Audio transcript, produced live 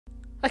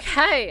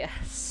Okay,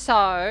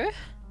 so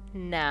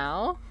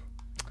now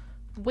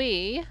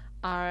we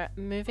are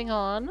moving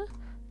on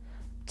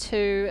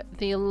to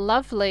the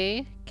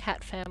lovely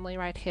cat family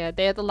right here.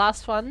 They're the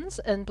last ones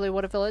in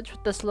Bluewater Village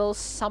with this little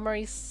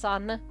summery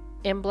sun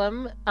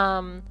emblem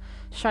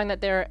showing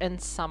that they're in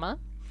summer.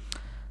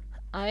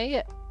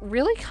 I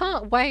really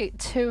can't wait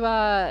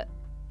to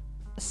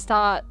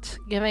start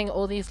giving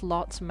all these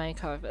lots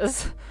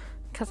makeovers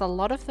because a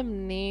lot of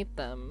them need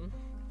them.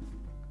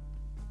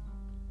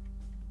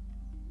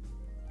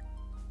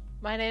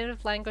 My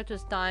native language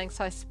is dying,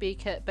 so I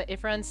speak it, but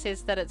everyone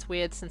says that it's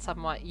weird since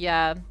I'm white.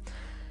 Yeah,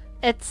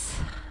 it's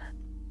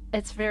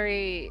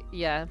very,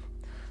 yeah.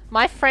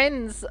 My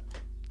friends,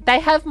 they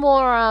have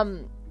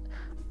more,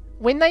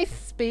 when they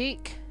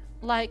speak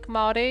like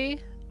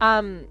Māori,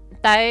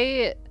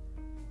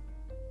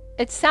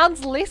 it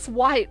sounds less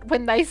white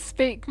when they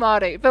speak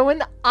Māori, but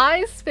when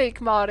I speak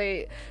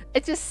Māori,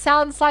 it just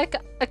sounds like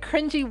a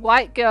cringy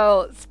white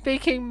girl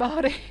speaking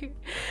Māori.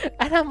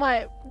 And I'm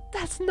like,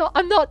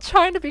 I'm not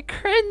trying to be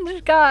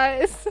cringe,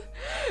 guys.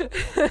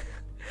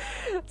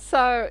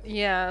 So,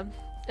 yeah,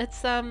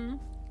 it's a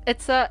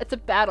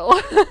battle.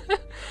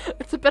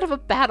 It's a bit of a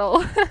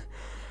battle.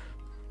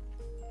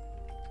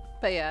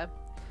 But yeah,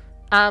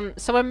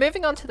 so we're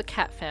moving on to the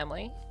cat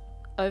family.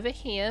 Over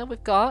here,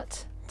 we've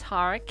got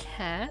Tara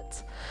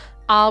Cat.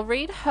 I'll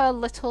read her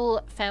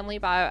little family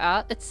bio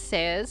out. It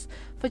says,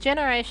 for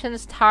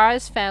generations,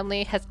 Tara's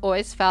family has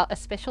always felt a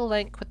special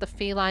link with the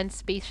feline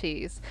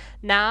species.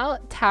 Now,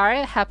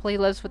 Tara happily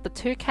lives with the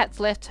 2 cats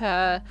left to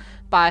her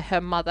by her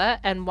mother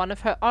and one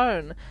of her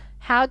own.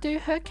 How do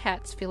her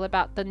cats feel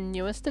about the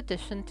newest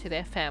addition to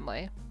their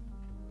family?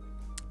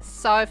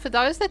 So, for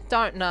those that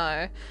don't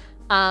know,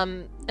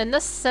 in The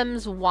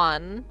Sims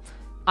 1,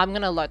 I'm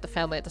going to load the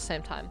family at the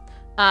same time.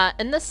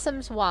 In The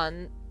Sims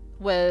 1,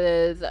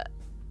 with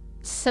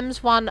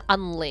Sims 1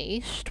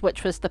 Unleashed,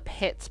 which was the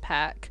pets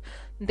pack,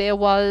 there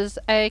was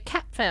a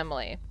cat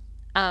family,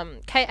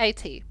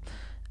 K-A-T,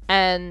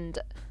 and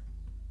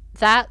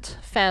that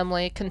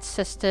family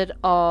consisted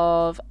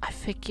of, I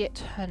forget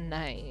her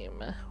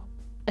name,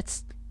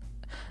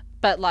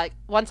 but like,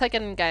 once I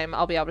get in game,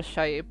 I'll be able to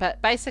show you,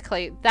 but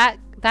basically, that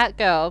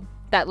girl,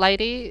 that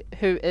lady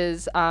who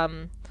is,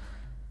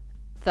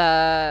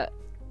 the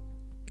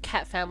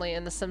cat family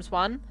in The Sims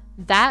 1,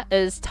 that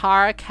is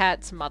Tara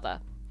Cat's mother.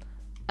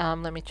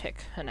 Let me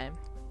check her name.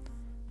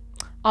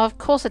 Oh, of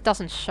course it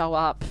doesn't show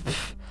up.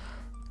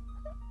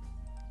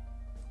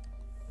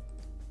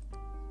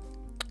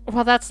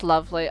 Well, that's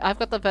lovely. I've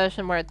got the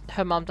version where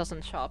her mom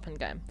doesn't show up in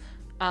game.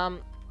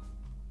 Tara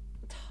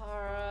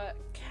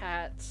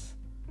Cat's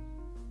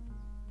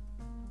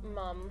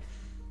mum,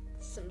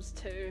 Sims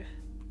 2.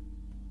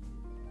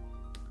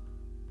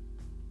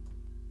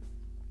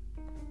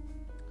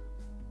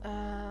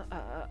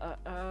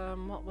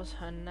 What was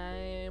her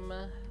name?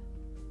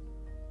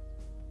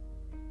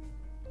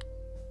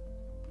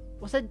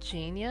 Was it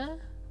Genia?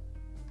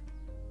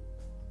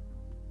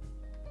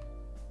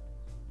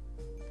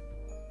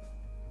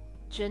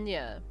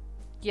 Ginia.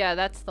 Yeah,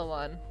 that's the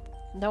one.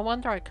 No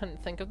wonder I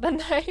couldn't think of the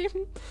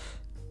name.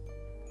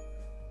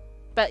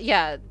 But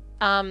yeah,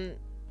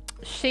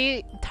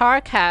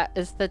 Tara Cat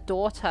is the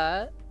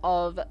daughter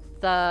of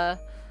the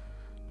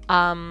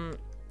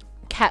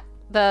cat,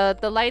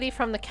 the lady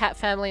from the cat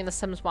family in The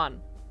Sims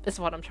 1, is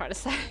what I'm trying to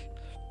say.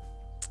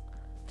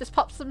 Just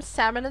pop some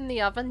salmon in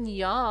the oven,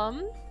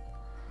 yum.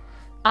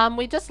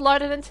 We just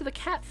loaded into the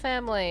cat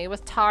family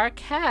with Tara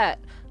Cat.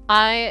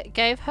 I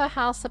gave her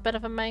house a bit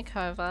of a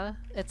makeover.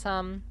 It's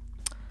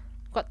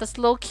got this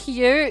little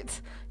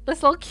cute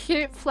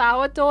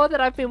flower door that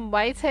I've been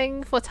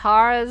waiting for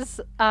Tara's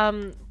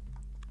time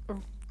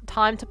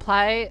to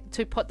play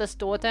to put this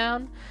door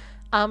down.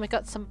 We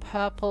got some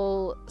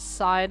purple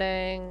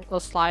siding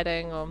or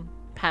sliding or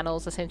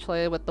panels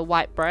essentially with the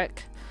white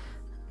brick.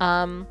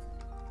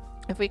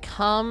 If we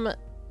come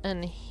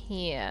in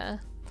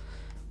here.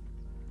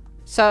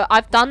 So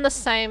I've done the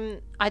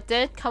same, I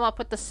did come up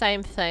with the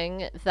same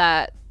thing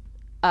that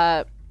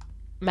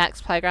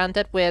Max Playground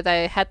did where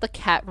they had the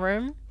cat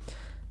room.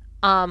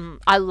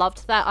 I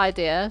loved that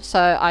idea,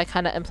 so I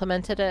kind of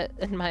implemented it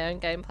in my own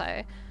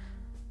gameplay.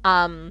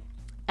 And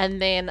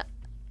then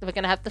we're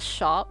going to have the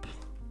shop,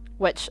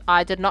 which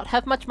I did not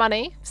have much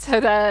money,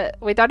 so that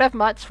we don't have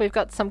much. We've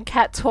got some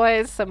cat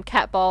toys, some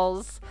cat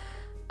bowls,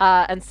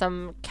 and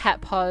some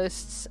cat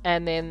posts,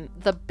 and then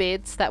the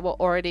beds that were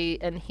already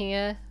in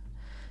here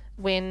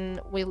when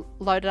we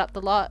loaded up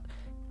the lot.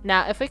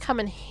 Now, if we come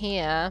in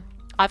here,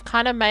 I've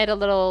kind of made a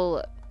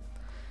little,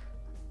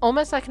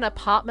 almost like an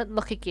apartment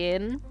look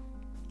again,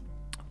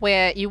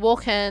 where you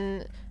walk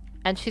in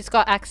and she's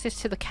got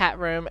access to the cat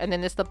room, and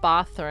then there's the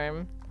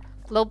bathroom,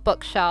 little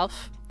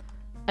bookshelf,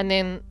 and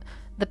then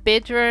the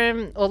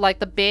bedroom, or like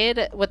the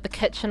bed with the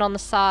kitchen on the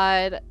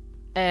side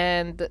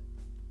and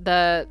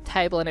the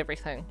table and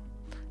everything.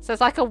 So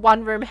it's like a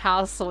 1-room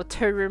house or a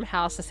 2-room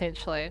house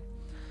essentially.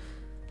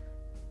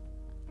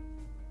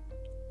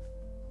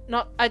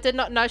 I did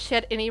not know she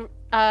had any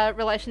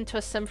relation to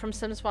a sim from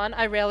Sims 1.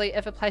 I rarely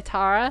ever play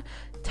Tara.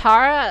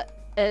 Tara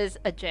is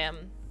a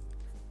gem.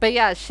 But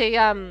yeah, she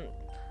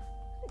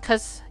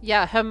cause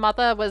yeah, her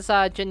mother was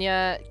a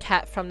junior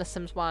cat from The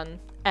Sims 1,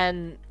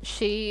 and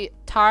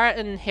Tara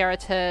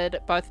inherited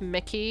both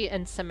Mickey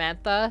and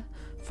Samantha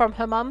from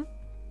her mum.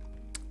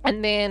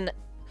 And then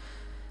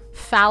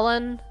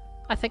Fallon,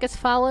 I think it's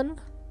Fallon.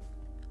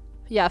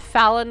 Yeah,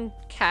 Fallon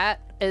cat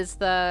is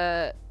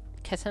the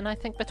kitten, I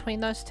think,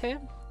 between those two.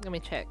 Let me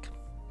check.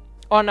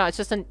 Oh no, it's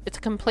a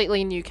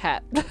completely new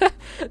cat.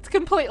 It's a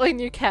completely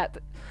new cat.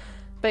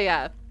 But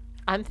yeah,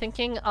 I'm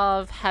thinking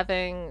of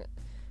having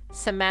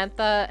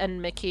Samantha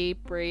and Mickey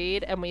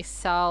breed and we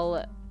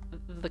sell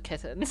the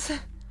kittens.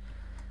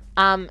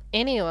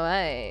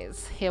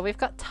 Anyways, here we've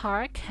got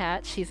Tara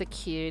Cat. She's a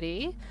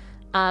cutie.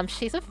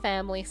 She's a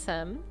family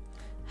sim.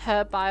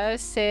 Her bio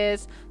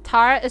says,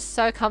 Tara is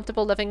so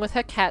comfortable living with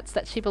her cats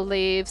that she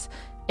believes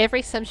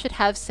every sim should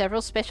have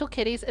several special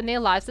kitties in their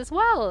lives as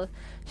well.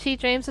 She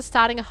dreams of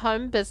starting a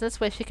home business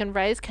where she can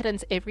raise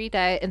kittens every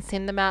day and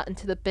send them out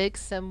into the big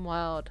sim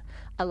world.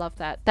 I love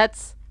that.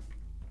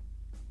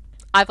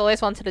 I've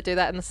always wanted to do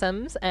that in The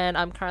Sims, and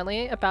I'm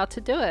currently about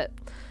to do it.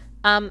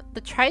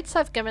 The traits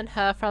I've given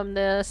her from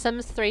the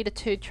Sims 3 to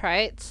 2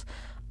 traits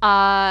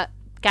are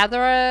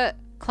gatherer,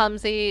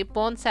 clumsy,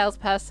 born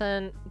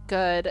salesperson,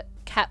 good,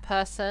 cat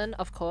person,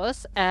 of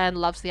course, and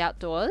loves the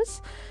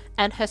outdoors.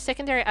 And her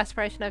secondary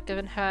aspiration I've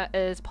given her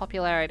is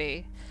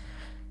popularity.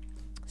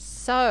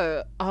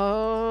 So,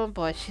 oh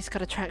boy, she's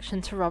got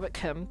attraction to Robert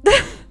Kim.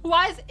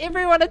 Why is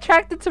everyone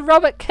attracted to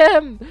Robert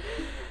Kim?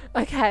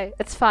 Okay,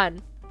 it's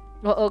fine.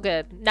 We're all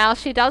good. Now,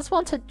 she does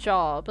want a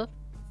job.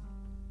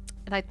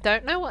 And I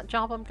don't know what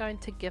job I'm going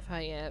to give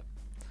her yet.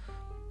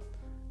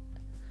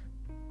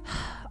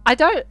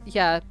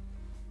 Yeah.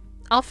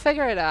 I'll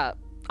figure it out.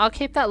 I'll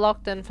keep that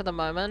locked in for the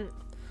moment.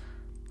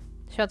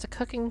 She wants a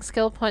cooking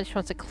skill point. She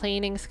wants a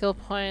cleaning skill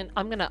point.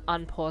 I'm gonna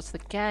unpause the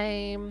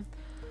game.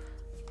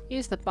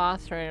 Use the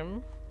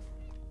bathroom.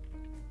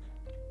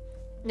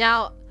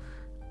 Now,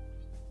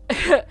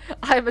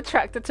 I'm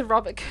attracted to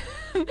Robert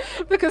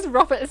because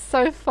Robert is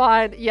so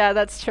fine. Yeah,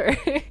 that's true.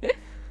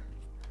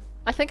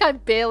 I think I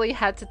barely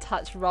had to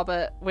touch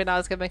Robert when I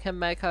was giving him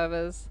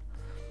makeovers.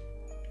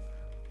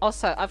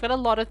 Also, I've got a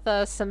lot of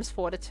the Sims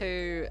 4 to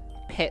 2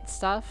 pet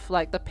stuff,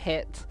 like the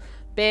pet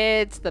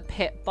beds, the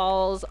pet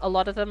bowls. A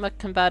lot of them are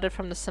converted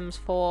from The Sims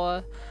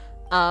 4.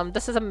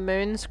 This is a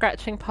moon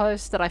scratching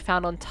post that I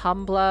found on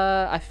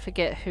Tumblr. I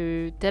forget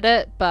who did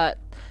it, but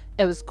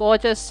it was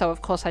gorgeous, so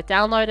of course I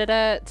downloaded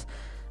it.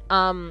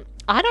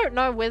 I don't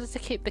know whether to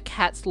keep the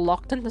cats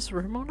locked in this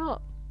room or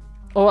not.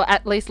 Or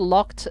at least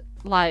locked,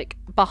 like,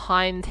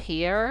 behind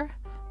here.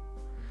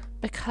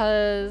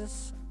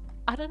 Because,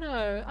 I don't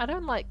know. I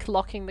don't like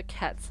locking the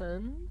cats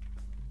in.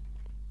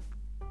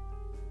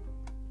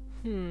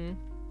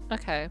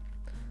 Okay.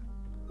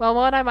 Well,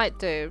 what I might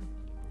do...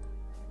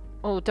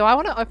 Oh, do I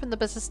want to open the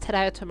business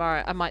today or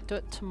tomorrow? I might do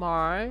it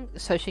tomorrow,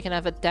 so she can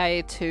have a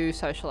day to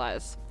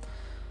socialize.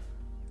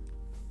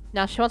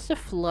 Now, she wants to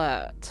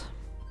flirt.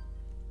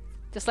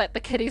 Just let the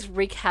kitties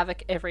wreak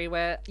havoc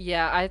everywhere.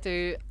 Yeah, I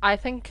do. I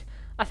think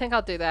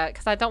I'll do that,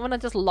 because I don't want to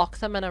just lock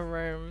them in a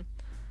room.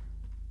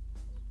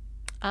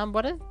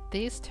 What are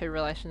these two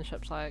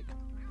relationships like?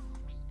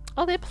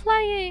 Oh, they're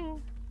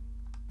playing!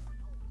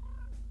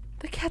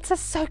 The cats are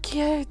so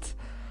cute!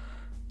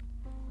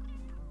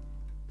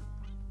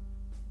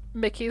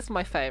 Mickey's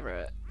my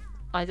favorite.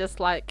 I just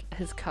like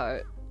his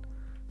coat.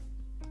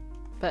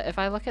 But if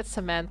I look at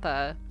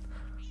Samantha...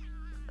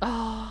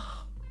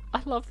 Oh,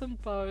 I love them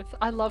both.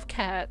 I love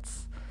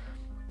cats.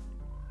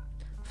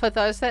 For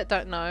those that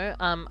don't know,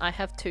 I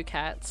have 2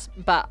 cats,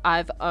 but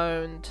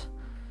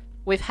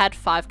we've had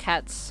 5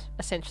 cats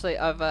essentially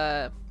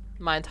over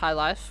my entire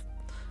life.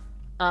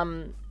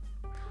 But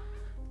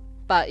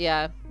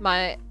yeah,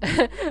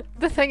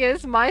 the thing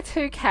is, my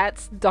 2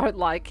 cats don't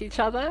like each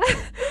other.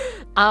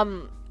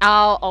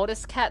 Our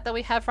oldest cat that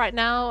we have right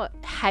now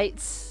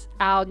hates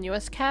our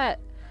newest cat.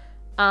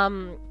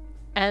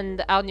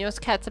 And our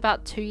newest cat's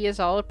about 2 years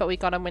old, but we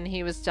got him when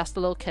he was just a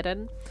little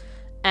kitten.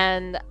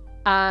 And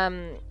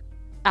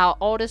our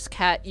oldest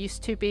cat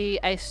used to be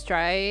a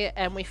stray,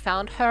 and we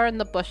found her in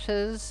the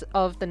bushes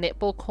of the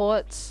netball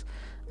courts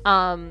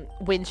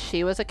when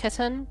she was a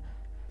kitten.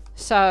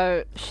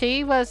 So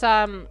she was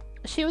a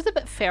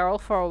bit feral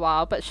for a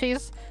while, but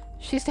she's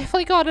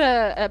definitely got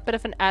a bit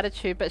of an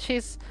attitude, but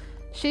she's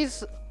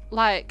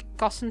like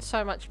gotten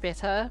so much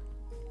better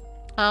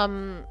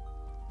over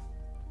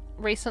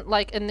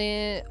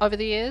the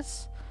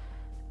years,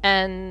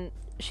 and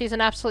she's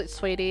an absolute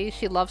sweetie.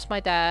 She loves my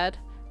dad.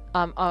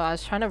 Oh, I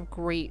was trying to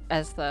greet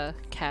as the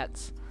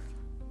cats,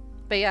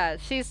 but yeah,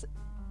 she's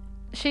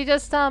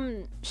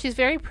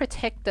very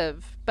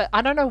protective, but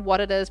I don't know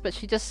what it is, but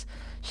she gets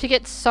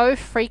so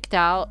freaked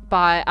out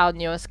by our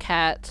newest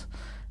cat,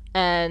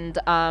 and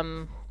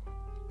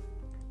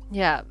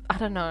yeah, I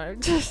don't know.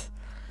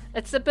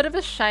 It's a bit of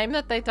a shame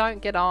that they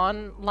don't get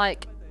on.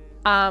 Like,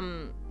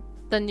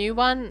 the new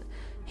one,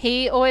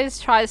 he always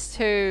tries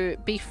to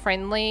be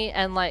friendly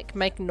and like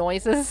make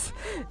noises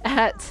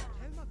at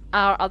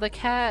our other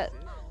cat,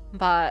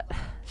 but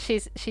she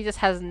just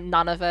has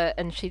none of it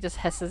and she just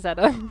hisses at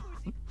him.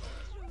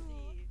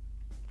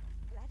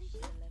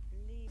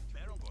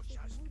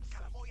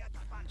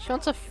 She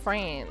wants a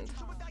friend.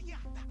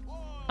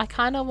 I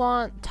kind of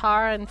want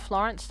Tara and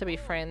Florence to be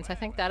friends. I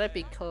think that'd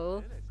be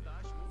cool.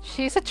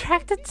 She's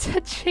attracted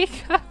to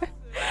Chico.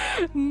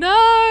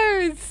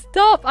 No,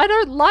 stop. I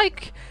don't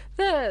like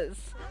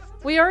this.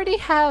 We already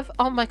have,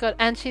 oh my god,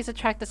 and she's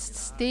attracted to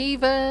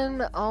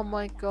Steven. Oh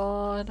my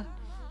god.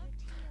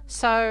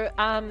 So,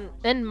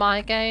 in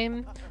my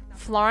game,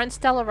 Florence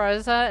De La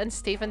Rosa and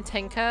Steven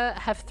Tinker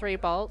have 3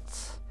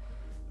 bolts.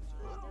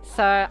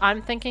 So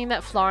I'm thinking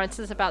that Florence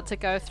is about to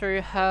go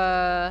through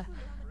her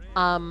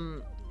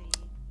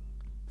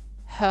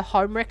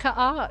homewrecker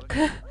arc.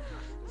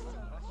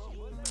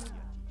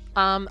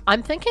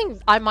 I'm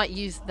thinking I might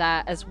use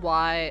that as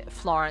why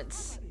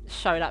Florence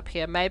showed up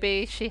here.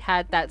 Maybe she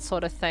had that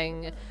sort of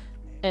thing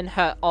in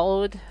her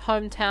old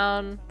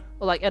hometown,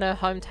 or like in her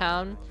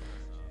hometown,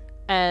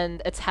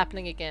 and it's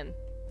happening again.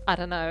 I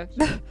don't know.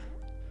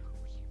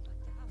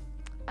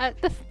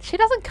 She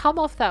doesn't come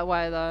off that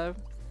way though.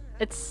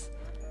 It's,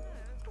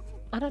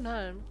 I don't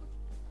know.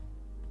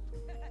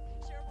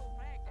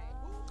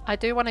 I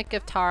do want to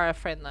give Tara a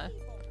friend though.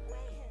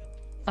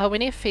 Oh, we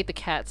need to feed the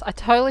cats. I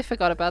totally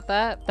forgot about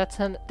that. That's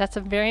a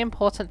very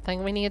important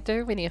thing we need to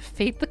do. We need to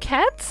feed the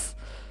cats.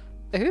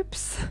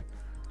 Oops.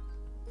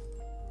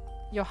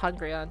 You're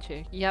hungry, aren't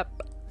you?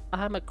 Yep.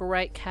 I'm a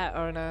great cat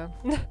owner.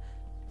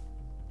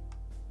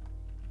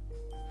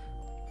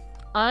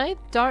 I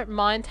don't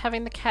mind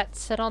having the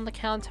cats sit on the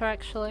counter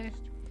actually.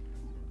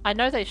 I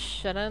know they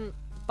shouldn't,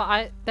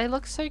 but they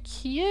look so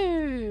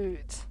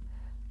cute.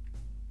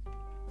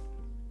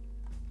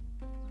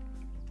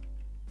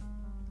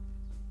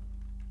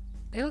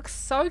 They look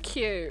so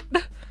cute.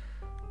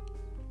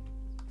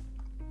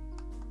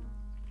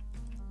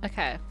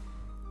 Okay.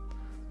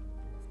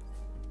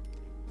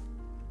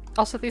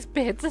 Also, these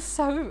beds are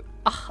so...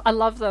 Ugh, I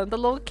love them. The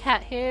little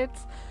cat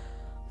heads.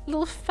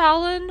 Little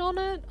Fallon on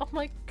it. Oh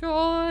my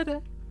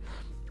god.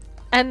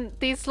 And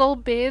these little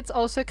beds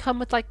also come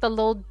with like the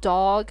little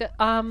dog.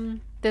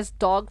 There's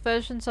dog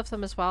versions of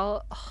them as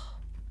well. Ugh,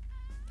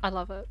 I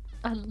love it.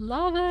 I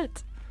love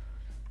it.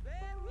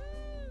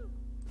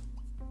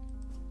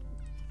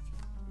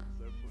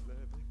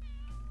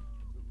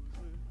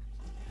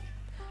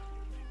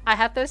 I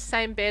have those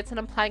same beds and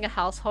I'm playing a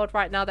household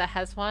right now that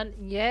has one.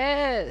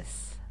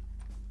 Yes.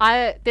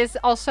 There's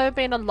also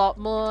been a lot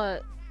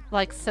more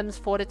like Sims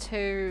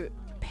 42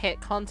 pet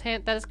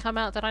content that has come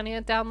out that I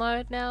need to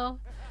download now.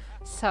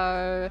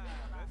 So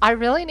I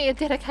really need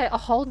to dedicate a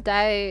whole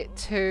day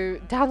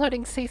to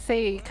downloading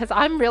CC because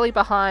I'm really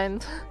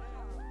behind.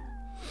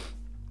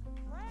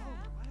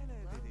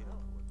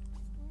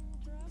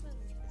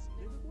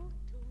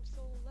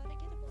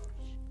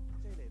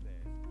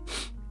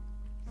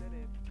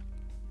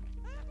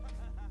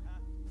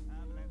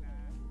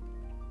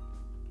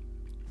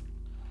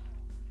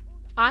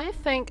 I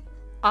think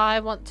I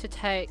want to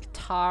take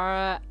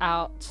Tara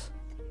out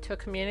to a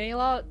community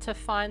lot to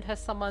find her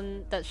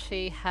someone that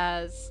she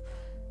has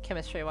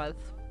chemistry with.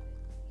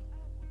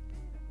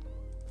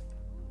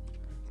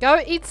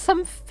 Go eat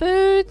some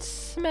food,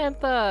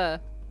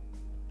 Samantha!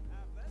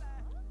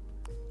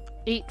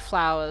 Eat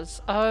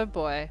flowers. Oh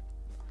boy.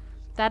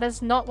 That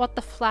is not what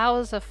the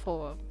flowers are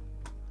for.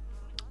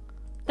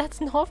 That's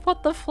not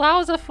what the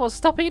flowers are for.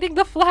 Stop eating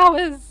the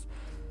flowers!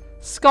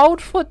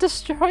 Scold for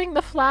destroying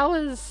the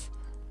flowers!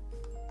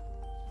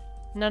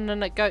 No, no,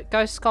 no.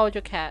 Go scold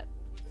your cat.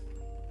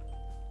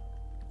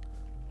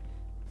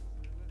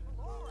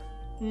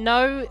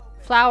 No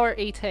flower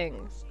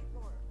eating.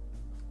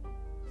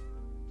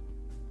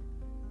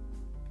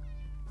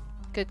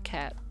 Good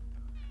cat.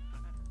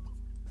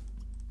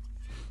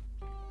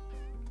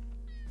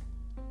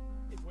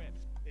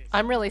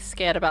 I'm really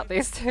scared about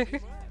these two.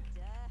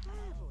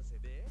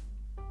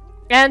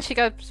 And she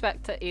goes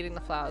back to eating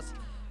the flowers.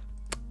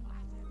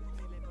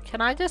 Can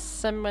I just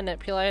sim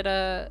manipulate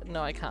her?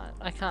 No, I can't.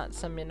 I can't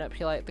sim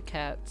manipulate the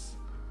cats.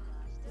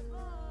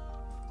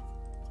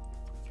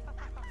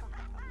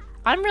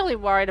 I'm really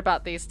worried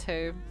about these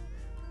two.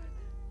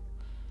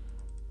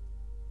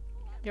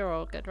 You're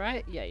all good,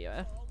 right? Yeah, you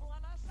are.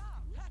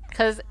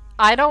 Because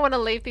I don't want to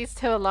leave these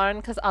two alone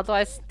because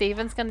otherwise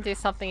Steven's going to do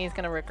something he's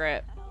going to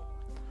regret.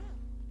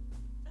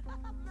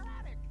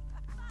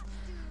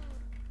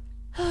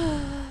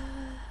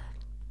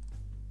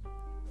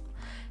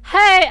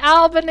 Hey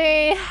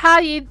Albany, how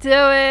you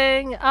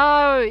doing?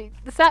 Oh,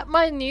 is that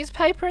my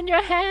newspaper in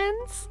your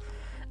hands?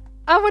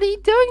 Oh, what are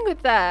you doing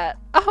with that?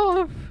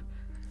 Oh,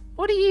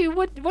 what are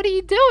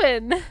you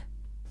doing?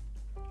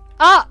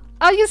 Oh,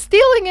 you're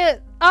stealing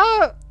it.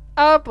 Oh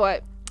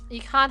boy. You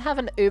can't have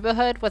an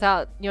Uberhood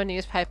without your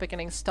newspaper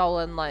getting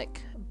stolen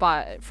like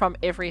from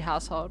every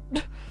household.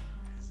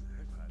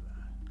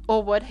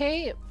 Or would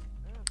he?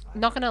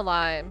 Not gonna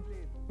lie.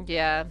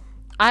 Yeah.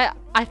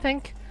 I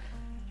think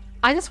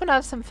I just want to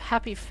have some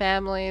happy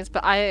families,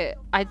 but I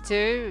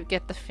do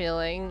get the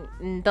feeling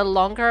the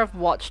longer I've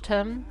watched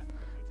him,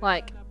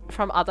 like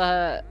from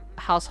other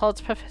households'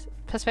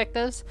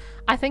 perspectives,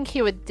 I think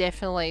he would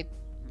definitely...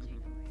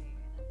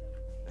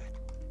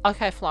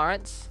 Okay,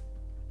 Florence.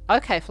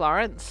 Okay,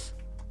 Florence.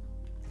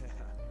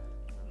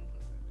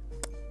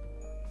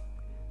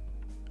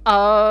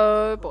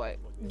 Oh boy.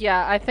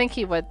 Yeah, I think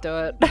he would do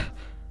it.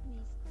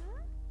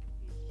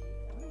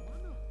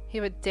 He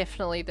would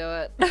definitely do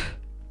it.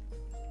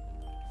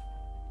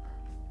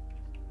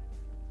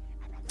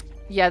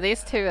 Yeah,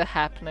 these two are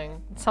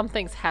happening.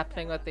 Something's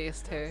happening with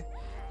these two.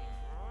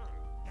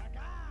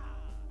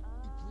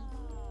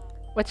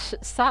 Which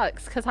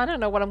sucks, because I don't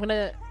know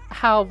what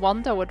how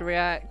Wanda would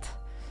react.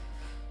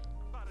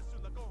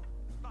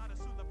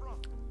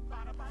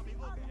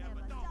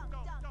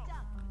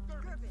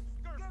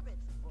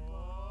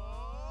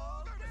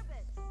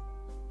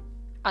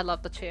 I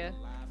love the chair.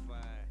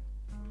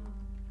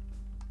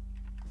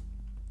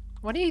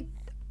 What do you...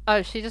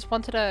 Oh, she just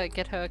wanted to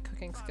get her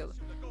cooking skills.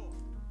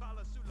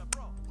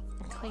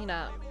 Clean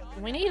up.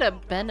 We need a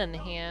bin in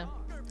here,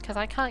 because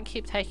I can't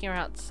keep taking her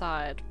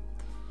outside.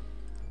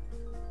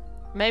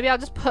 Maybe I'll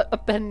just put a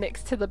bin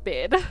next to the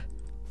bed.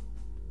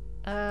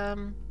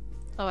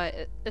 Oh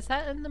wait, is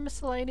that in the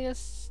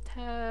miscellaneous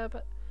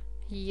tab?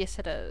 Yes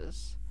it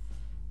is.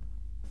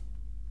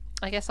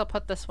 I guess I'll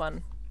put this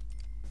one.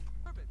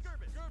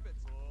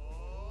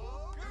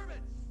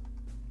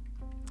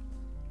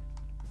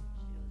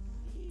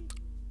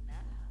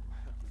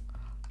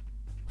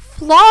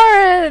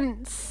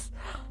 Florence!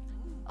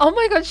 Oh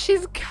my god,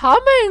 she's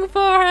coming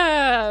for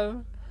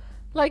him!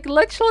 Like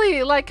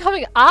literally, like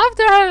coming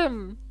after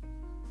him!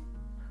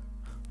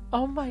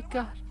 Oh my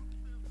god.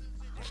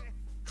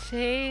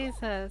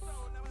 Jesus.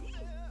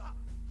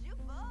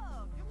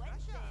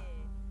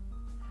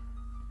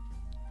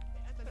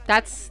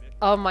 That's...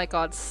 Oh my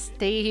god,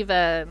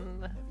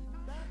 Steven.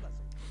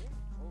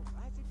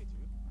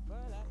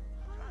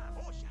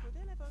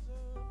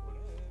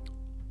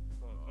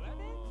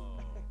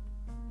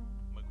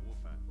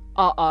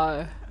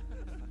 Uh-oh.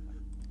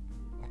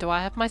 Do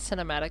I have my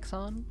cinematics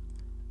on?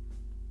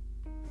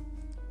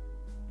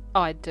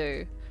 Oh, I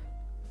do.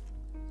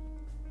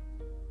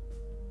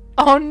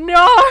 Oh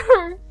no!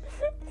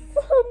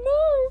 Oh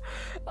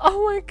no!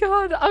 Oh my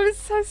god, I was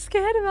so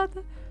scared about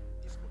that.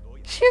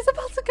 She was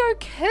about to go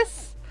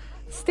kiss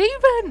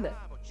Steven!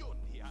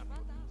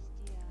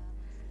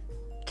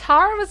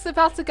 Tara was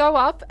about to go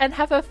up and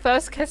have her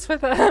first kiss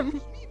with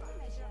him.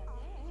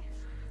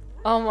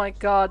 Oh my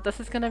god, this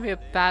is gonna be a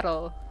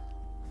battle.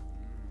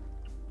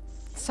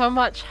 So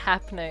much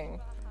happening.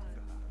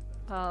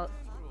 Well,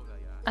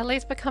 at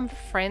least become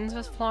friends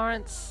with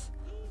Florence.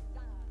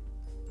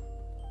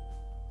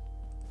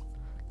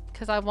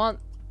 Because I want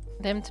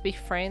them to be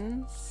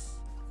friends.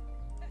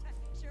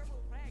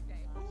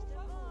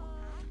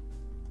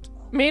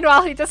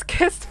 Meanwhile, he just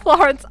kissed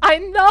Florence. I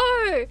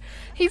know!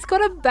 He's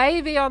got a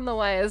baby on the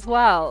way as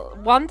well.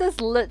 Wanda's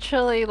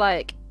literally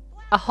like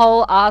a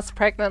whole ass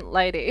pregnant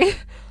lady.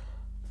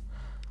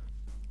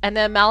 And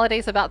then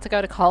Melody's about to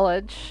go to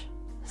college.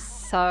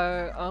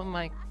 So, oh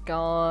my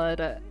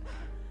god.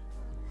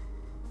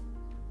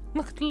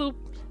 Look at the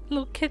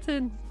little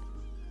kitten.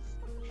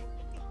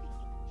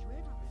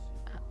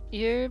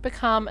 You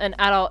become an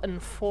adult in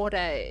 4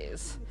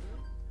 days.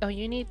 Oh,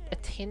 you need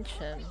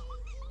attention.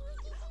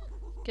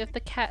 Give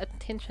the cat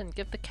attention.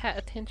 Give the cat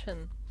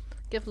attention.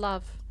 Give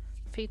love.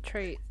 Feed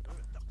treat.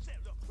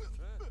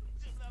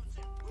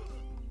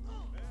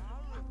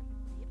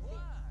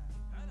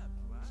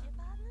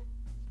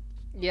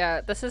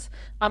 Yeah, this is...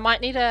 I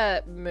might need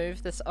to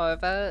move this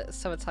over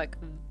so it's like...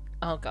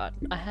 Oh god,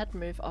 I had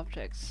move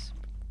objects.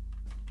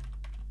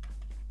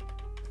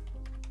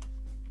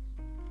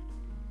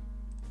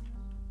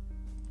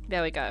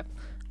 There we go.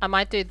 I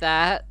might do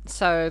that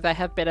so they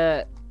have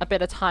a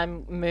better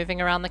time moving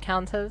around the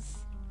counters.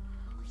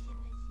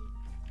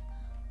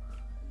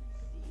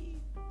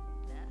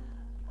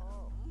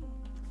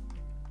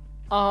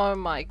 Oh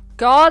my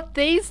god,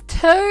 these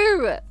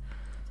two!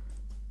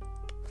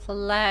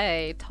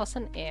 Play. Toss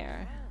an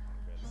air.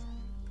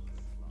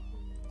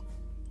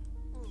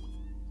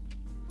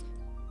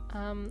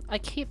 I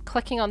keep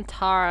clicking on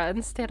Tara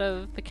instead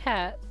of the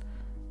cat.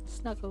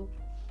 Snuggle.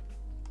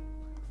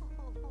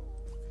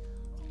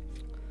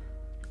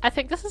 I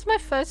think this is my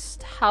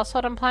first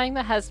household I'm playing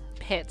that has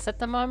pets at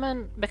the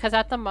moment, because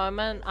at the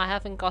moment I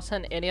haven't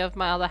gotten any of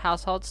my other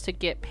households to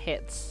get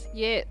pets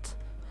yet.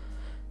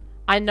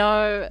 I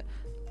know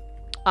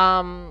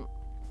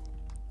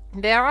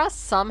there are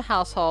some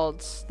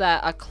households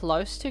that are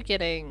close to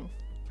getting...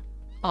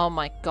 Oh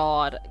my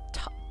god.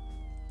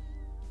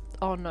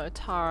 Oh no,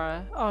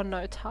 Tara. Oh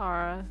no,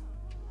 Tara.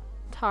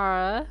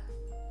 Tara.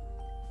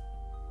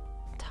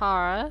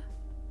 Tara.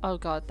 Oh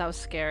god, that was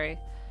scary.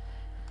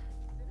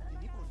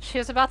 She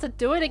was about to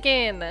do it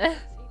again!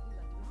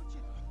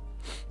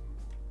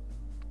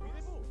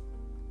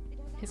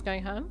 He's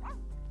going home?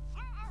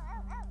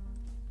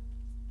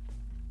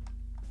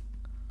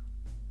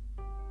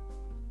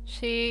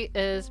 She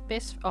is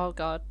best... Oh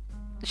god.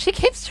 She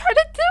keeps trying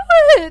to do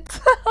it!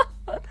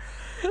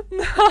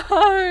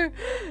 No!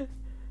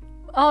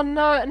 Oh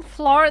no, and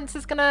Florence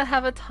is gonna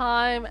have a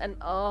time, and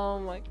oh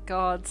my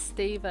god,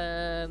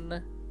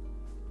 Steven.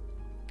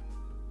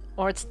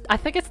 Or it's, I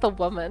think it's the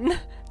woman,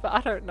 but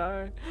I don't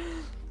know.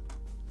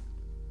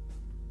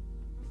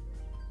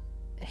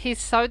 He's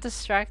so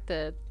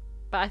distracted,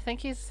 but I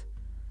think he's...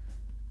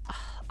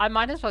 I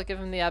might as well give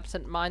him the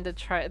absent-minded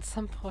trait at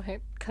some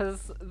point,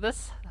 because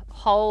this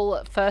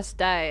whole first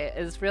day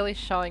is really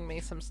showing me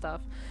some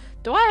stuff.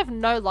 Do I have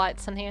no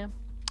lights in here?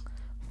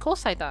 Of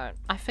course I don't.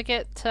 I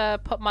forget to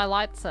put my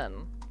lights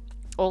in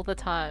all the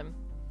time.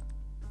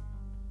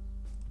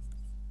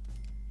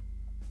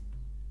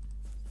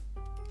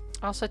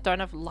 I also don't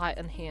have light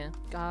in here.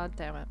 God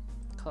damn it.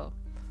 Cool.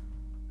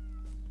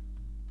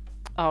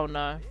 Oh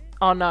no.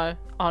 Oh no.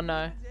 Oh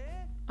no.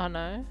 Oh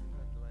no.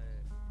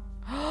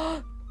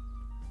 Oh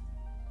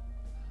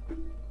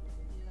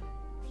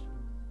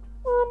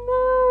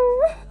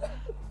no.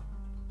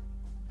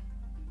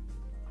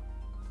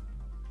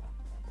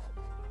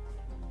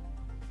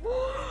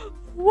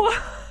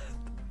 What?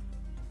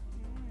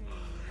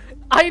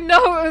 I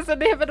know it was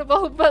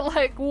inevitable, but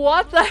like,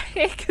 what the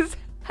heck is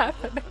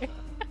happening?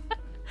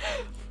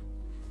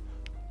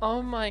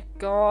 Oh my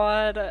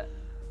god.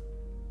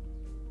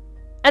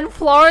 And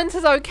Florence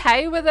is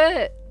okay with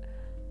it?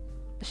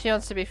 She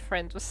wants to be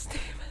friends with Steven.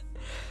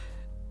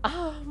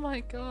 Oh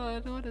my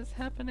god, what is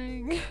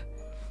happening?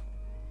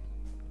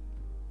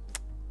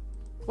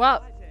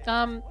 Well,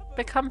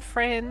 become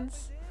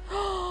friends.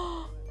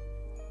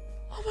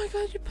 Oh my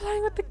god, you're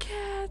playing with the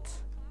cat.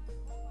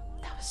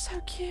 That was so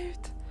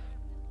cute.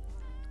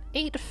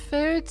 Eat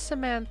food,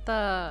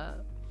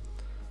 Samantha.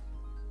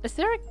 Is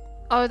there a...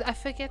 Oh, I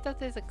forget that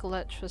there's a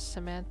glitch with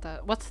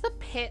Samantha. What's the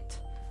pet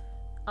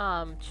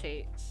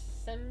cheat?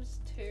 Sims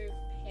 2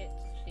 pet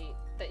cheat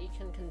that you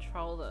can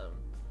control them.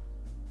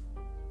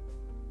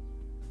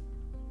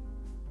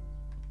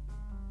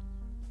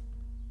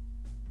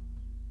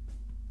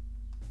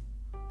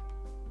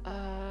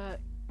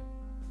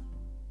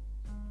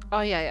 Oh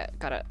yeah,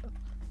 got it.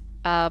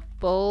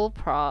 Bull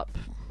prop.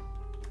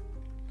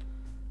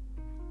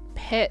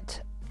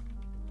 Pet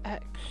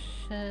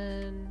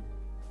action.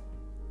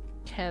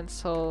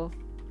 Cancel.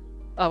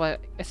 Oh wait,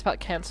 I spelled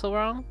cancel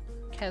wrong.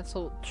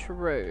 Cancel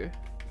true.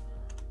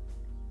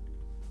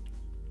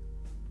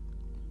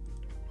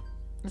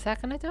 Is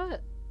that gonna do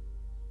it?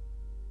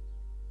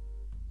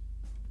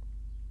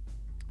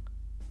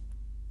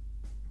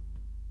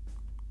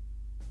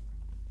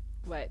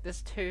 Wait,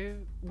 there's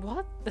two.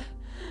 What?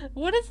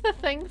 What is the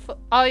thing for?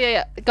 Oh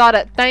yeah, got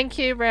it. Thank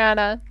you,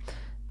 Brianna.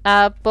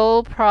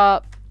 Bull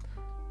prop.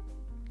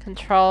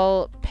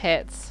 Control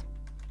pets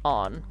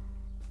on.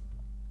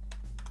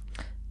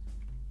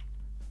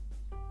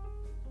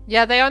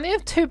 Yeah, they only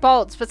have 2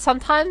 bolts, but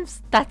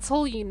sometimes that's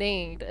all you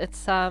need.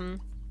 It's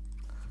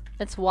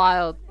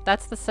wild.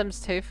 That's The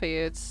Sims 2 for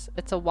you.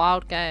 It's a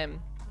wild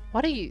game.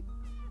 What are you?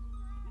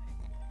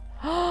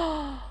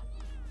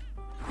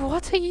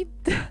 What are you?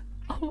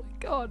 Oh my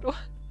god. What?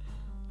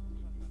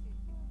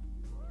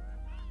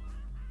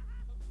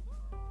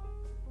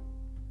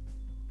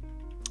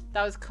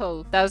 That was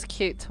cool. That was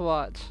cute to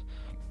watch.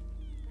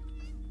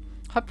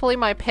 Hopefully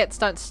my pets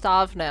don't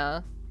starve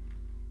now.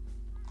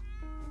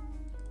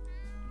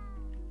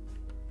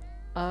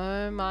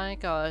 Oh my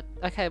god.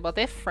 Okay, well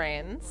they're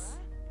friends.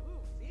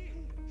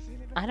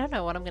 I don't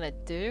know what I'm gonna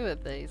do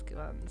with these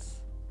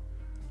ones.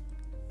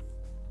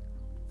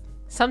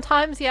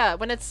 Sometimes, yeah,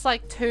 when it's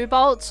like 2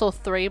 bolts or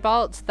 3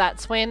 bolts,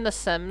 that's when the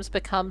Sims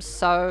become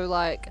so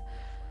like...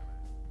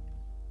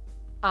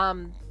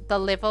 the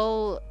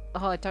level...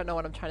 Oh, I don't know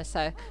what I'm trying to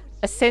say.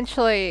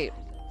 Essentially,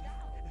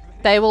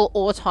 they will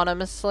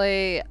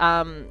autonomously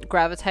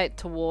gravitate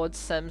towards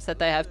Sims that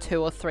they have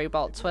 2 or 3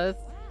 bolts with.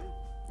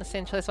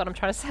 Essentially is what I'm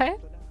trying to say.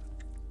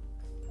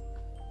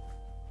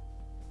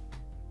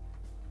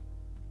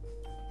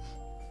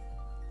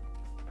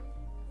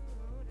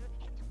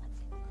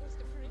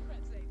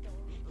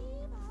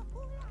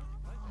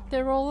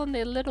 They're all in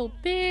their little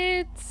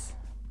beds.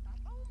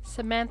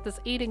 Samantha's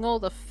eating all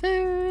the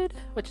food,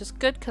 which is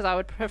good because I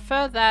would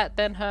prefer that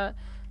than her...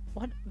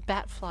 What?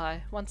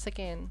 Batfly, once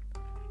again.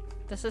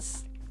 This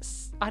is...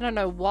 I don't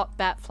know what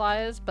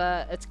Batfly is,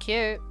 but it's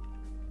cute.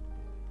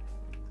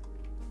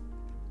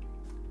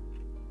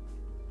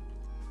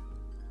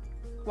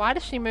 Why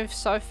does she move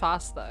so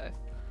fast though?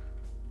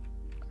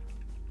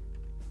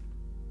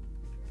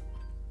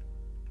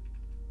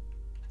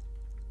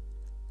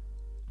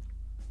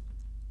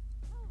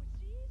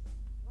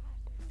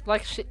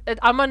 Like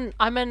I'm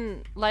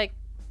in like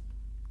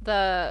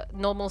the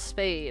normal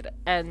speed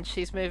and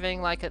she's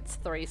moving like it's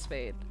 3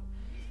 speed.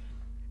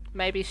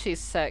 Maybe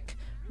she's sick.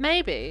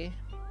 Maybe.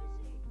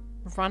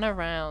 Run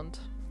around.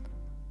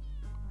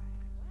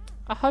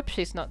 I hope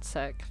she's not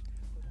sick.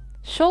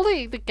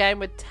 Surely the game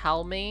would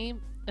tell me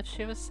if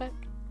she was sick.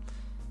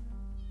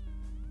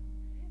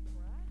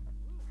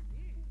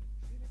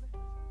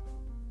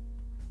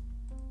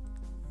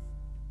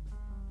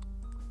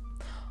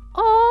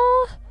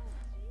 Oh,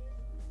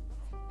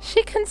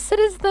 she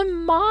considers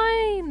them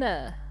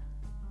mine.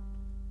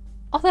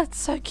 Oh, that's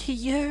so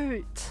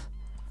cute.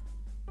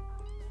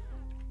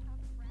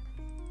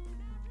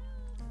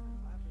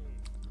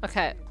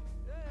 Okay.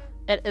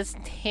 It is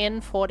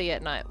 10:40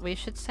 at night. We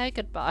should say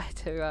goodbye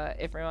to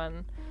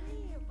everyone.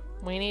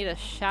 We need a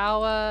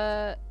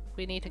shower.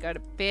 We need to go to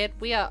bed.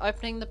 We are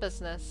opening the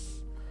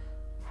business.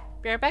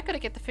 Be right back. Gotta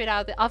get the food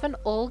out of the oven.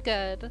 All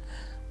good.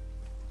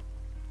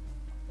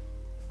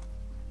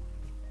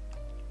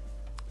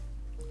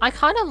 I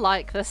kind of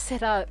like this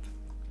setup.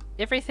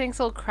 Everything's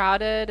all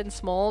crowded and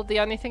small. The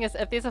only thing is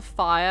if there's a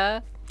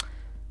fire,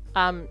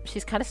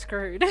 she's kind of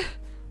screwed.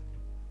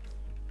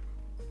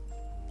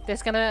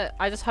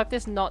 I just hope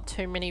there's not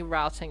too many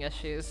routing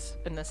issues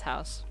in this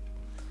house.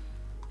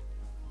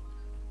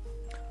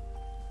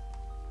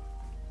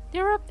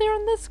 You're up there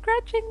on the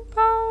scratching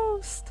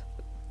post!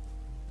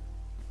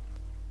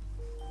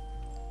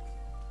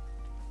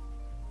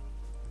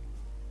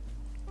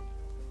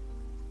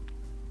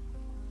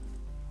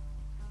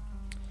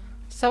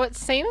 So it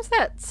seems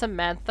that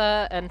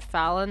Samantha and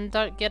Fallon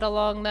don't get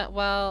along that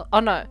well.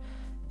 Oh no.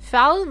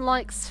 Fallon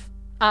likes...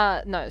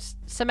 no.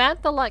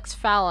 Samantha likes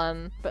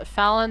Fallon, but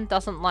Fallon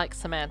doesn't like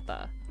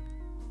Samantha.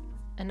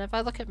 And if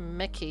I look at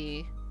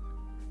Mickey...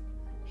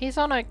 He's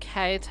on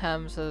okay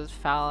terms with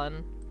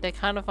Fallon. They're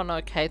kind of on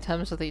okay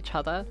terms with each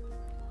other.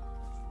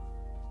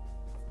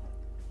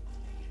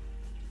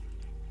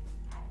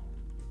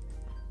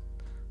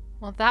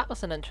 Well, that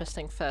was an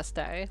interesting first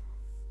day.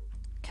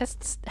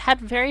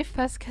 Had very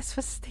first kiss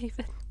with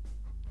Steven.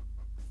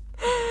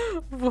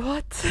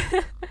 What?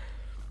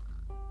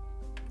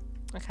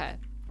 Okay.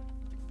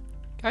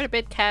 Go to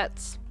bed,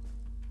 cats.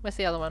 Where's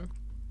the other one?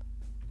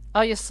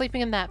 Oh, you're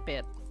sleeping in that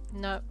bed.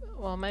 No,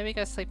 well, maybe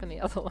go sleep in the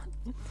other one.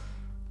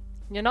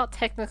 You're not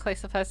technically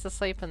supposed to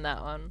sleep in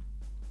that one.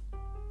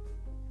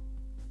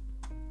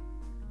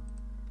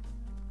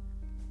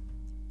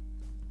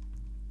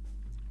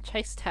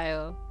 Chase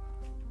tail.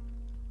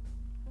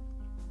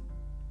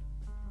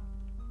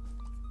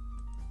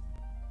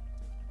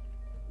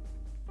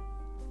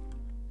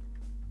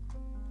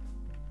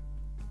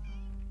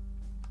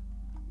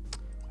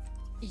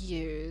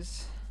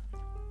 Use.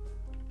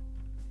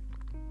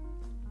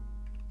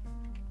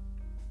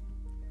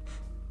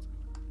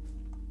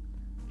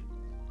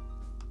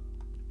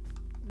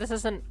 This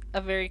isn't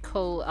a very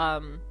cool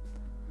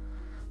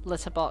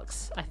litter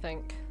box, I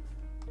think.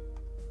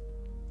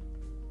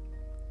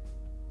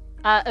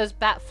 It was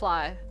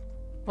Batfly.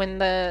 When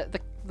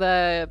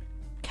the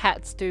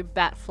cats do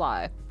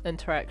Batfly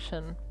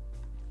interaction.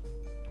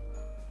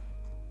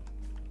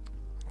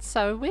 It's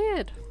so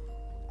weird.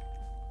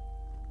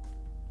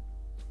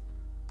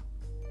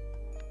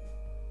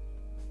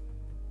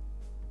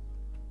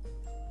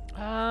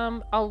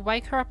 I'll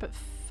wake her up at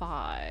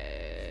 5.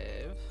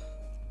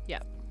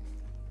 Yep.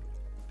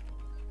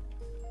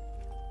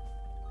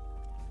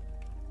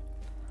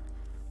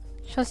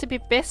 She wants to be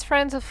best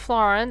friends with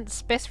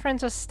Florence, best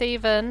friends with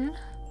Steven,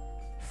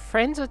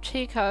 friends with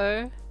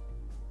Chico,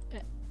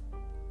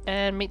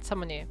 and meet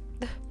someone new.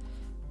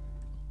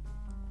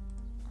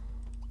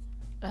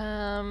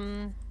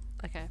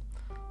 Okay.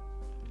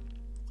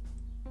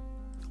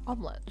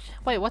 Omelette.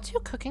 Wait, what's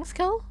your cooking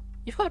skill?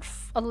 You've got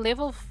a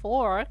level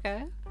 4,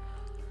 okay.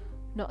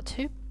 Not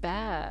too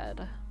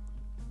bad.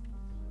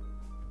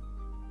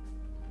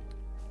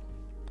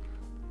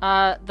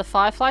 The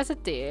fireflies are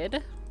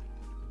dead.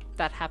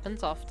 That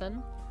happens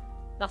often.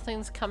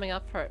 Nothing's coming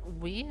up for it.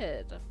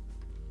 Weird.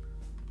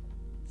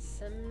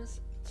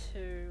 Sims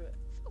 2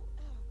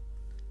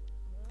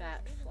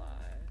 Batfly.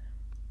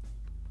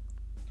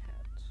 Cat.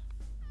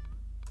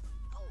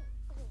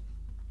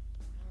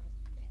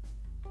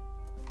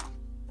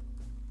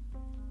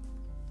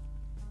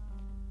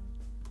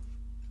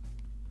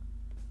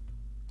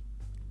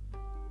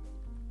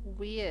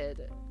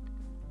 Weird.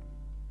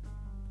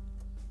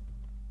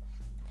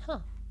 Huh.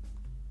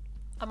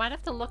 I might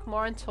have to look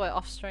more into it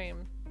off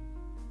stream.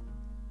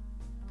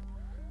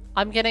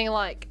 I'm getting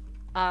like,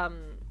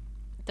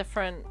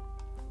 different,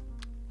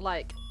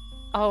 like,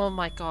 oh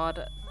my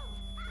god.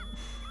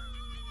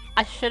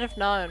 I should have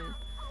known.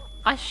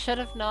 I should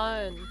have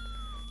known.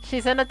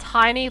 She's in a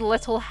tiny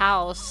little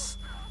house.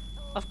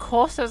 Of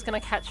course it was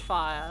gonna catch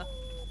fire.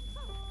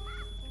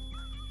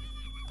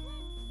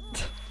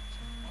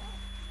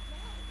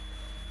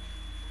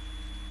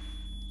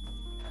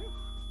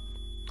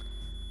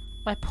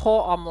 My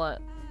poor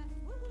omelette.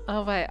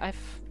 Oh wait,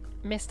 I've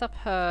messed up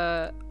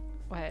her...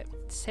 Wait,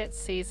 set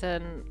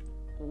season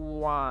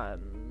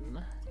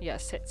 1. Yeah,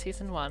 set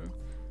season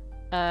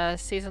 1.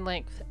 Season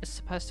length is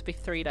supposed to be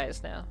 3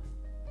 days now.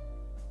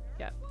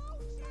 Yeah.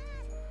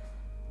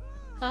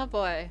 Oh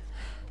boy.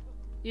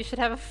 You should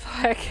have a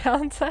fire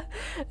counter.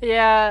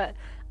 Yeah,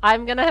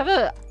 I'm gonna have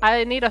a...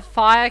 I need a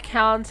fire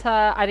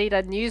counter. I need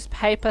a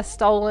newspaper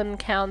stolen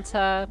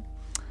counter.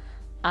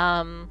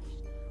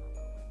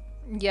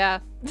 Yeah.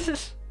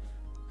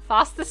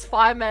 Fastest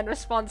fireman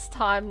response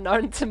time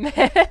known to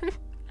man.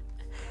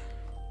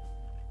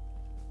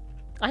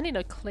 I need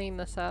to clean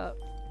this up.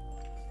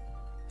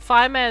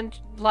 Fireman,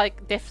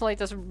 like, definitely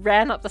just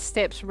ran up the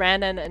steps,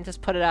 ran in, and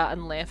just put it out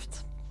and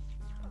left.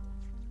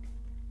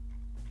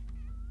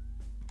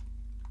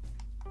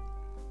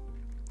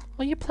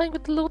 Oh, you're playing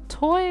with the little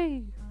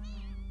toy.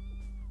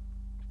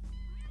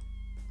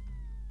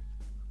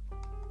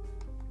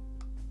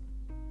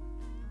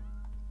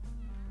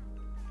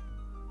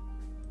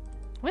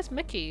 Where's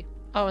Mickey?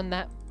 Oh, in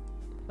that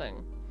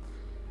thing.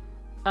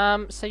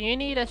 So you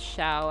need a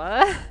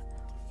shower.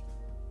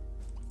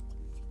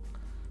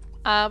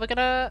 We're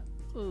gonna...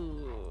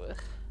 Ooh.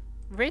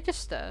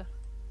 Register.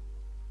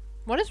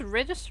 What does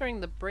registering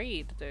the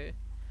breed do?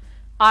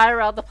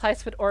 IRL, the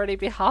place would already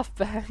be half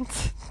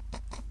burnt.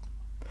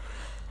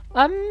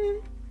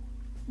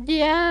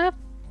 Yeah,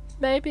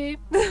 maybe.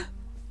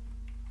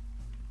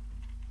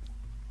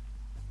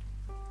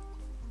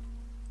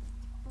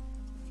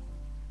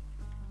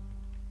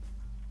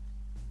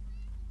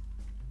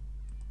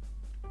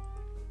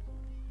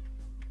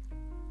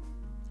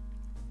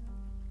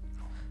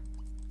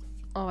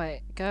 Oh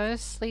wait, go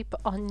sleep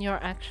on your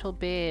actual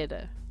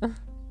bed.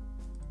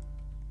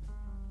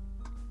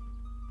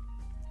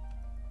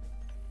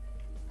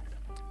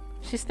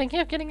 She's thinking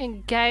of getting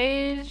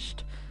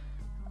engaged.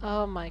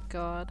 Oh my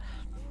god.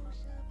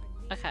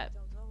 Okay.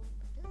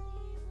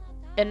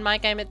 In my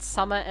game it's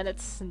summer and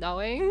it's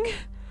snowing.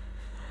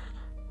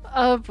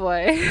 Oh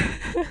boy.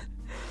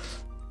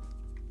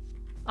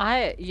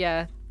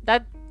 Yeah,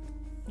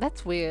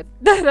 that's weird.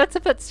 That's a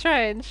bit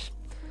strange.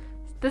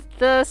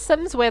 The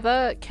Sims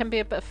weather can be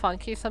a bit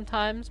funky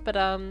sometimes, but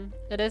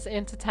it is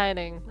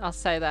entertaining, I'll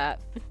say that.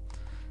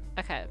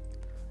 Okay.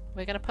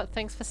 We're gonna put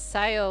things for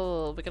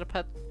sale. We're gonna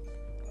put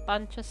a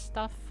bunch of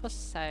stuff for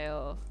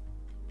sale.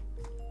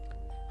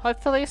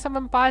 Hopefully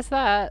someone buys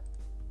that.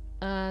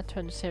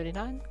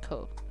 279,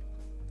 cool.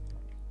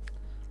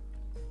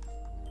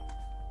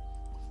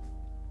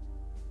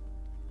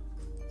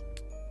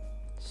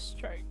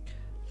 Stroke.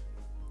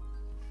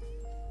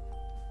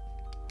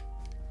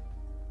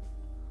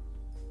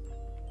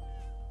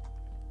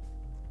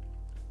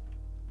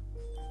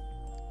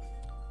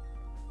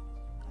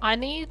 I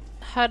need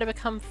her to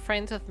become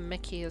friends with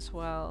Mickey as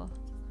well.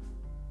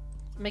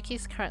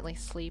 Mickey's currently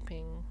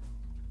sleeping.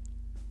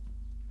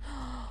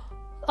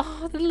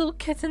 Oh, the little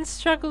kitten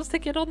struggles to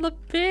get on the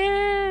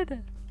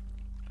bed!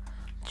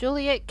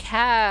 Juliet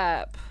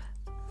Cap!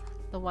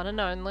 The one and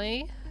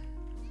only.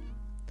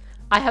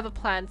 I have a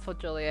plan for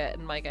Juliet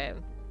in my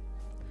game.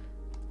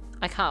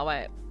 I can't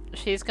wait.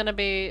 She's gonna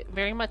be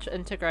very much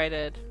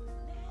integrated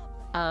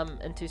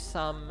into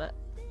some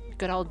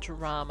good old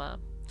drama.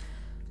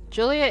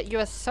 Juliet, you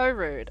are so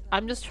rude.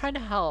 I'm just trying to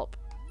help.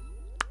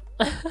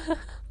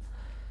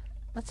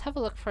 Let's have a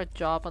look for a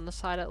job on the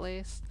side at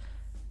least.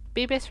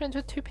 Be best friends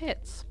with 2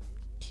 pets.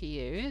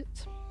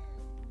 Cute.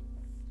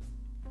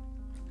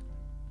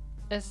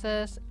 Is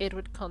this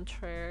Edward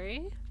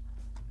Contrary?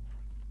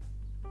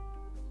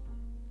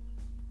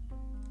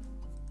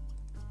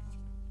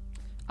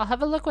 I'll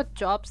have a look what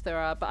jobs there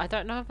are, but I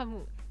don't know if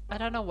I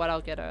don't know what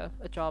I'll get a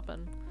job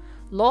in.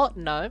 Law?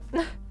 No.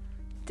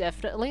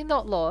 Definitely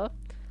not law.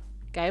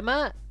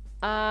 Gamer?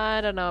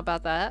 I don't know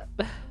about that.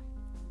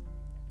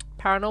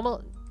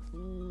 Paranormal?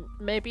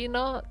 Maybe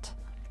not.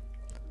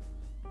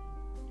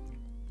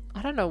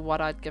 I don't know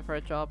what I'd give her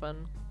a job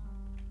in.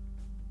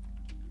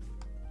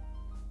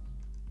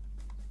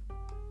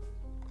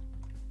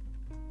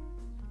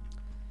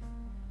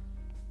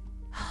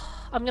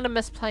 I'm gonna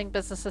miss playing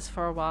businesses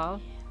for a while.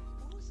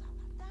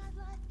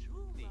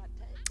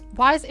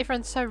 Why is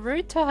everyone so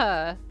rude to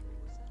her?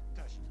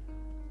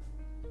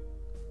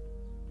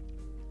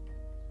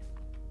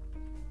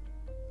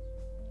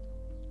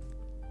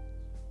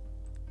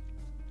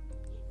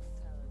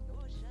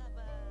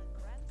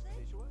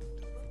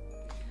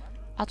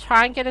 I'll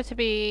try and get her to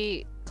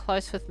be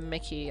close with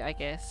Mickey, I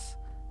guess.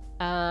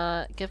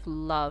 Give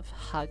love,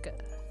 hug,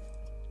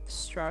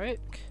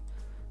 stroke,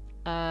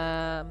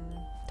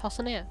 toss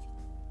an ear.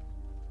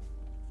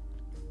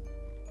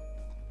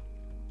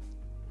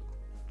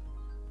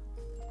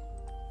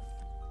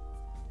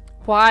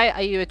 Why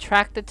are you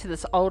attracted to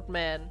this old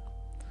man?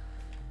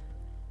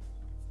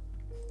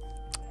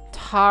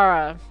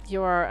 Tara,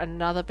 you are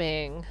another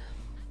being.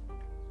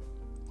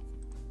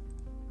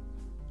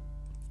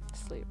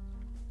 Sleep.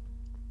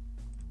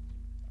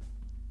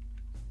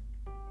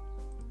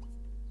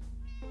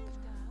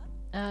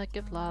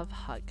 Give love,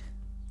 hug.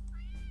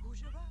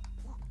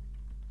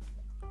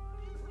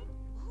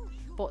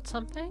 Bought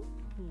something?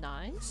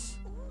 Nice.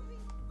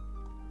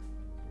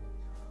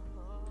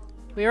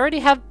 We already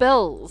have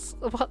bills.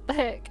 What the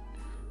heck?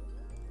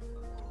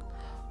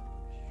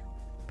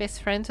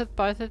 Best friends with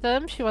both of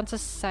them. She wants a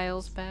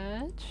sales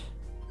badge.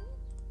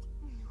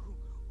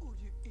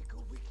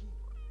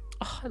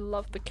 Oh, I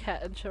love the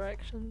cat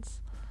interactions.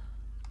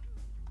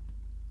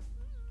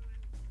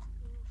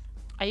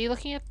 Are you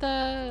looking at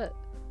the...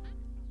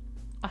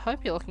 I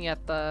hope you're looking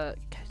at the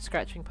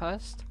scratching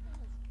post.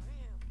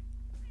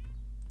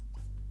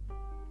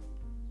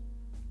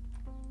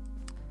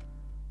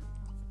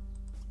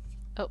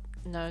 Oh,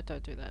 no,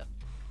 don't do that.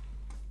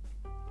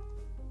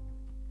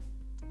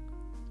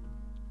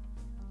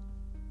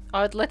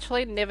 I would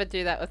literally never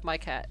do that with my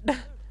cat.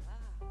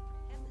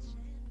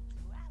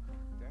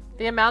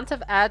 The amount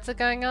of ads are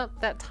going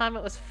up. That time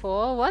it was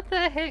 4. What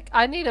the heck?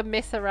 I need to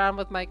mess around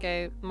with my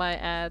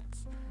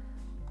ads.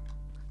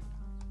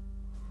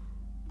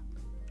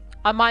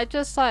 I might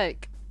just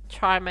like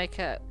try and make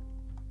it,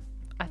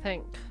 I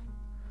think,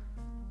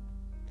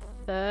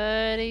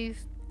 30...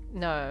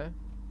 No.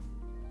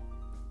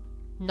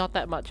 Not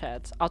that much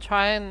ads. I'll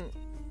try and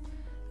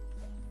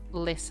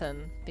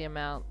lessen the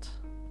amount.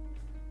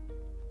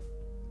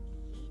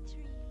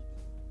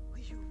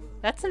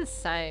 That's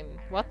insane.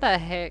 What the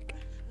heck?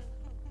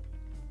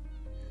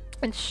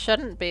 It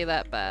shouldn't be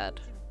that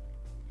bad.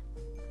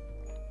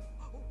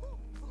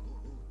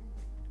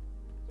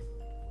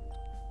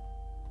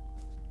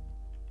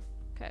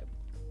 Okay.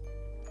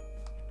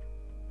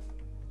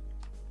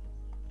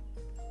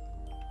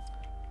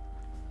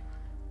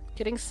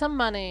 Getting some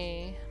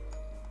money.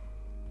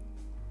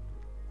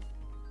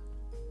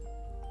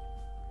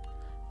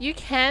 You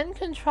can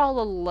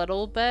control a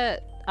little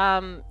bit.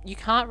 You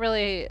can't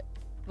really,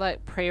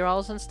 like,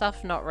 pre-rolls and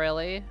stuff, not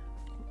really.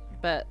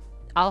 But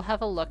I'll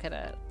have a look at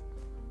it.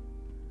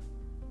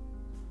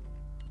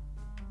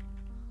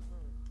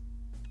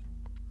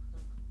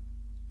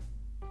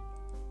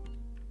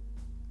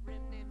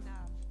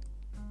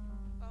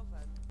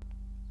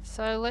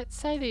 So let's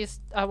say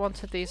I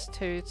wanted these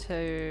two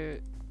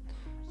to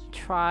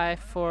try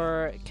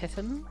for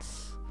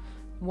kittens.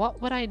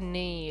 What would I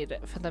need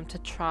for them to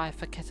try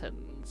for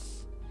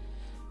kittens?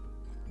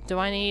 Do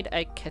I need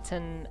a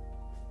kitten,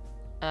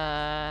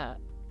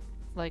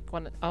 like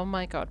one? Oh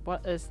my god,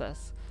 what is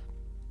this?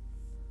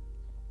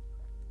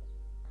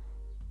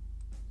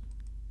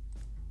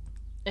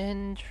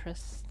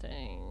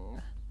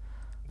 Interesting.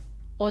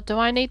 Or do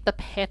I need the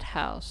pet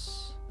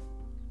house?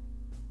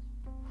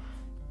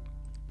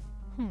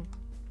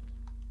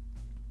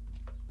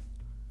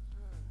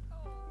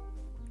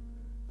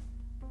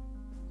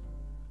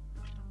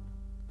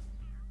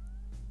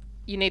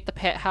 You need the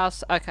pet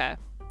house? Okay.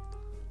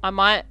 I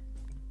might...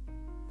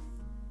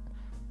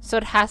 So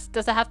it has...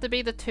 Does it have to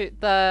be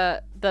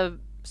the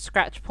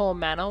Scratch Paw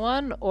Manor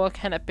one? Or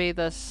can it be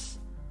this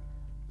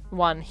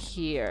one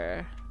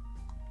here?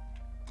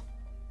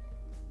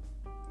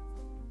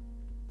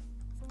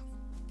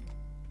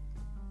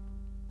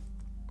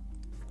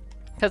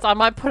 Because I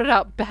might put it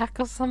out back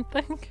or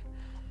something.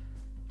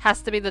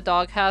 Has to be the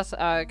doghouse?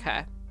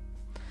 Okay.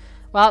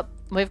 Well,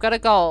 we've got a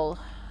goal.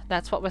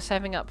 That's what we're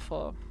saving up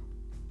for.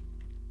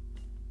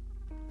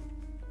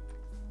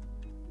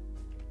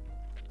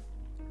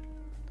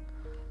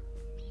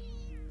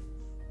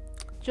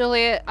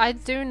 Juliet, I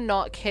do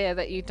not care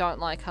that you don't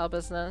like our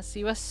business.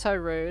 You are so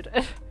rude.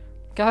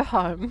 Go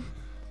home.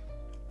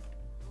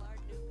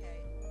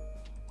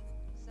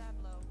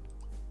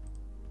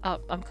 Oh,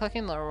 I'm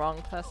clicking the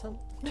wrong person.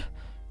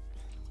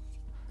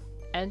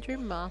 Andrew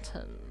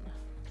Martin.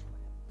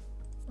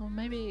 Or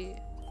maybe...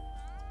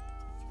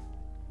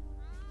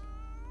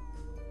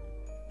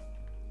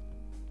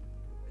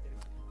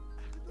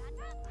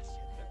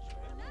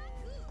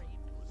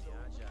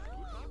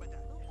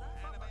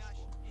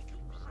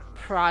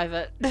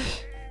 Private.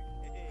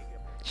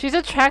 She's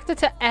attracted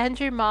to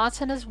Andrew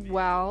Martin as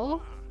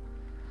well?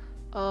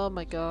 Oh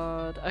my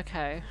god.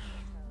 Okay.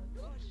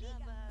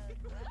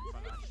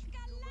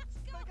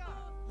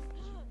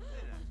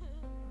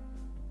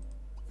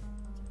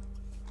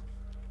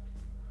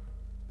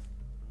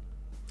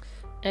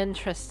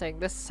 Interesting.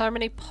 There's so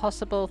many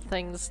possible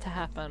things to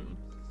happen.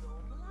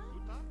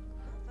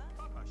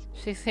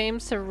 She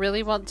seems to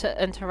really want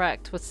to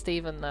interact with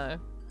Steven though.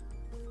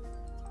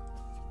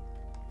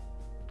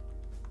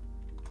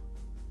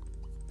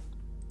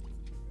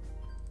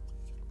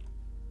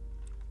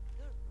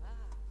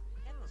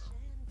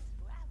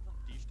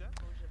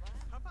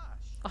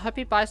 I hope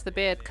he buys the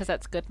bed because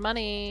that's good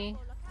money.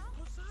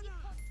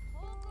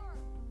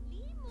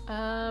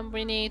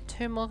 We need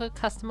 2 more good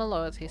customer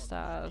loyalty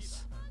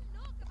stars.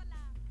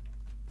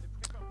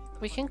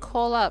 We can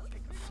call up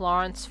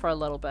Florence for a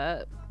little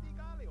bit.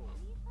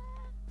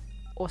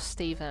 Or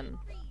Steven.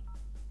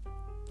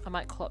 I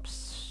might call up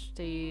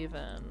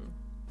Steven.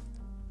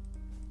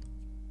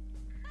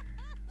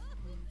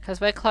 Because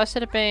we're closer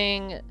to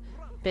being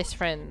best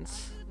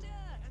friends.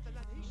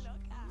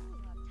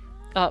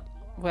 Oh,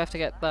 we have to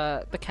get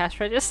the cash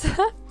register.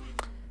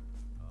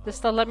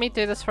 Just let me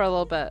do this for a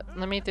little bit.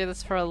 Let me do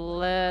this for a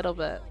little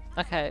bit.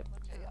 Okay,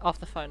 off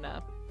the phone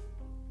now.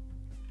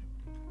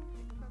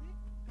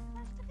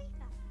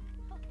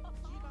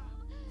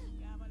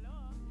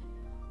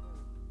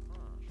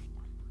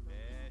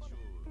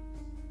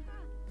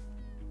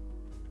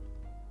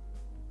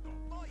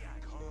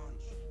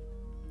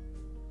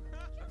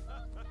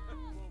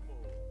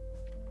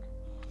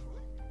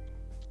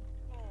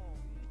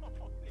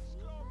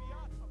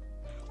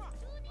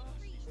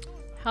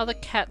 How are the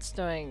cats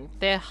doing?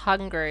 They're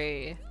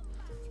hungry.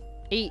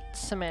 Eat,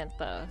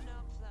 Samantha.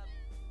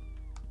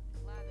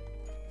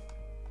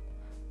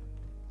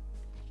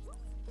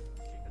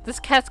 This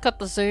cat's got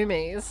the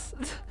zoomies.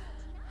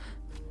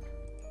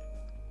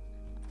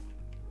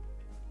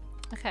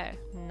 Okay,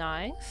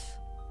 nice.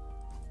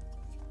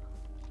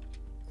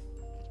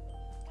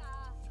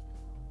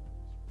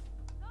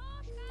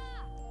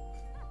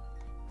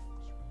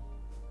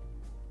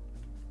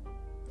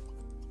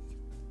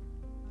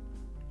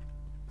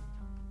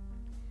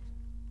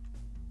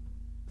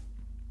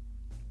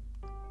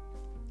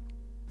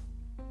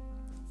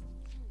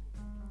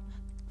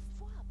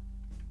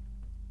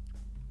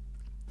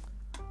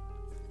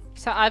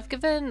 So I've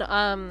given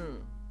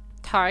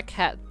Tara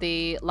Cat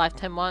the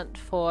lifetime want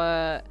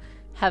for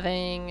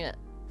having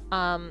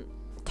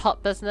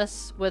top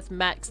business with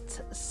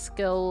maxed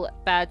skill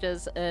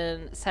badges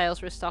in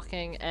sales,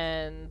 restocking,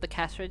 and the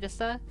cash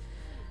register.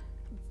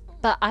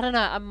 But I don't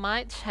know, I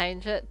might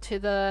change it to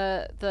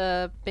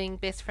the being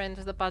best friends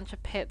with a bunch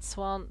of pets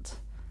want.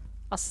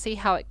 I'll see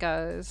how it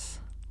goes.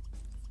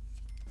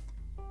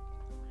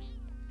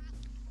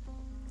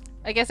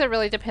 I guess it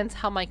really depends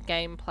how my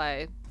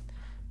gameplay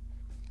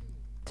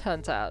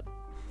turns out.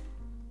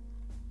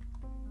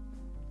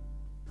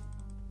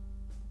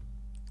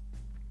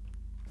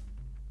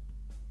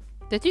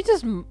 Did you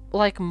just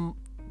like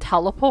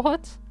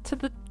teleport to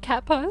the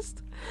cat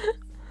post?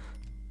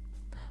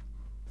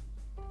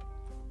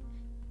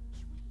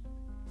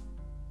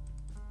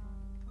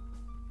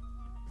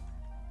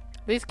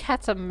 These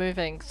cats are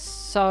moving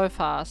so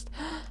fast.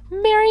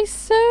 Mary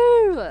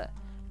Sue!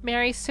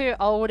 Mary Sue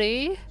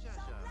oldie.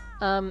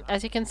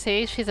 As you can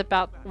see, she's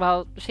about,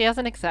 well, she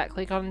hasn't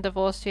exactly gotten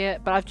divorced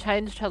yet, but I've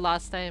changed her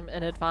last name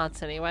in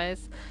advance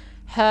anyways.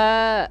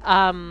 Her,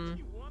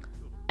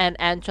 and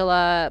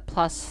Angela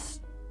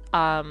plus,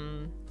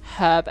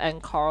 Herb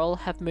and Coral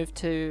have moved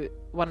to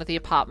one of the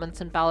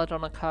apartments in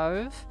Belladonna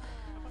Cove.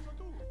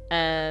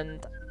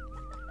 And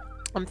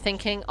I'm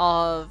thinking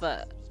of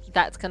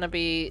that's gonna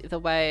be the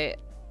way,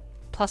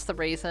 plus the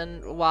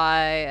reason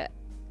why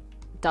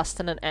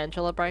Dustin and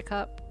Angela break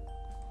up.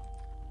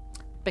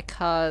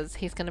 Because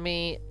he's gonna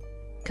be,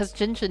 because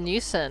Ginger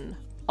Newson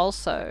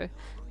also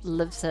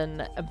lives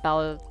in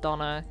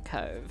Belladonna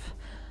Cove,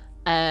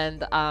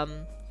 and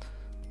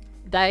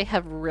they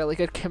have really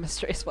good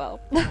chemistry as well.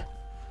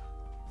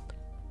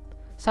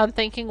 So I'm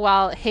thinking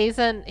while he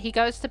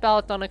goes to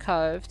Belladonna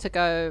Cove to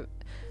go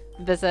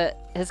visit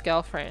his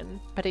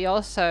girlfriend, but he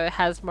also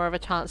has more of a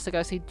chance to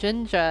go see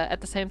Ginger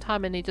at the same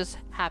time, and he just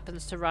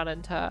happens to run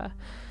into her,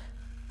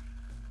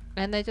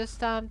 and they just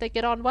they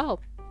get on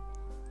well.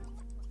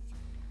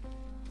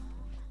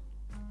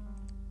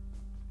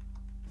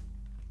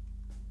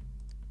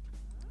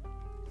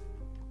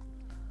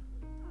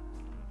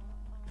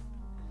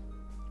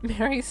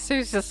 Mary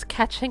Sue's just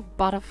catching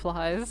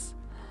butterflies.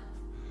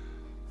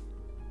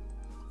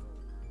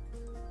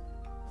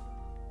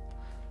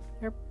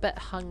 You're a bit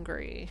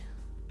hungry.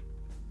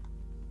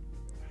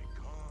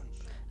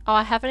 Oh,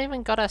 I haven't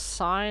even got a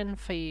sign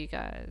for you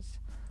guys.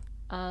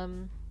 I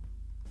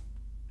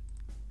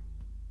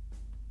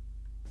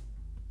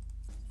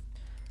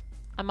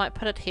might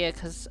put it here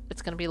because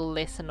it's going to be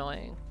less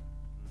annoying.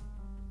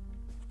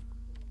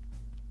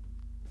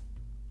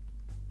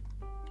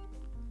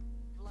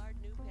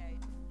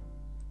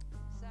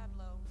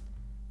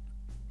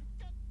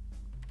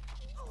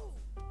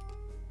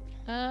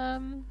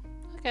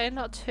 Okay,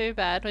 not too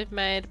bad. We've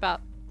made about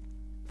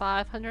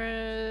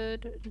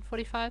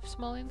 545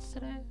 simoleons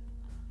today.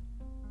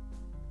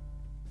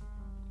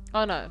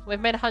 Oh no, we've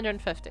made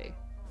 150.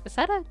 Is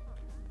that it?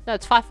 No,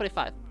 it's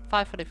 545.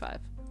 545.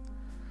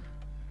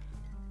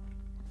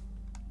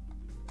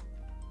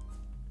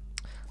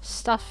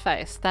 Stuff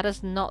face. That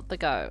is not the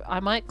go. I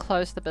might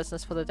close the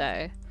business for the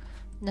day.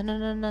 No, no,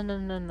 no, no, no,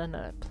 no, no,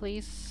 no.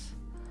 Please.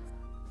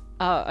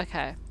 Oh,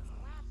 okay.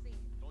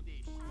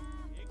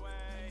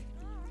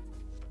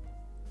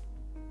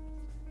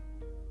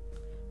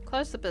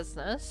 Close the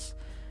business.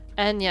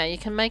 And yeah, you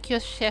can make your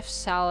chef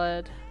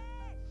salad.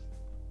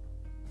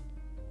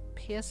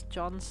 Pierce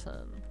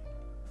Johnson.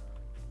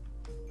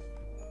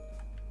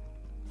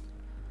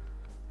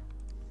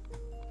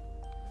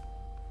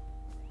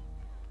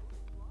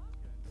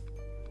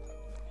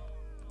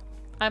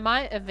 I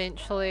might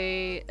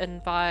eventually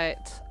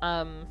invite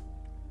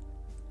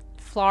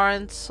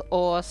Florence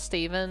or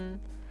Steven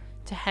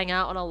to hang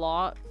out on a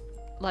lot,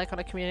 like on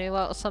a community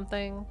lot or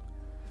something,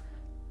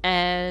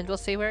 and we'll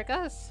see where it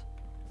goes.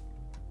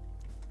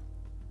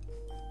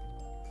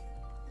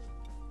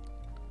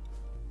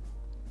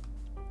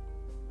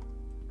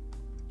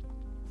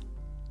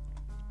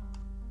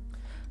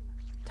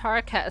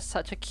 Tara Cat is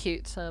such a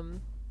cute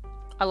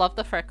I love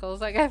the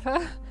freckles I gave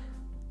her.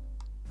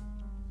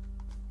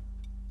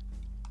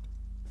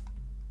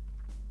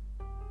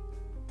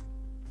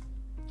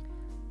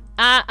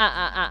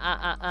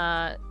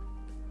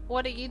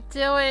 What are you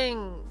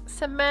doing,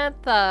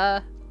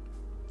 Samantha?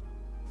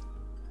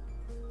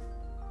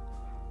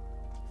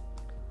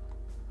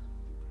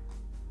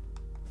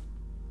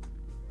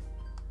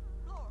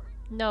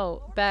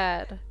 No,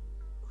 bad.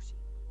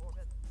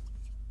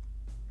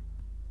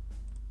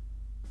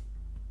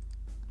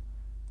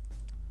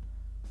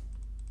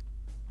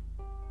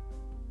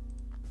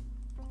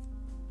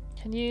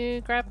 Can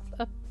you grab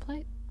a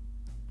plate?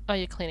 Oh,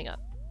 you're cleaning up.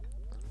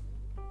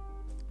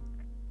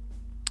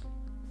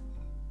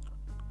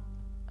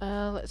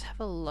 Let's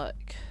have a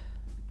look.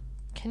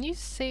 Can you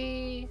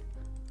see?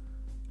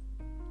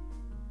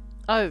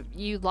 Oh,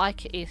 you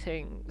like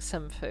eating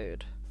some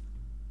food.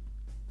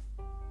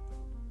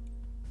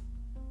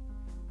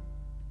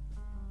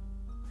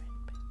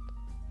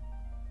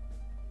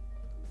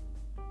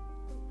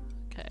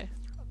 Okay.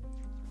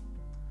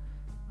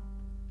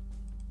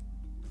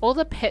 All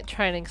the pet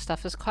training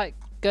stuff is quite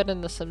good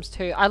in The Sims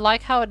 2. I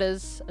like how it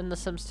is in The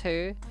Sims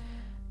 2,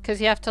 because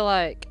you have to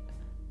like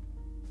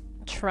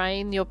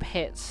train your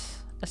pets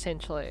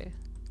essentially.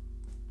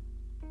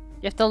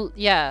 You have to,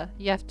 yeah,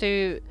 you have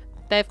to,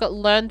 they've got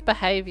learned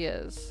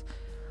behaviors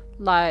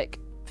like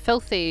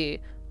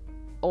filthy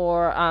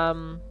or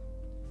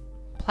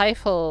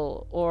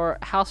playful or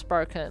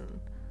housebroken.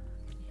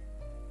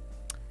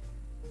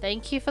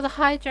 Thank you for the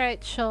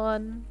hydrate,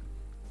 Sean.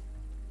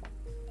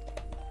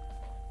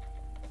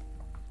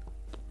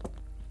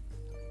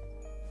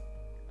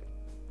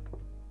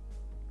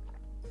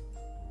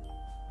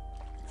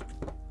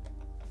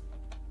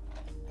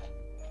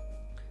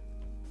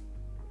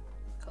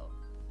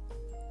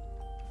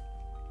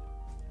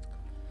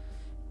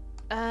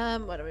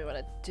 What do we want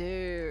to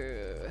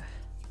do?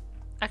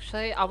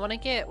 Actually, I want to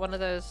get one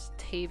of those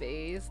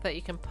TVs that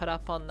you can put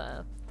up on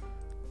the...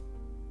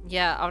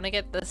 Yeah, I want to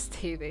get this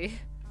TV.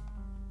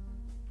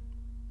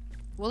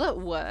 Will it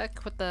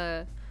work with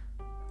the...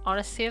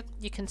 Honestly, if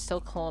you can still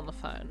call on the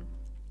phone.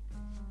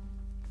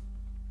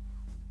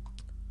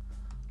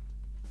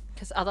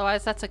 Because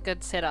otherwise that's a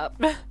good setup.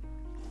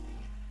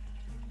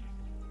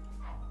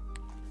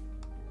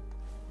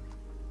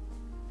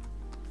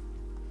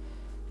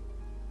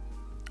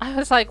 I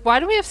was like,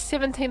 why do we have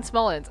 17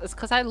 small ends? It's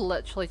because I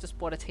literally just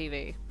bought a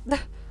TV.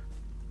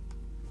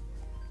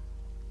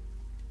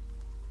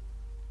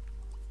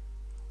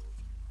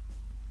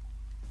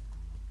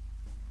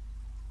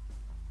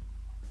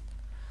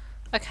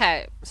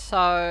 Okay,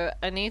 so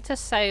I need to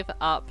save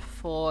up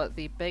for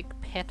the big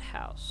pet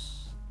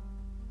house.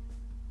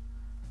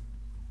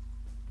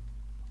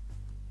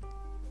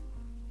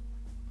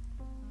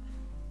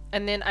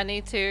 And then I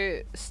need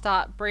to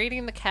start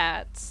breeding the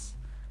cats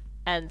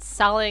and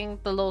selling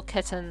the little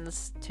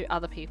kittens to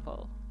other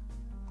people.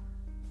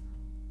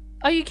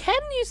 Oh, you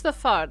can use the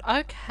phone.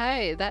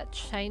 Okay, that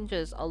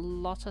changes a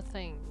lot of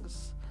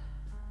things.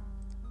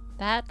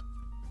 That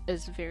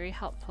is very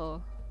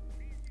helpful.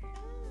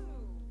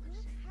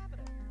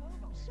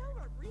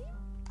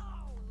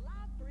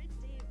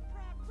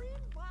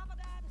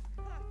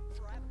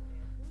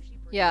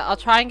 Yeah, I'll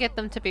try and get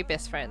them to be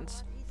best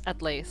friends,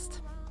 at least.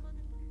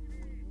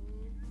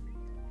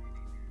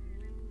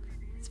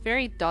 It's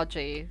very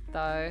dodgy,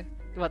 though,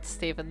 what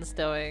Steven's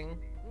doing.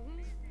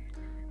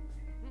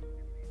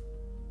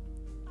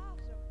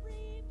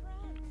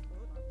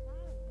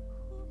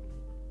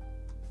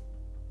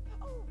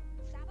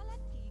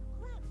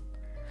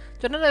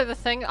 Do you know the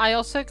thing? I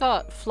also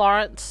got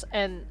Florence,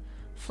 and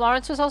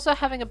Florence was also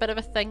having a bit of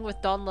a thing with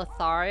Don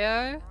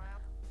Lothario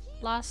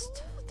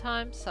last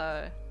time,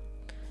 so...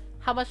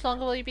 How much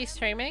longer will you be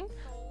streaming?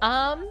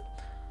 Well,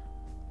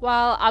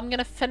 I'm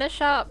gonna finish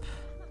up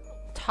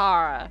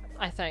Tara,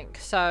 I think.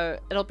 So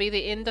it'll be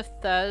the end of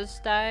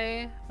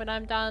Thursday when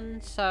I'm done,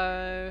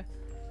 so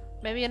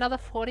maybe another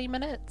 40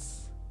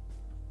 minutes.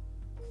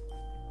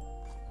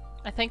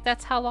 I think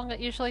that's how long it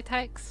usually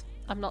takes.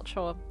 I'm not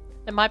sure.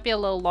 It might be a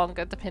little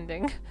longer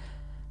depending.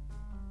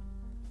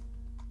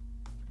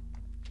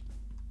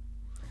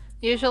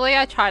 Usually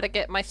I try to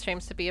get my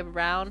streams to be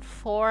around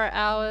 4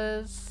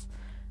 hours.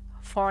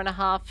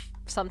 4.5,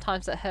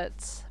 sometimes it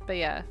hits, but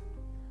yeah.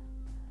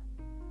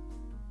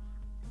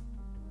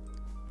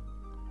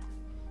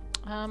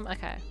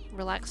 Okay.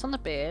 Relax on the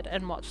bed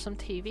and watch some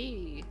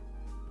TV.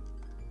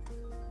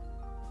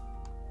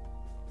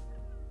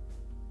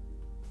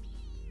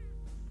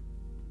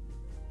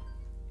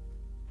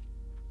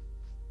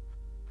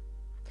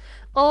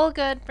 All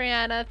good,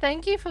 Brianna.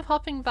 Thank you for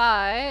popping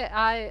by.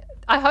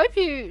 I hope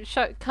you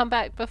come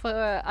back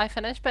before I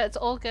finish, but it's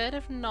all good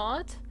if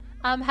not.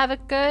 Have a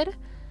good...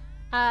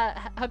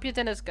 hope your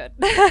dinner's good,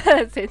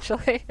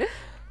 essentially.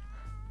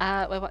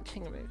 We're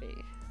watching a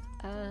movie.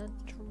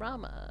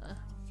 Drama.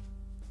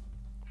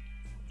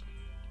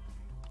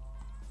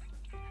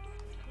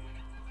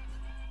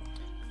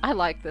 I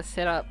like this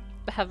setup,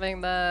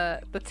 having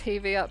the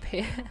TV up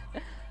here.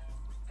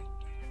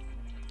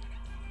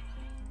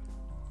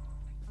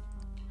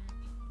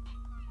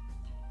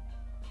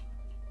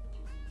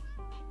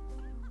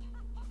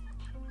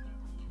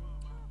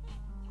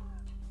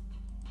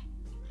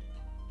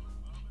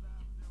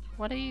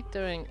 What are you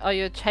doing? Oh,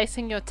 you're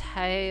chasing your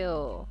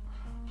tail.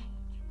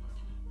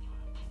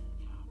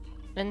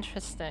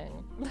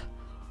 Interesting.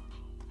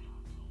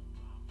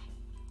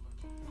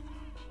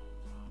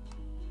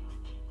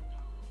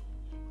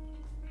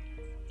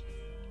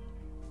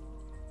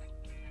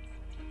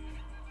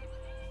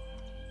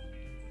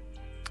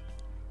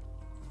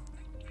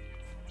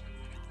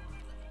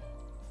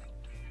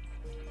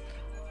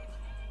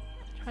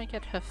 Try and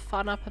get her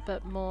fun up a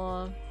bit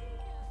more.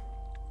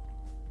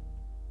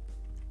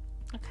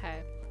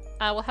 Okay,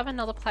 we'll have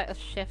another plate of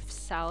chef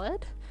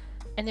salad,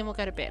 and then we'll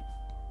go to bed.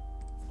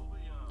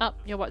 Oh,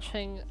 you're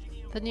watching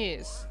the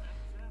news.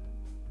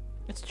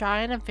 It's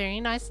dry and a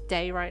very nice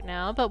day right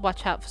now, but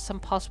watch out for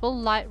some possible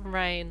light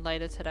rain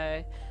later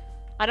today.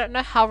 I don't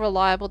know how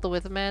reliable the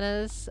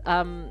weatherman is,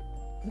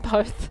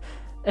 both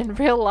in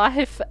real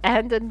life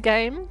and in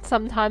game.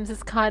 Sometimes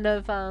it's kind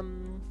of,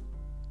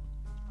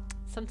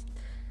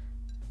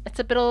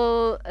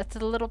 it's a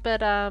little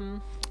bit, I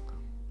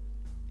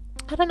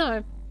don't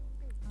know.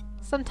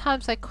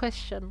 Sometimes I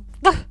question.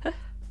 Put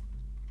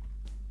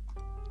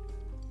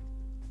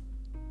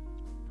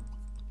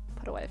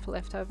away for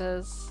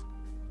leftovers.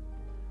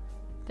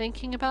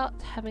 Thinking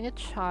about having a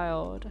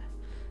child.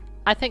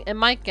 I think in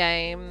my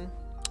game,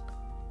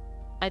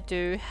 I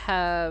do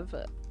have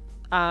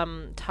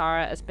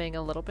Tara as being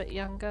a little bit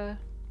younger.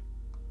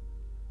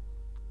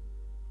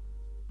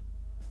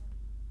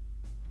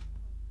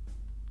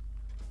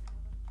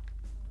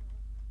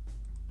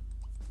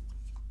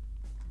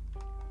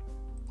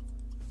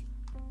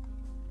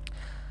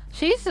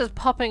 She's just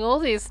popping all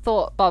these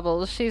thought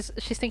bubbles. She's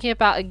thinking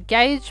about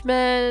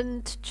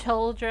engagement,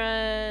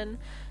 children,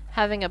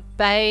 having a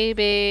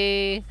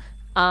baby,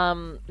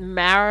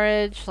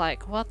 marriage.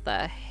 Like, what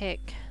the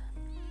heck?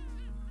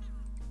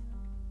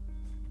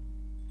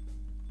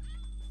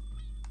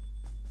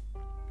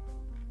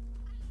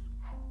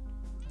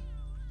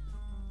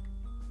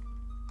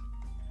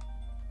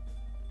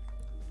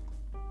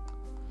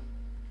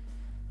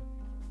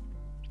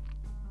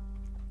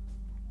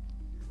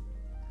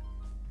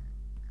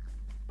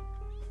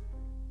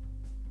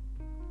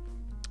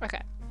 Okay.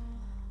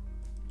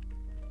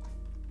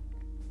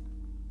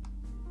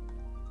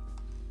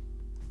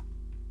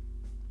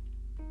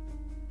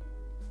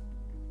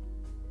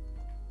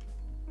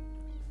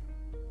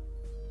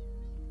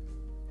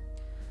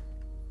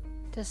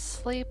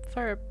 Just sleep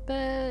for a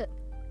bit.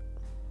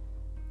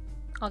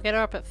 I'll get her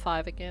up at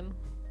 5 again.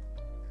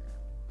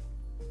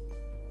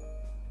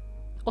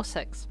 Or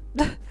 6.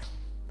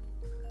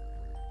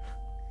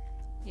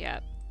 Yeah.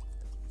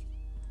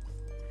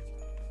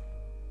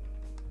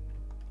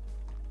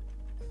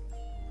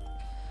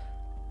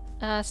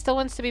 Still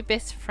wants to be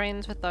best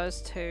friends with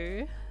those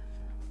two.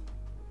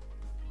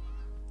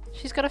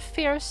 She's got a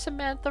fear of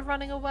Samantha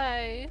running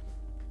away.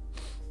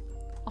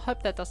 I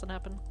hope that doesn't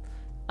happen.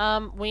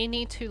 We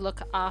need to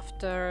look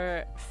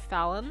after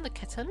Fallon, the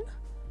kitten.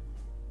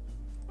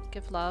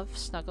 Give love,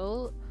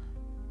 snuggle.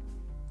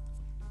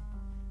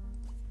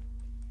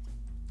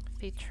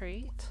 Feed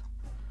treat.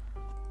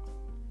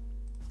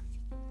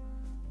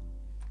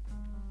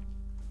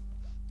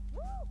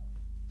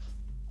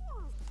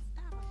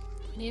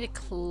 We need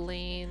to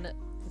clean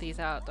these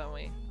out, don't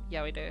we?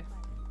 Yeah, we do.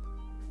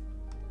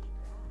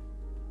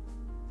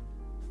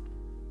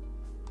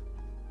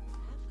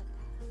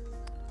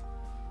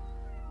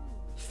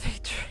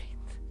 Feed treat.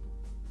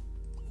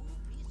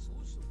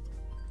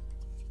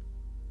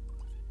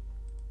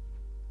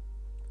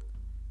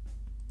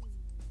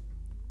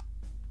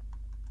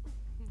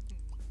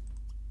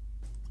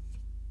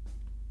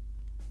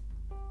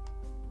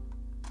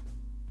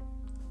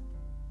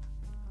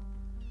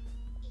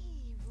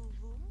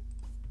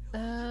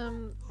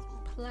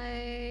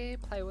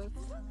 Play with,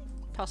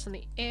 toss in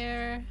the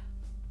air.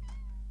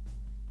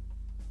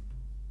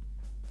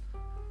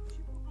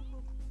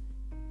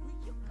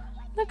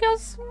 Look how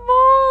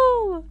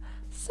small!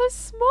 So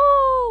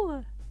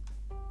small!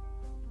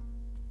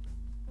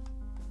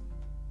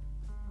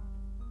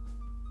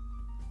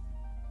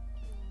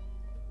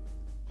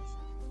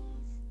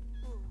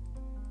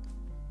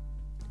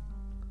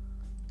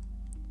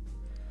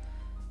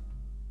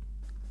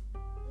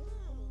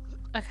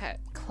 Okay,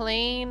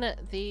 clean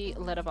the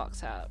litter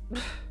box out.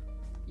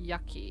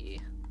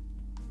 Yucky.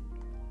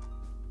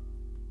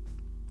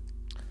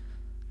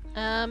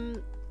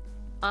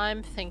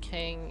 I'm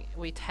thinking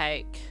we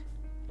take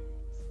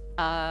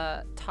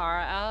Tara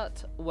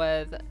out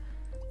with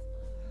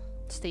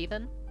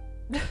Steven.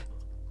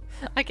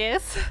 I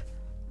guess.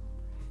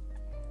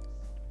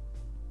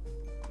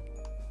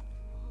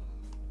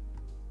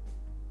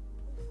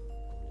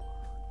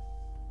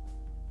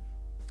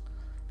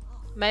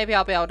 Maybe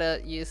I'll be able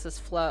to use this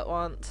flirt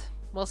once.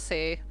 We'll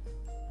see.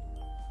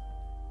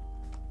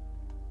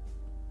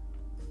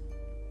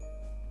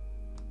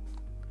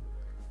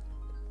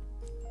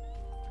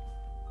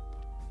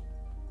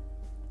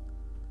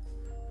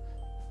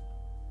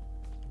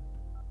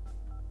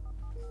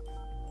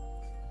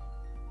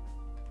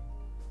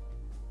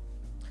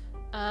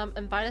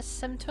 Invite a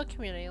sim to a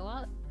community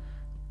lot.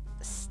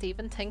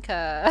 Steven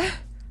Tinker.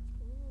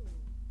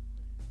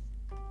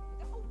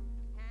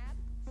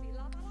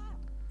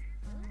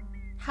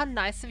 How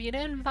nice of you to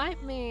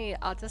invite me.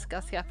 I'll just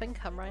gussy up and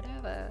come right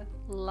over.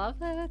 Love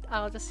it.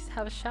 I'll just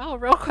have a shower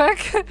real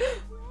quick.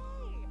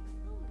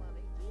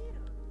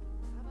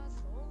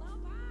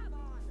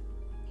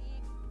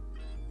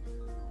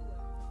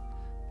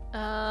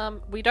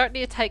 We don't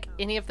need to take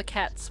any of the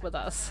cats with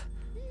us.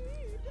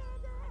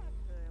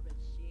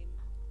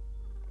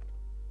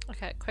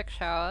 Okay, quick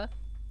shower.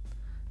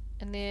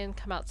 And then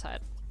come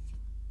outside.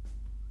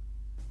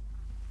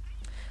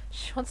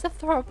 She wants to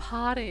throw a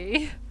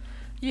party.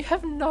 You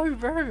have no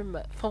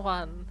room for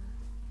one.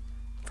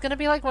 It's gonna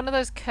be like one of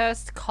those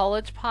cursed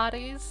college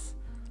parties.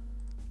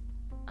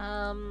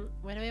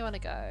 Where do we want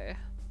to go?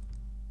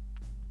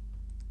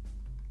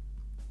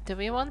 Do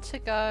we want to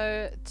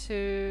go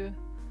to...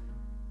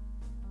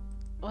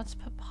 What's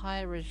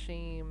Papaya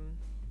Regime?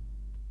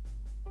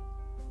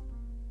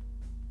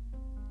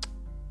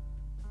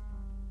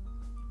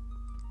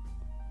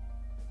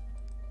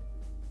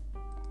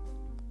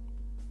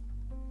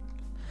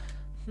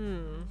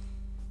 Hmm.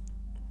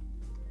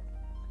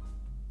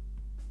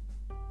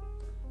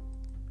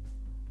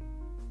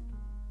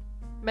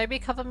 Maybe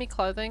cover me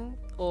clothing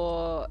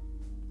or...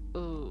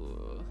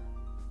 Ooh.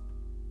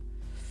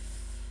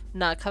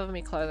 Nah, cover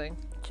me clothing.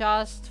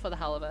 Just for the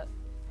hell of it.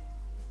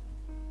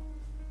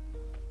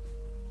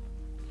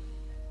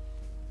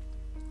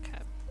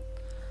 Okay.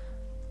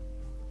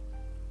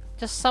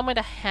 Just somewhere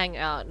to hang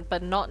out,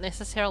 but not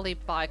necessarily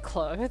buy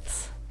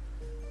clothes.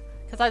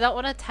 Because I don't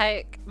want to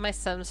take my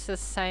Sims to the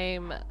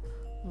same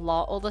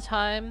lot all the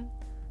time.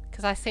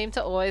 Because I seem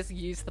to always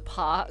use the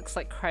parks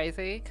like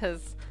crazy.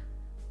 Because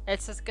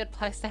it's just a good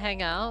place to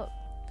hang out.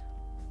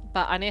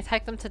 But I need to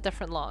take them to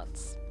different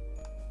lots.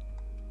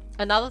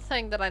 Another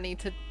thing that I need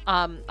to,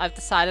 I've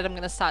decided I'm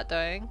going to start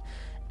doing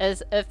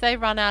is if they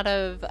run out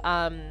of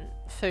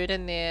food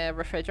in their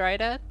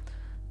refrigerator,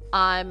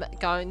 I'm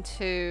going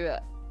to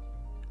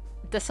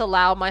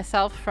disallow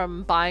myself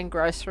from buying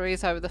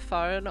groceries over the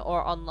phone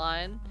or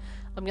online.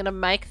 I'm going to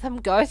make them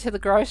go to the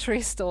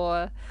grocery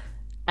store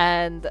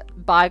and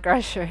buy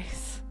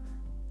groceries.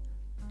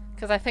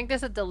 Because I think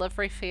there's a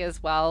delivery fee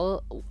as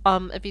well.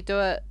 If you do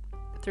it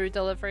through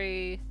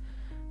delivery,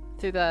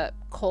 through the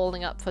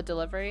calling up for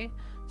delivery.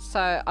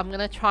 So I'm going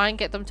to try and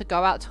get them to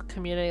go out to a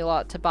community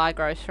lot to buy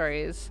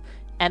groceries.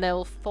 And it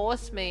will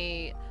force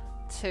me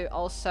to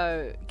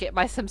also get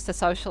my Sims to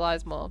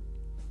socialize more.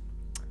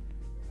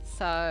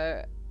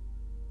 So,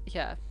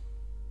 yeah.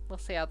 We'll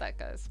see how that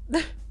goes.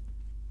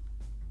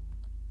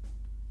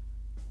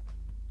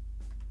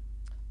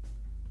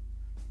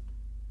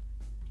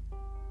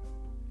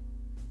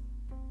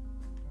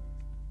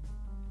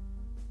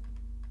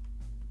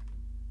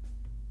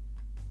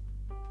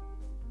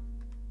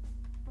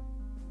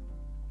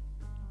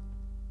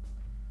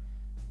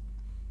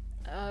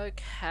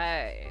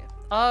 Okay.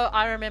 Oh,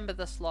 I remember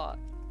this lot.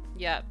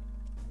 Yeah.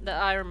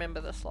 I remember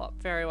this lot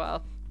very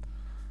well.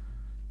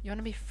 You want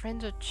to be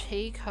friends with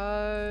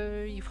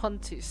Chico? You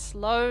want to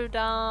slow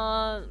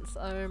dance?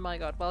 Oh my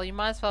god. Well, you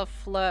might as well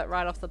flirt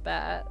right off the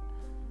bat.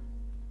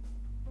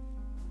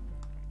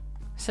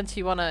 Since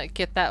you want to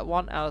get that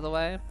want out of the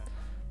way.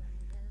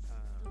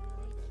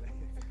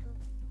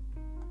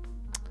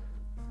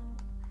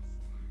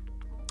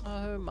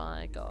 Oh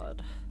my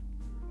god.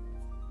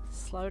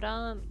 Slow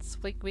dance?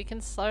 We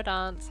can slow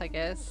dance, I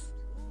guess.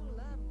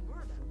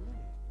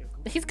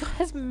 He's got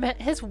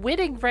his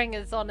wedding ring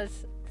is on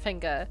his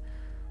finger.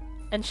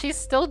 And she's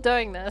still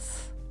doing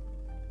this.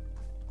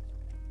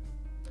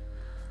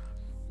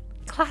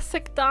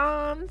 Classic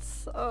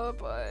dance! Oh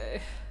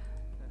boy.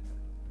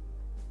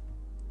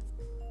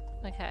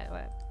 Okay,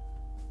 wait.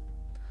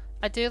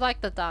 I do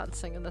like the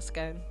dancing in this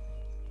game.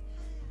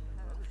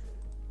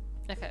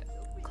 Okay,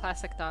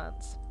 classic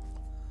dance.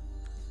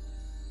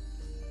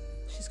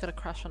 She's got a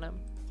crush on him.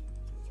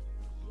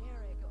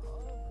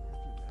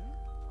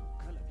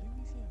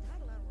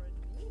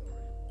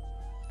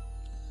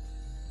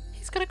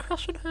 He's got a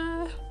crush on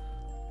her.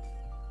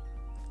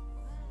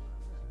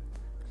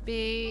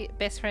 Be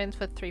best friends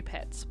with 3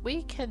 pets.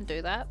 We can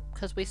do that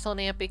because we still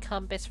need to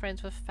become best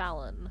friends with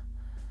Fallon.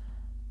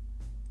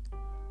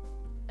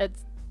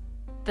 It's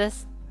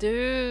this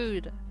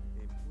dude.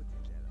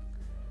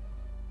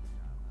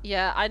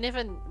 Yeah, I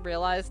never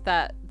realized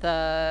that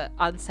the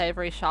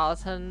Unsavory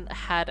Charlatan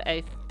had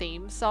a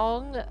theme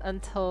song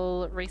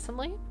until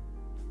recently.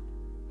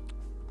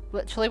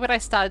 Literally when I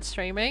started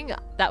streaming,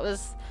 that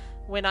was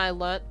when I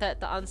learnt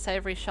that the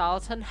Unsavory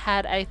Charlatan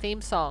had a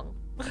theme song.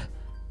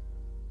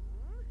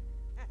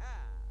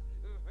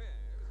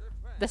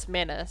 This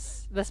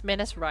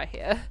menace right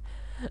here.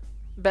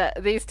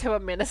 But these two are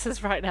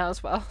menaces right now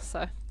as well,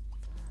 so.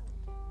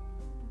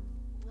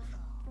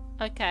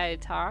 Okay,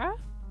 Tara?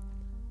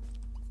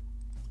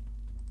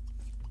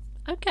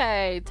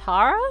 Okay,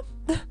 Tara?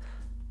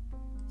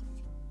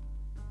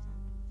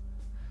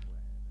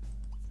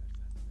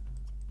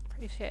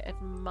 Appreciate,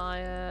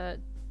 admire,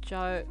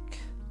 joke.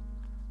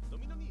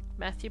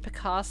 Matthew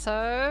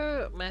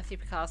Picasso. Matthew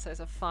Picasso is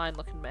a fine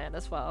looking man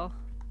as well.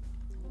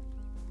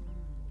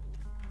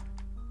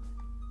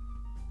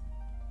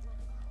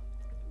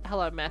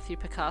 Hello, Matthew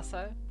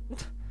Picasso.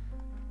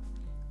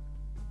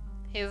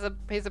 He's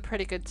a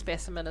pretty good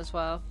specimen as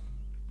well.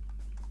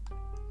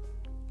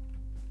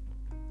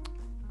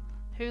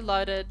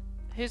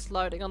 Who's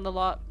loading on the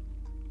lot?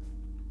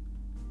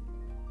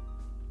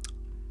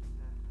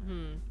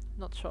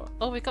 Not sure.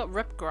 Oh, we got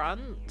Rip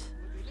Grunt.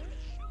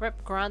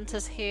 Rip Grunt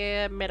is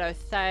here.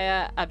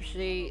 Meadow-Thea,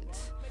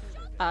 Abjit,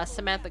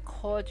 Samantha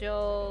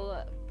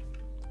Cordial.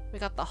 We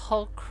got the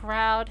whole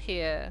crowd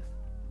here.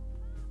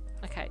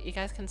 Okay, you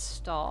guys can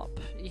stop.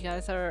 You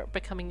guys are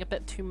becoming a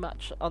bit too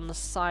much on the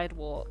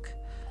sidewalk.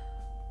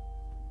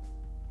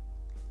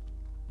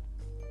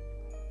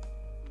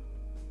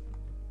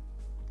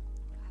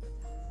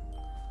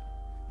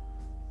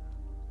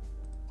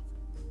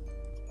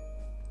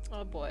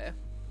 Oh boy.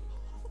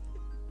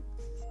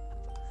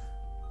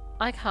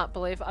 I can't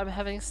believe I'm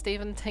having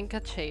Steven Tinker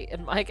cheat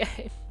in my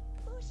game.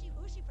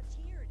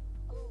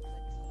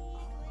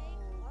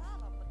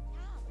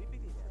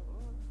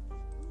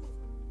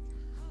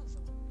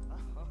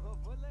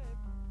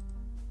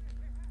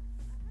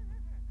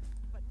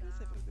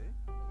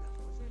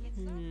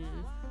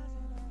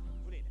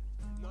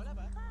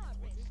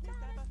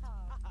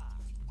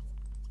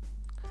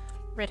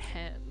 Red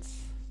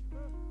hands.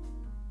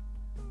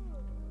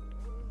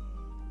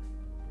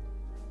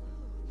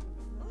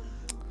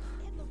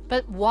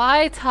 But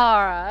why,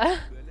 Tara?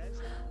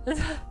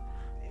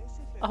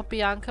 Oh,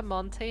 Bianca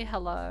Monty,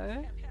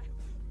 hello.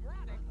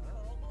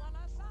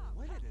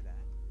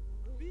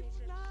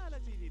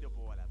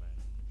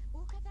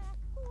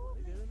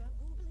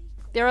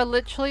 There are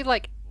literally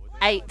like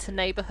 8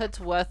 neighborhoods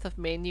worth of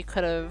men you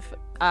could have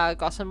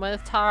gotten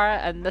with, Tara,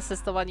 and this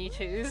is the one you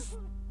choose.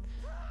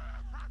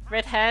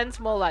 Red hands,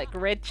 more like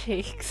red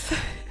cheeks.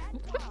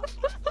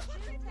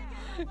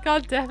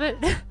 God damn it.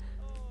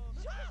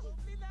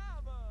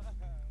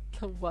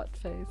 What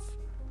face?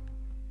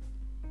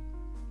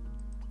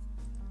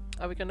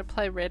 Are we gonna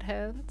play red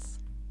hands?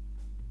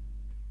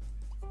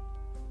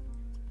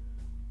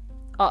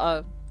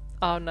 Uh-oh.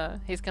 Oh no,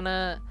 he's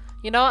gonna...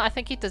 You know what? I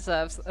think he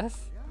deserves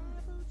this.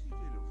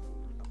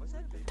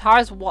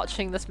 Tara's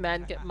watching this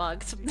man get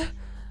mugged.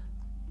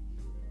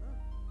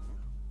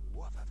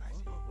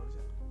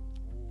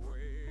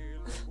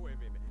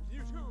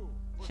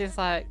 She's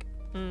like,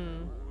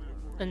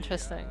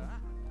 interesting.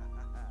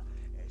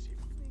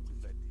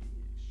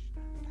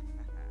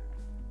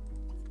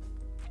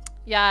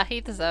 Yeah, he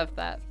deserved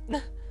that.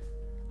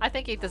 I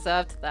think he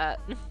deserved that.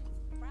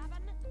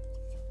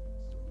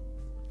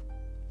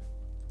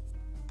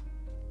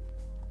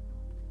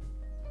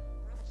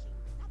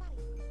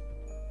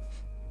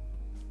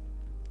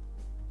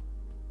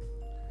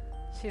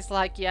 She's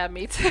like, yeah,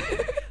 me too.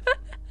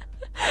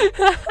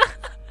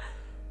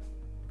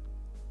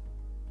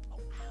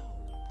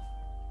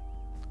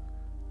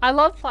 I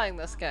love playing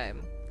this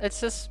game. It's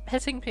just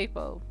hitting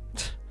people.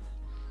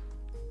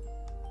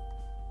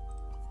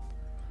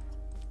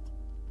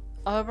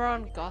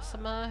 Oberon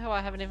Gossamer, who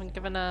I haven't even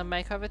given a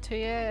makeover to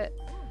yet.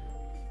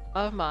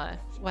 Oh my.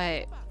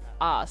 Wait.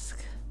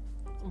 Ask.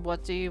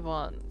 What do you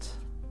want?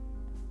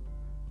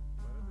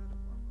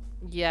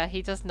 Yeah,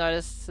 he just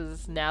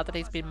notices now that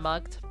he's been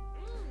mugged.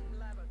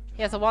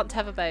 He has a want to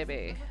have a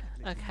baby.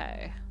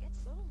 Okay.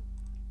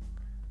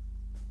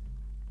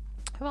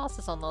 Who else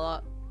is on the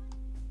lot?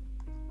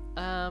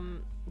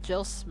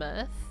 Jill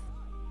Smith.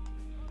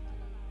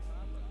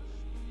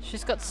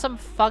 She's got some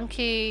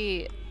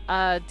funky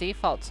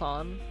defaults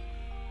on.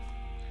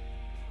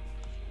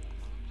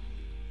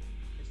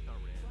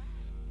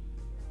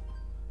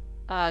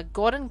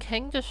 Gordon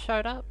King just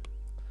showed up.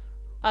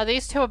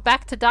 These two are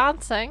back to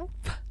dancing.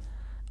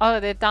 Oh,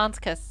 they're dance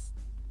kiss.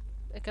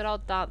 A good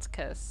old dance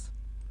kiss.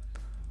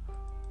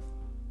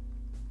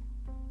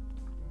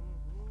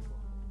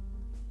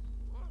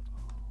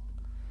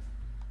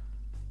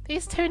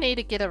 These two need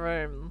to get a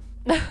room.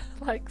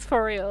 Like,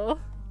 for real.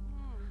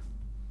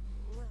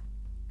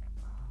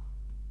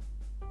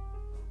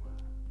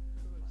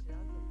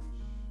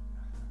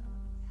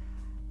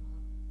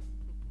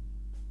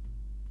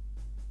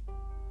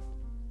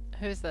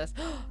 Who's this?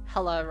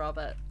 Hello,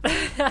 Robert.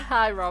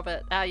 Hi,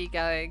 Robert. How are you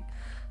going?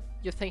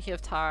 You're thinking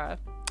of Tara.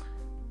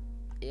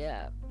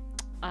 Yeah.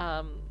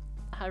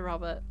 Hi,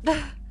 Robert.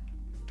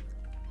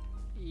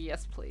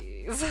 Yes,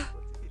 please.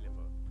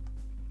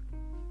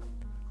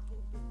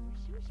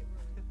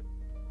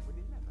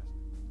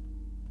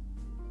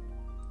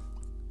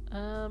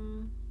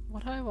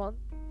 What do I want?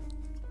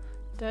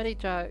 Dirty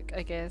joke,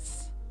 I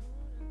guess.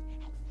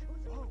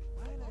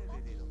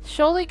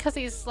 Surely because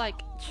he's,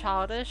 like,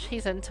 childish,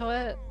 he's into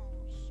it.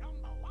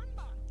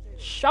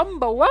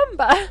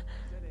 Shumbawamba!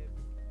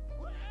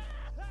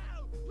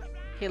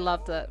 He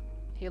loved it.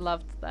 He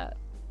loved that.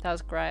 That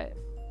was great.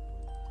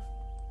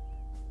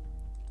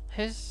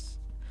 Who's...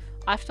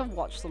 I have to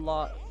watch the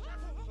lot.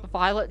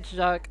 Violet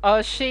joke.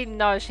 Oh, she's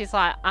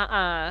like,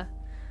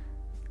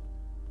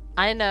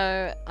 I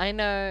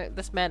know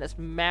this man is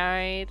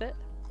married.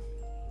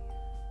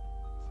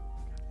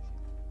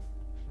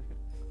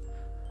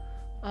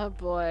 Oh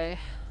boy.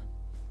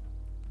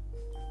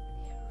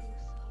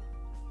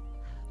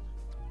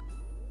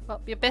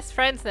 Well, you're best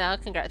friends now,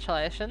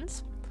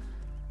 congratulations.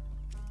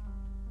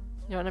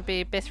 You want to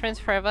be best friends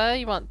forever,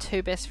 you want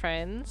 2 best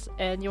friends,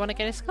 and you want to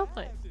get a skill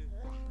point.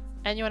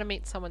 And you want to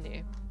meet someone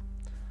new.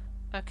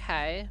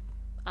 Okay.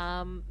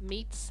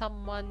 Meet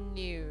someone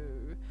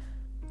new.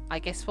 I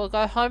guess we'll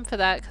go home for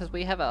that because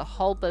we have a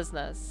whole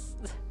business.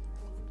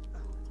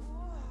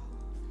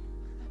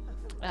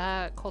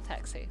 Call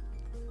taxi.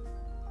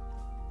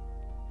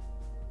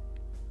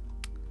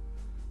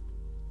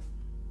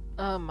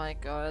 Oh my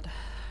god.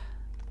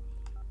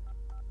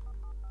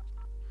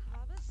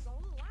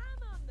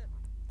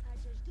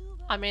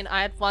 I mean,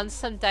 I had one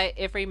sim date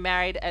every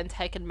married and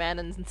taken man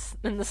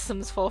in the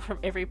Sims 4 from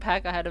every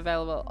pack I had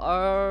available.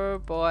 Oh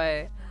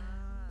boy.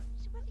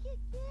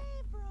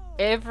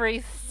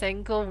 Every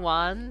single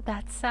one?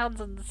 That sounds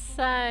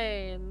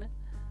insane.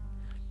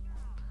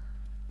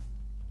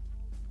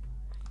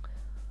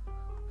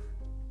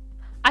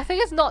 I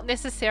think it's not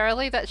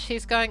necessarily that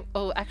she's going...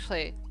 Oh,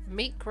 actually,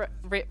 meet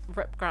Rip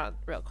Grant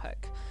real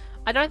quick.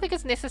 I don't think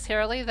it's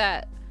necessarily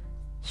that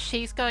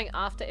she's going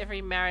after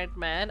every married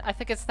man. I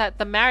think it's that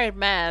the married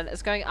man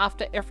is going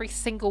after every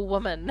single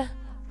woman.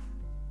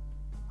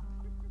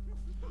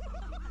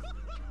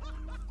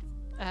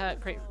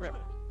 Great Rip.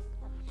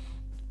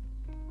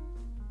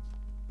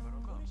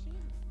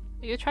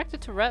 Are you attracted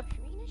to Rip?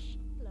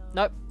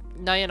 Nope.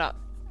 No, you're not.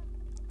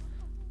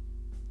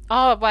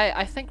 Oh, wait,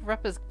 I think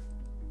Rip is...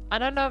 I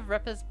don't know if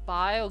Rip is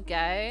bi or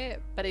gay,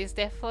 but he's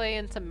definitely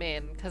into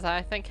men, because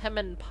I think him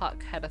and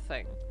Puck had a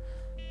thing.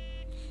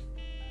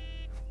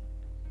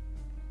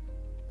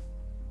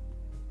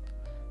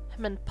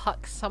 Him and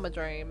Puck Summer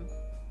Dream.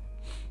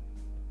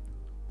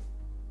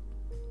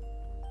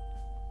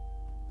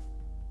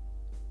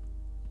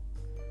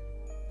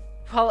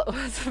 Well, it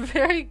was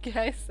very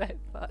gay so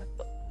far.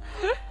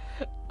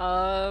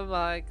 Oh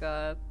my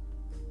god.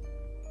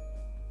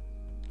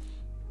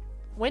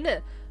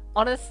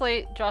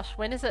 Honestly, Josh,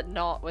 when is it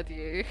not with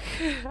you?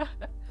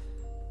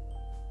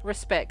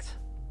 Respect.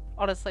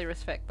 Honestly,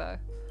 respect though.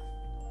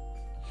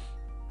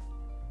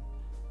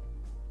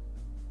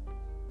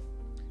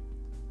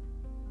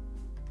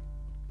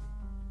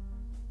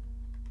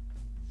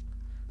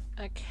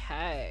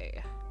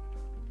 Okay.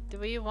 Do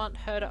we want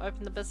her to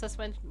open the business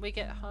when we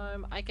get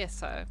home? I guess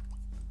so.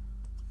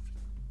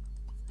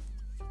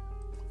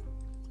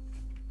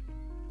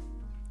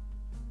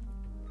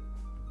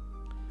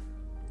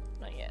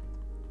 Not yet.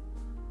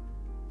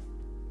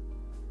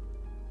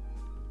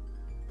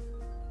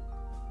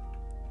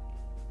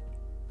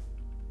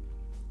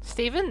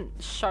 Steven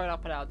showed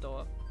up at our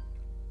door.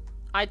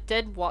 I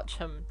did watch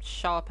him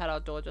show up at our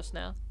door just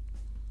now.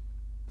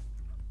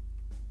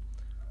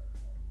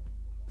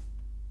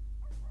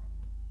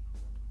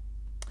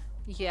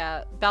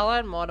 Yeah, Bella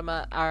and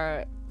Mortimer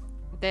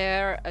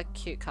they're a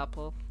cute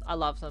couple. I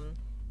love them.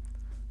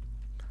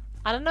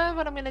 I don't know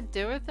what I'm gonna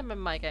do with them in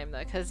my game though,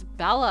 because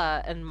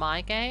Bella in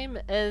my game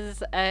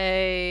is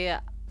a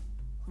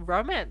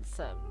romance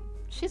sim.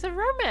 She's a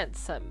romance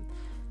sim.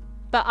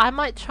 But I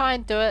might try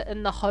and do it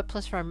in the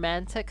hopeless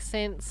romantic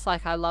sense,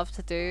 like I love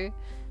to do.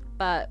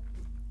 But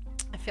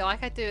I feel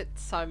like I do it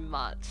so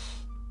much.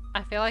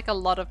 I feel like a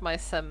lot of my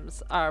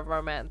sims are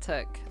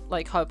romantic,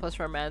 like hopeless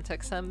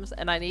romantic sims,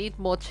 and I need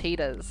more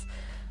cheaters.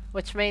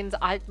 Which means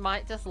I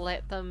might just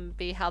let them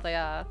be how they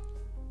are.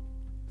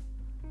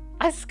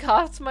 I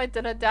scarfed my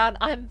dinner down.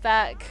 I'm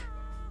back.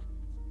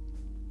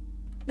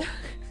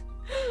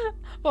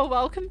 Well,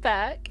 welcome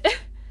back.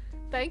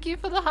 Thank you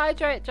for the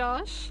hydrate,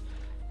 Josh.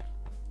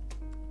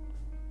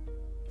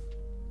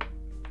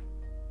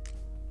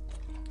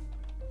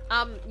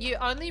 You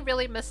only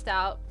really missed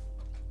out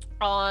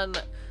on,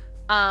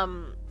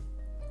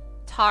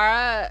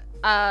 Tara,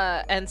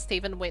 and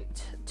Steven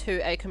went to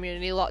a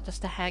community lot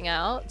just to hang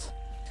out.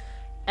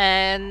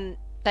 And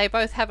they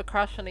both have a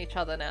crush on each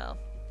other now.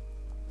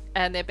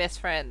 And they're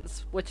best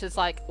friends, which is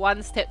like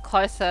one step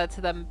closer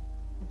to them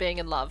being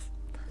in love.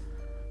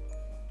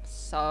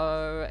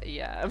 So,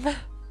 yeah.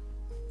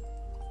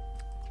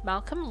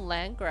 Malcolm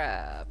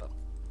Landgrab.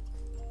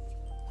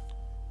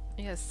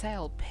 Yeah,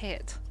 sale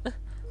pet.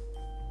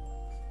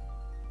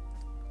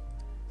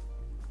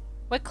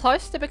 We're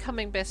close to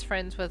becoming best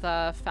friends with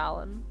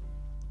Fallon.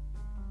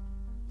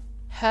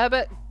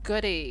 Herbert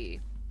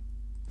Goody.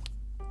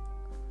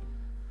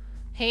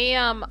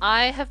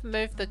 I have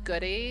moved the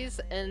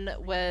Goodies in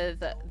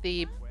with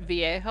the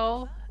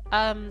Viejo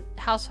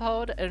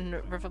household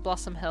in River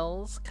Blossom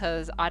Hills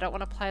because I don't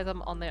want to play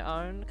them on their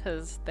own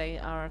because they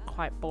are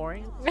quite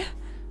boring.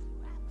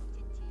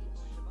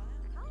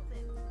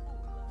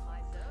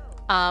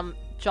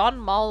 John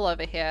Mole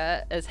over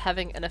here is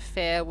having an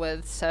affair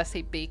with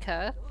Cersei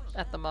Beaker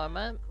at the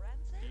moment.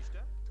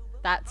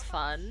 That's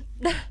fun.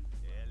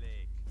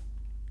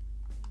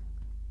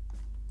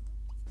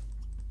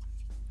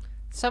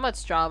 So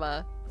much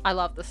drama. I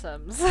love The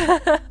Sims.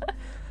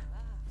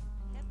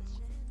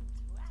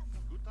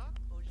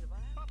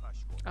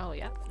 Oh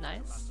yeah,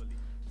 nice.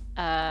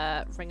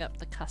 Ring up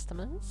the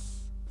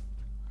customers.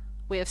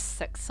 We have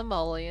 6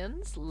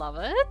 simoleons. Love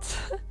it.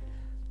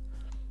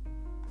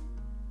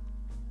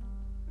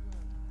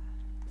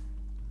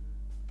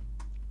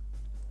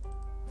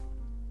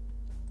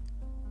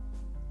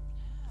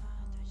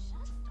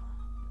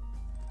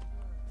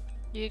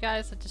 You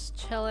guys are just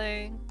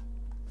chilling.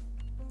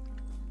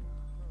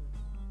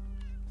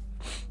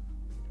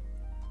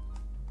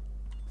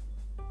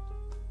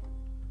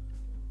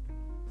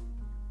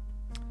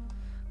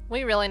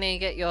 We really need to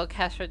get your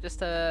cash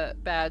register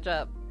badge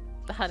up,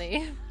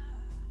 honey.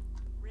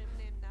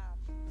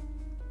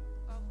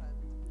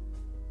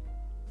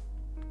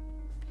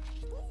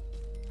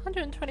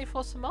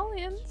 124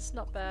 simoleons,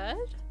 not bad.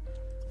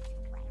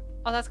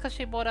 Oh, that's because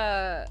she bought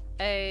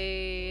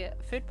a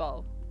food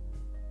bowl.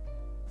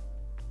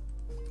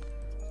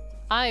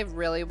 I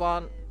really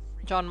want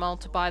John Mole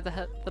to buy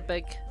the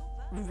big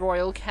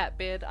royal cat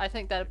bed. I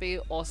think that'd be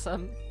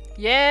awesome.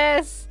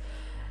 Yes!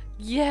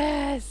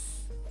 Yes!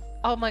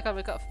 Oh my god,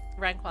 we got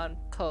rank 1.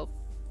 Cool.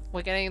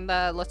 We're getting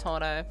the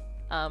Latorno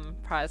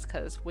prize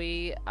because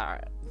we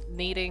are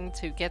needing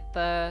to get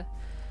the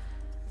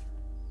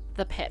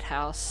pet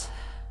house.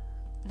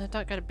 No,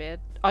 don't go to bed.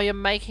 Oh, you're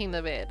making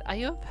the bed. Are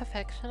you a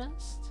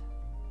perfectionist?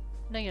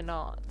 No, you're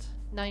not.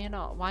 No, you're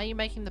not. Why are you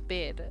making the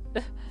bed?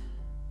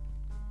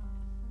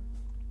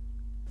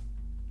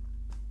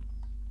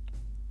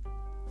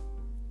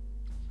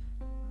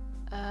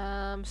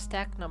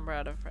 Stack number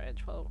out of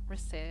fridge. Well,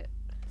 reset.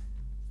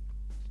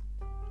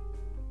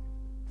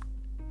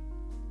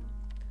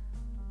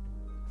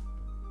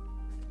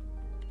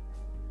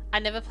 I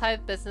never play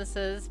with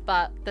businesses,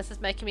 but this is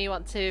making me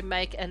want to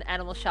make an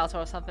animal shelter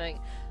or something.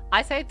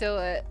 I say do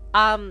it.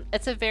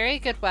 It's a very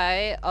good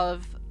way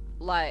of,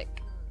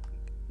 like,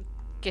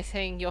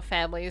 getting your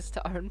families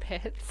to own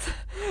pets.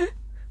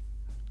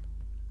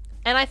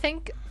 And I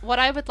think what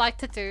I would like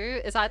to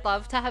do is I'd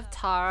love to have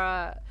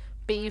Tara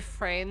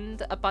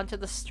befriend a bunch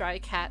of the stray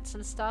cats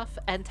and stuff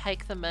and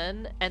take them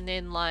in and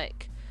then,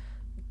 like,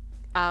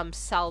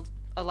 sell,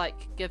 or,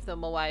 like, give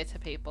them away to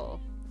people.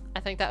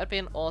 I think that would be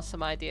an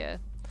awesome idea.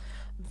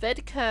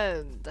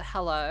 Vidkund,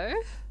 hello.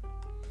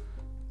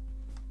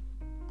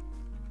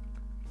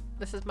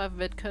 This is my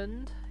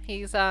Vidkund.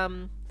 He's, I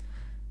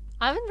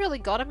haven't really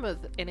got him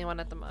with anyone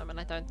at the moment,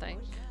 I don't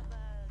think.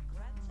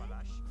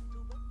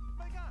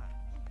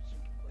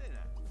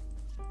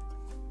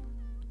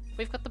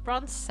 We've got the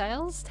bronze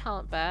sales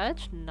talent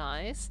badge.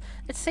 Nice.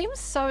 It seems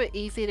so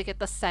easy to get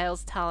the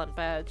sales talent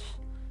badge.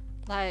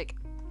 Like,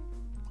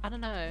 I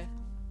don't know.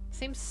 It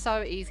seems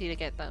so easy to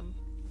get them.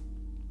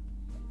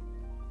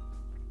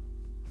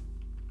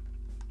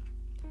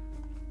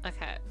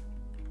 Okay.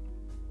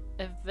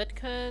 If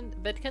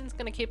Vidkund's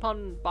gonna keep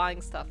on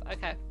buying stuff.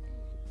 Okay.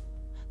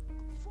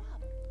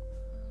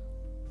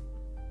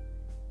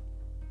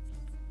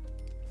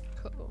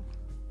 Cool.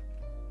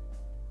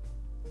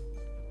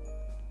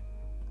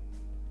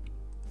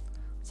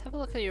 Let's have a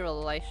look at your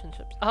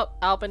relationships. Oh,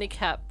 Albany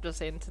Cap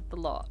just entered the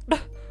lot.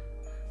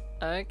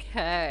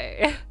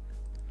 Okay.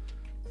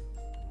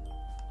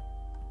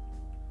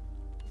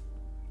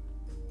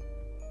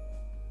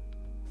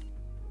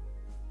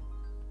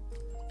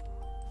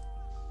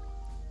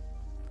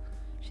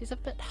 She's a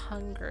bit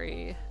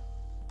hungry.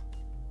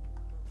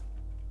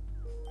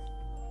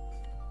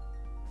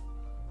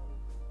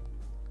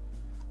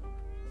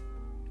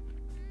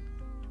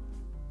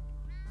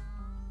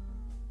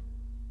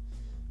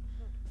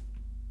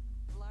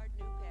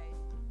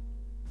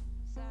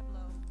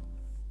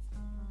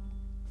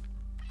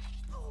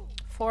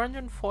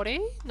 $440?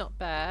 Not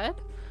bad.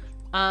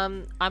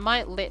 I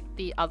might let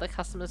the other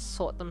customers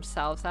sort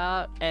themselves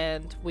out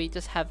and we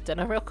just have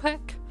dinner real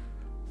quick.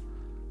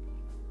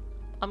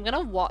 I'm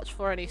gonna watch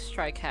for any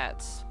stray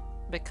cats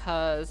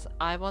because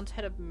I want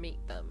her to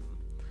meet them.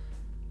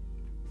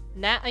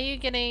 Nat, are you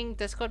getting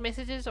Discord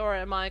messages or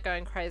am I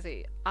going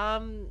crazy?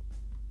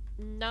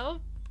 No.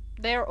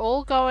 They're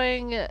all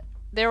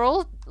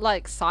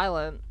like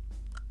silent.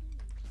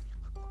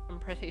 I'm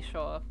pretty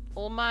sure.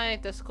 All my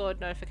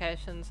Discord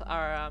notifications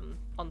are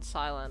on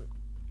silent.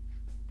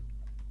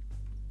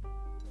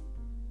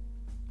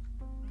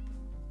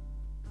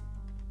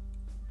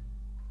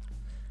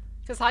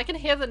 Because I can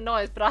hear the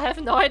noise, but I have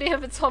no idea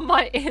if it's on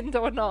my end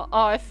or not.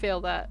 Oh, I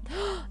feel that.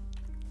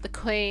 The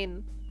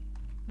Queen.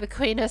 The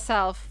Queen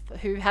herself,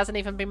 who hasn't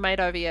even been made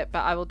over yet, but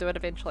I will do it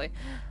eventually.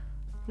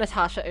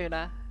 Natasha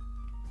Una.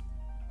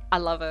 I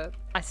love her.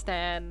 I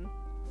stan.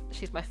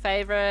 She's my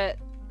favorite.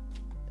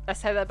 I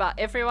say that about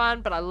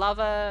everyone, but I love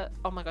her.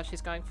 Oh my god,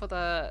 she's going for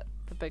the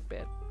big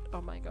bed.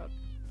 Oh my god.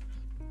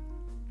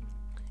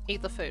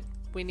 Eat the food.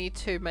 We need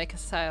to make a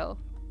sale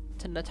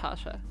to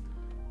Natasha.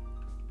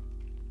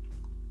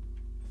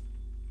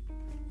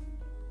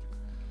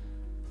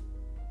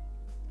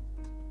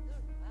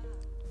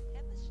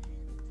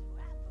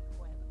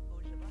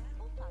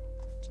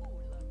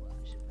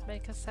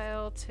 Make a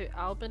sale to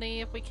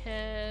Albany if we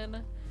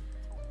can.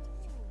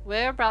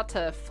 We're about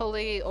to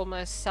fully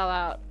almost sell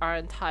out our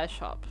entire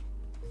shop.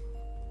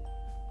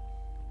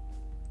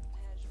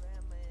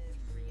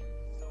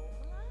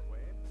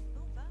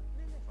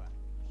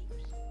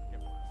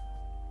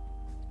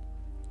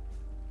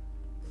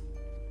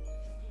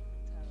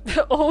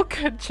 All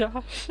good,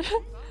 Josh.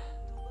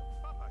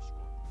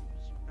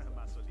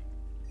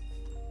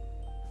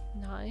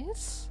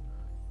 Nice.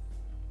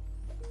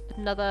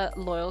 Another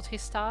loyalty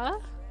star.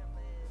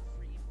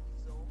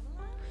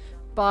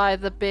 Buy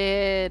the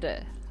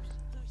bed.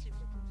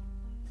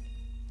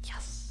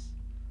 Yes.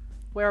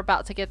 We're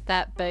about to get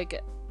that big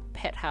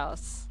pet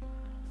house.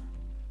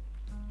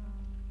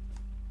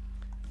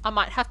 I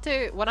might have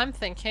to, what I'm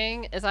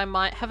thinking is I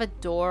might have a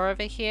door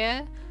over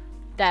here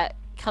that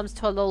comes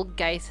to a little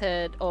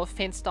gated or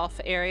fenced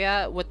off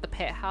area with the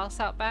pet house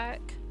out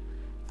back.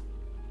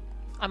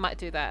 I might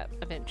do that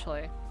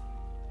eventually.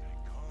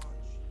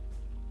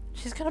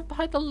 She's gonna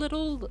buy the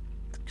little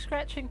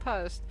scratching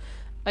post.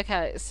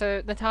 Okay,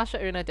 so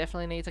Natasha Una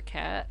definitely needs a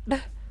cat.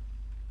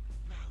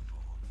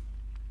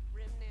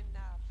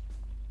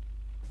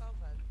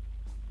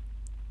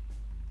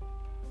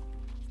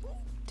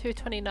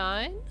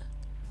 $229.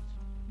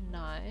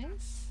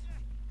 Nice.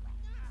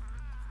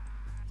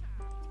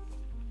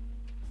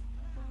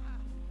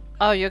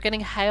 Oh, you're getting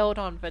hailed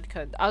on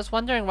VidCon. I was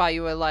wondering why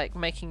you were like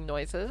making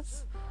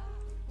noises.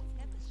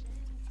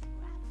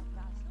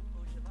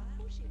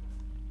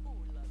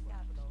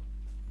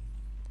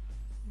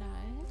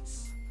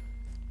 Nice.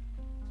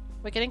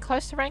 We're getting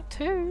close to rank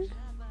 2.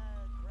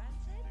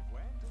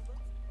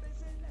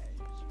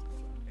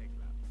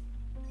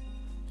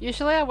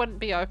 Usually I wouldn't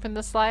be open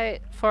this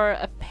late for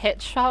a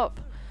pet shop,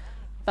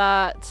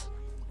 but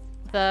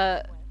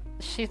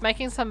she's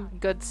making some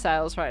good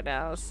sales right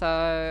now,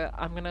 so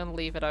I'm gonna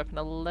leave it open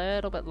a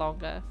little bit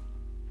longer.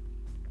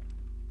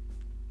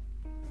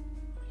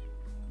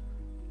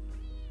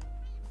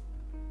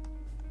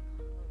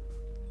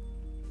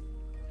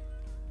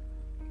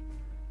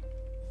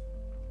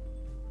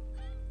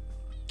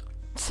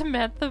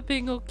 Samantha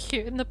being all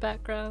cute in the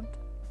background.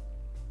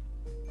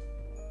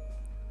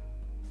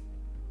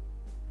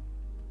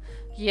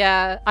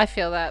 Yeah, I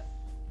feel that.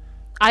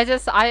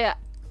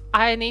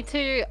 I need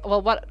to,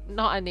 well,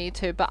 not I need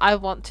to, but I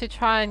want to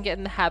try and get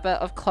in the habit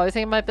of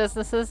closing my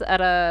businesses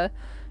at a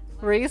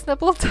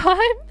reasonable time.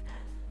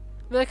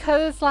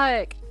 Because,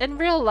 like, in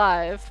real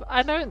life,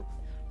 I don't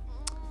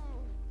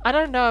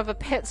know if a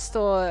pet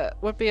store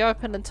would be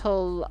open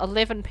until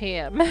 11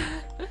 PM.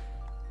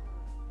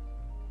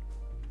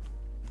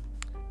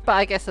 But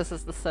I guess this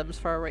is The Sims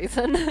for a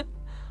reason.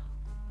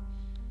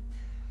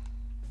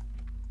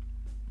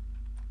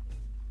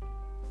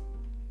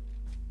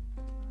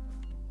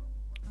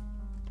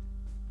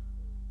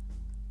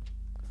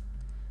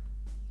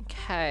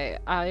 Okay,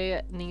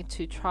 I need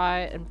to try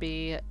and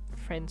be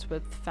friends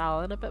with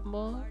Fallon a bit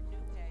more.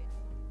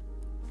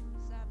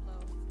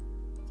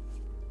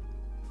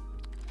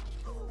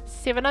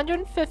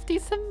 $750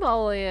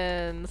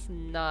 simoleons.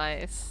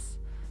 Nice.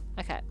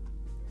 Okay.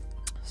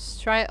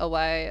 Straight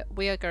away,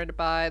 we are going to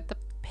buy the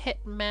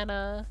pet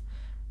manor.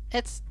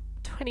 It's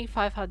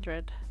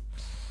 2,500.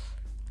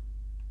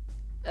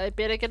 I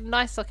better get a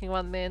nice looking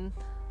one then.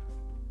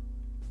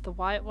 The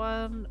white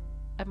one,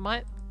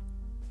 no,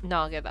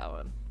 I'll get that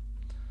one.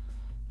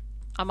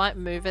 I might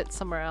move it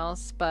somewhere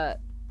else,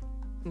 but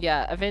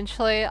yeah,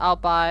 eventually I'll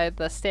buy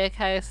the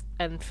staircase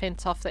and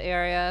fence off the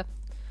area.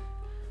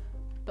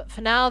 But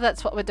for now,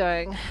 that's what we're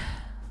doing.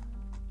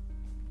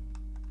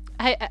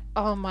 Hey,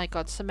 oh my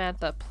god,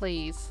 Samantha,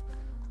 please.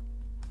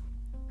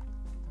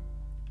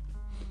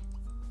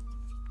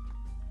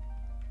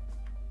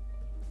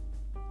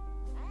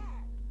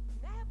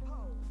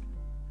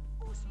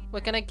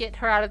 We're gonna get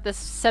her out of this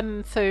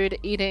sim food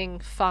eating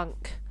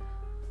funk.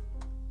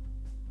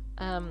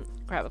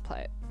 Grab a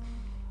plate.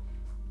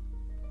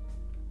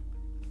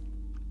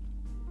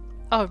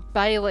 Oh,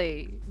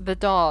 Bailey, the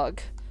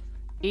dog,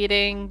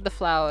 eating the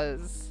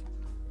flowers.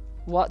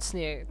 What's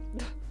new?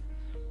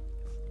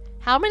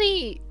 How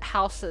many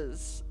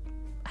houses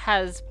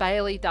has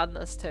Bailey done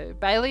this to?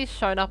 Bailey's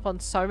shown up on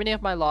so many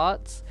of my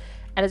lots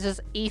and has just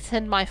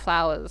eaten my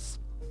flowers.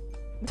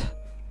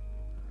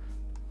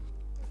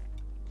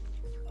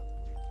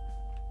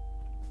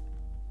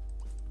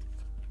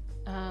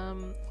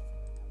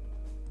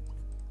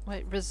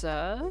 Wait,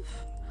 reserve?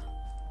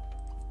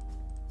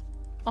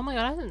 Oh my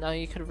god, I didn't know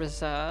you could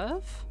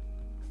reserve.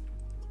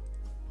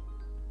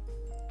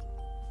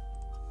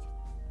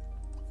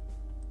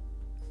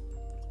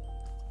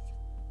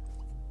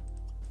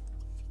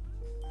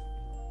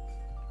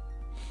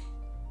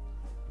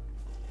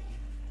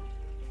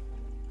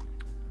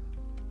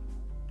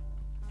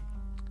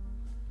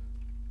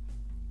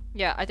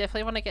 Yeah, I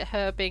definitely want to get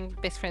her being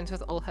best friends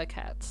with all her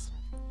cats.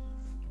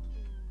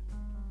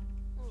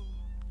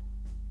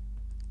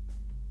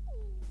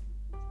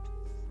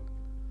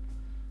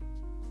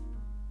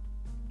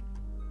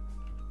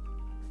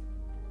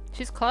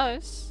 She's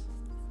close.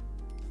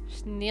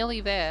 She's nearly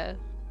there.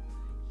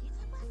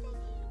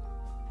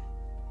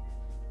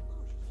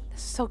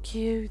 This is so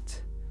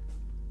cute.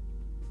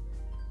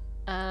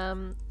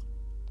 Play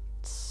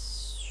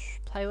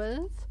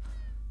with.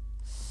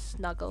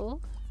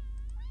 Snuggle.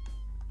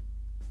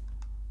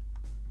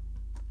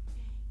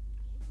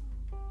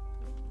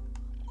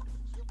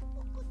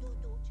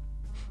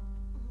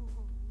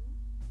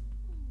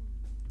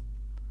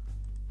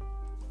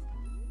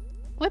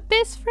 We're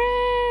best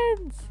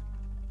friends!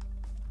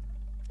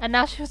 And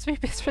now she wants to be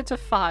best friends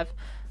with 5.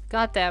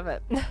 God damn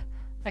it.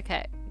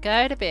 Okay,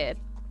 go to bed.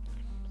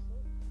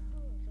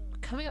 We're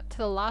coming up to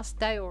the last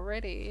day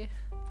already.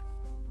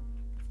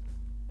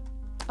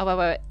 Oh,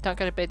 wait. Don't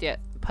go to bed yet.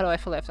 Put away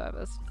for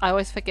leftovers. I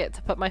always forget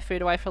to put my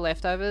food away for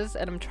leftovers,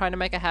 and I'm trying to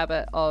make a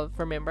habit of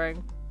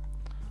remembering.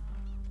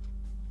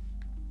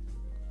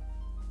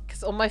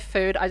 Because all my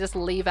food I just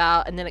leave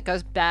out and then it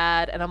goes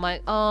bad, and I'm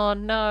like, oh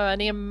no, I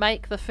need to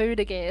make the food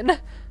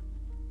again.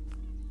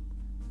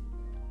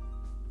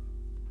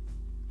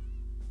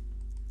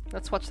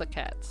 Let's watch the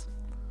cats.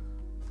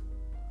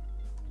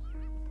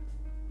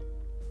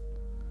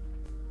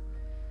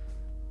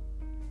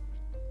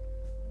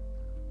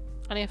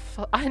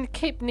 I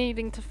keep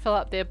needing to fill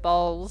up their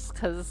bowls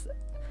because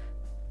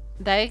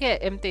they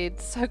get emptied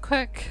so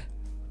quick.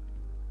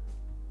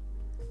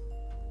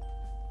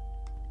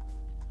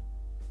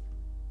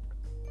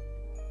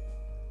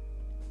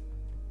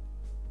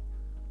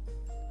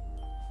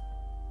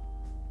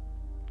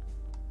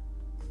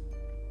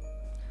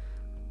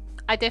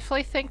 I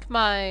definitely think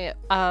my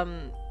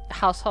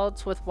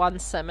households with one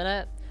sim in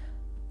it,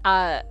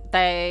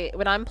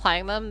 when I'm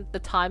playing them, the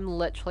time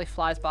literally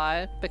flies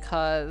by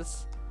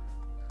because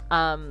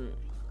I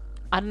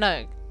don't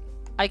know.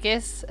 I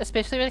guess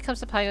especially when it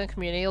comes to playing on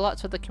community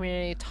lots with the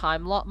community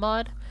time lot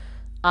mod,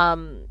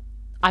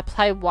 I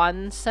play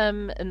one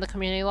sim in the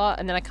community lot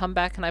and then I come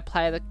back and I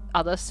play the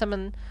other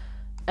sim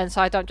and so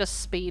I don't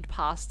just speed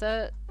past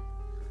it.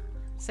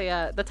 So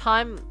yeah, the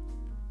time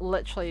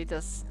literally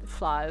just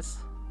flies.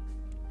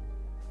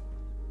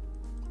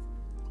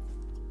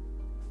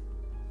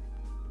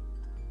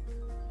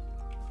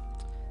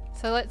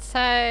 So let's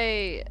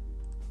say...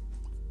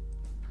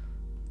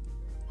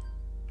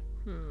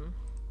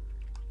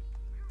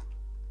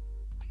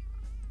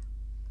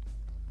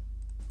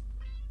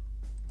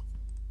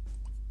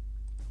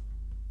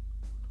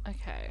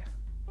 Okay.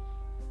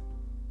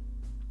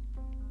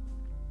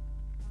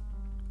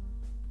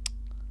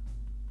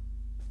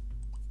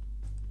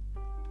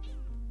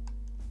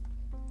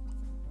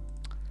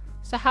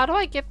 So how do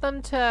I get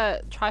them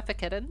to try for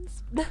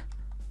kittens?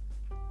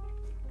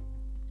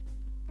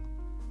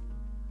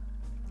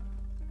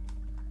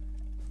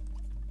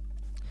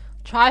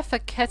 Try for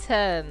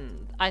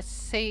kitten. I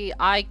see.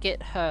 I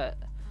get hurt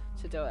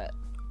to do it.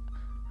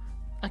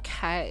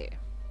 Okay.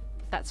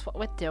 That's what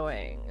we're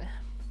doing.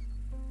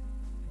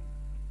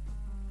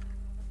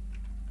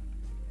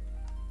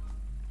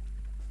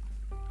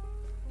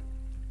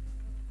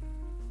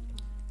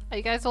 Are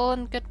you guys all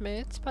in good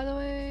moods, by the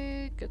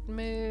way? Good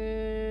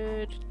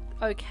mood.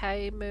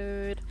 Okay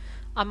mood.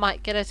 I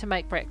might get her to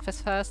make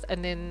breakfast first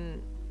and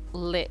then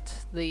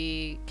let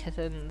the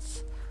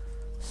kittens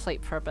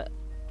sleep for a bit.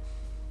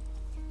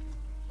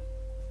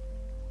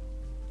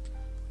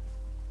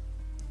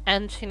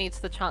 And she needs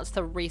the chance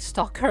to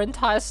restock her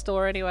entire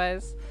store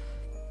anyways.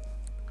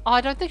 Oh,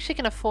 I don't think she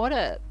can afford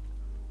it.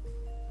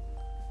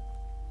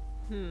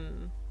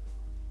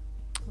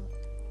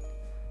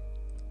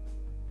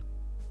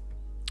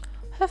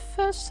 Her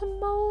first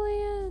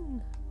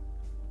simoleon!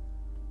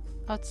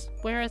 Oh,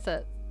 where is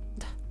it?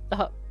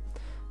 Oh.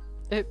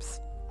 Oops.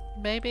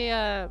 Maybe,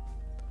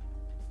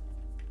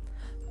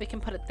 we can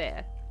put it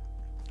there.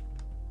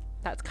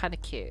 That's kind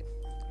of cute.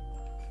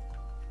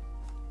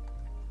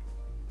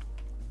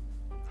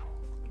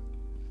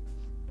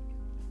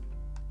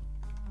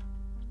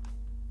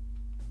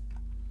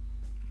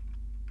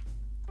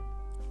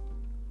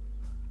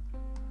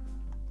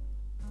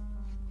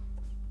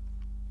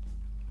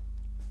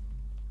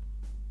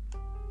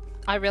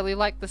 I really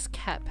like this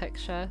cat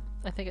picture.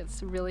 I think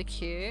it's really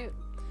cute.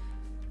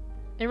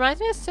 It reminds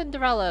me of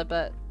Cinderella,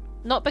 but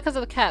not because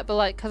of the cat, but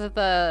like because of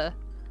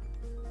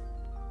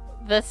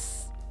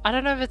this, I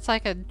don't know if it's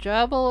like a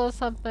gerbil or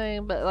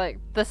something, but like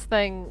this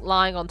thing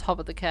lying on top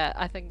of the cat.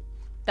 I think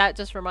that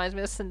just reminds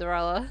me of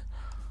Cinderella.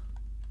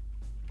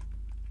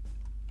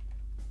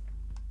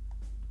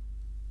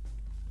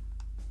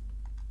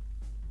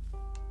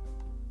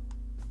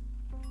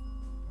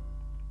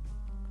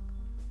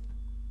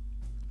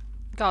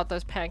 God,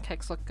 those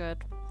pancakes look good.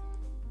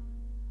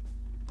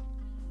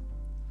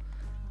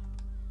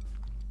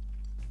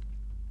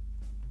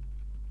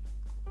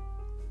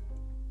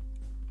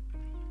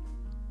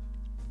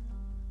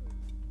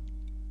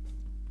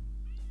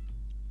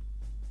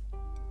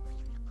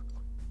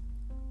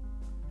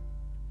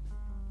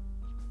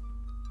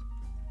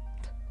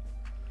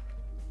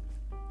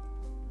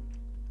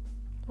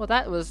 Well,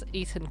 that was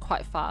eaten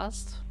quite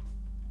fast.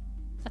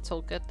 That's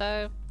all good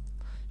though.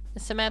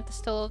 Is Samantha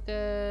still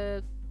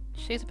good?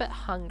 She's a bit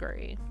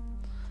hungry.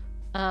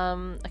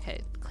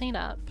 Okay, clean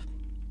up.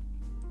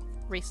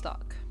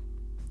 Restock.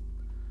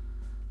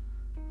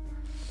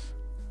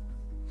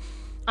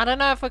 I don't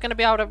know if we're gonna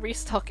be able to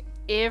restock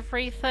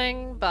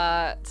everything,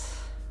 but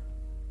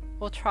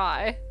we'll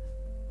try.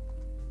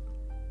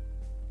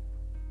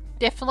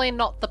 Definitely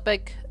not the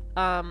big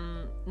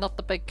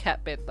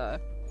cat bed though.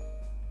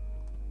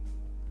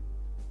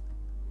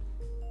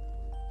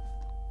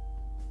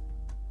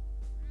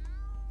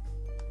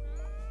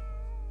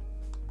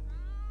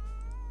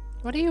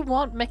 What do you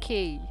want,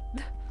 Mickey?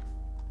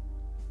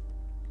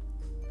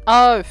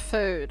 Oh,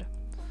 food.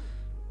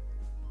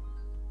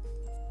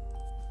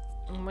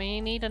 We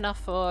need enough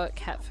for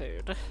cat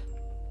food.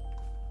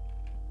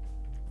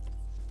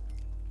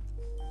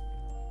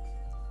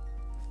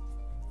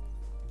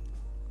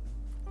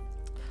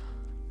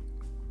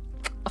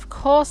 Of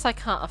course I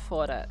can't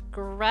afford it.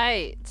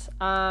 Great.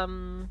 What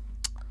am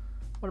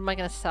I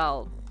gonna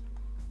sell?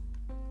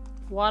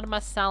 What am I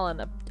selling?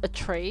 A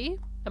tree?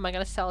 Am I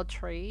gonna sell a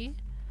tree?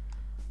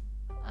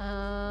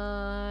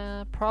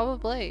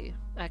 Probably,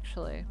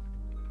 actually.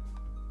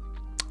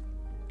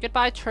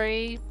 Goodbye,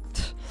 tree.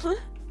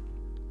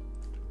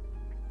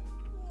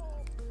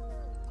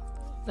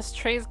 This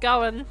tree's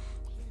going.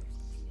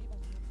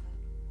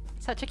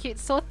 Such a cute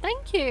store,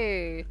 thank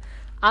you!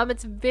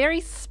 It's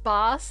very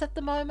sparse at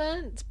the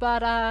moment,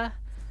 but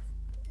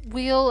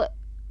we'll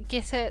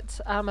get it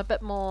a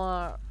bit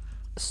more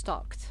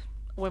stocked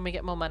when we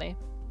get more money.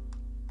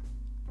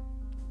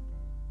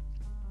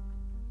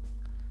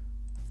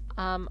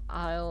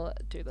 I'll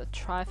do the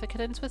try for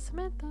kittens with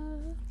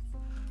Samantha.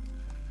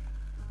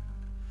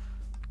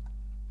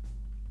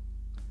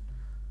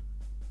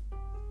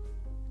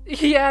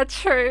 Yeah,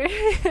 true.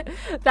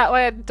 That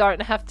way I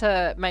don't have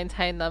to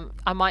maintain them.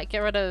 I might get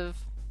rid of...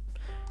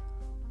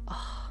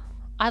 Oh,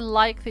 I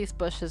like these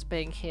bushes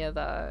being here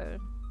though.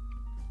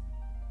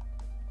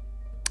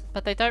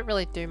 But they don't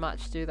really do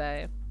much, do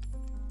they?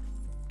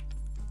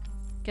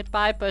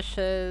 Goodbye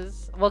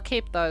bushes. We'll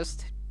keep those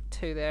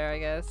two there, I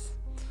guess.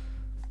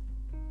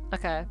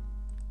 Okay.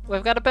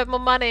 We've got a bit more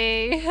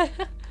money.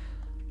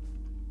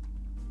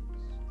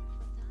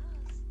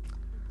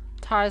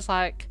 Tara's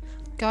like,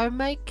 go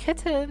make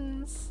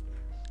kittens.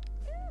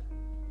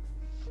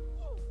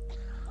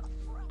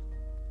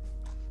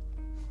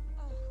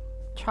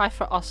 Try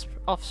for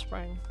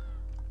offspring.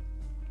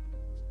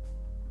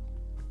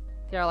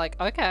 They're like,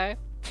 okay.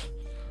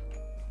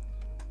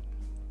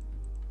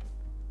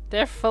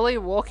 They're fully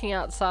walking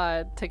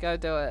outside to go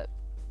do it.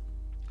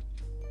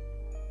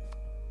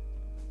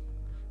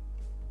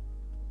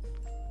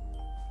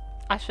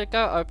 I should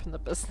go open the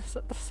business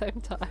at the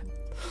same time.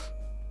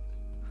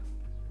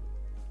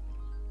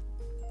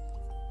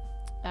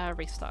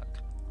 Restock.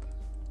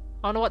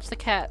 I wanna watch the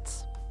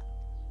cats.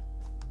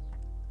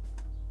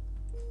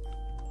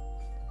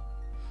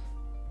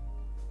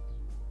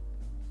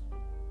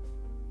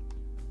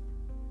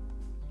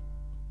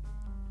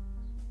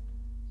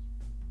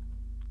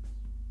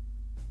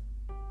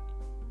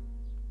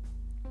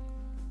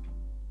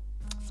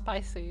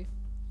 Spicy.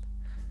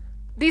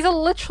 These are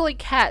literally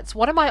cats.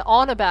 What am I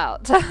on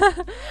about?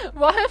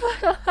 Why am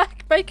I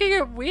like making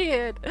it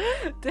weird?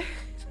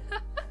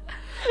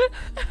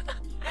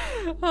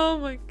 Oh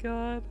my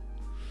god.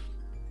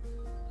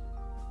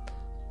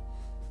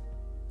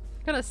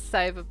 I'm gonna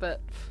save a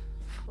bit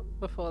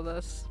before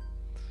this.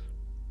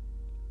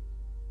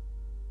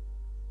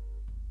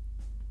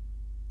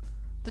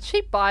 Did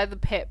she buy the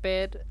pet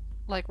bed?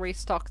 Like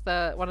restock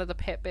one of the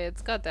pet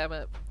beds? God damn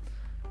it.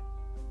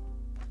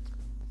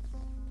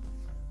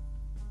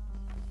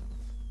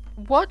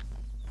 What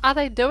are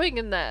they doing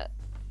in that?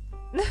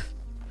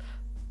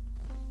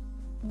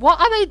 What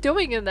are they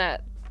doing in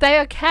that? They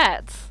are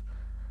cats.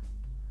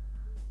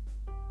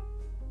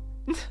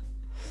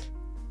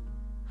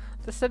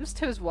 The Sims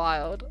 2 is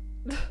wild.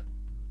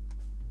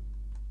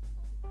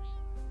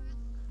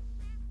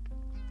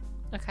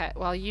 Okay,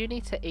 well you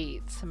need to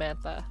eat,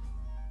 Samantha.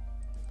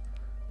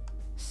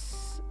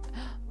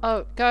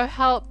 Oh, go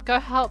help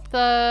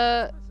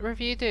the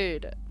review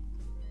dude.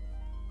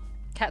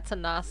 Cats are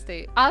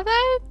nasty. Are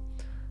they?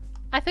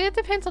 I think it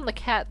depends on the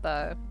cat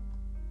though.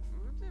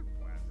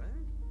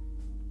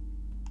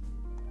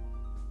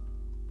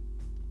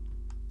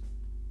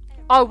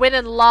 Oh, when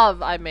in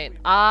love, I mean.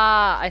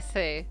 Ah, I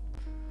see.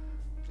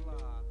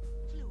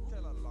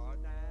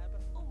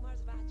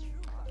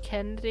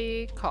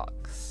 Kennedy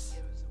Cox.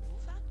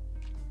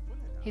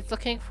 He's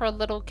looking for a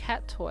little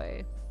cat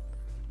toy.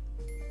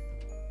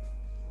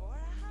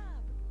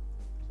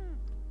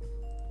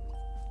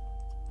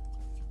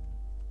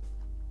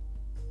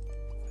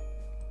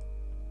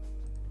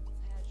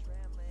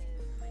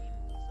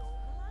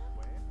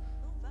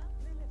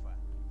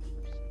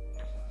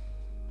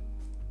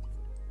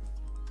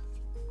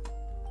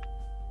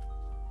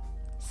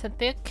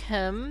 Cynthia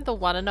Kim, the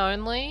one and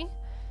only.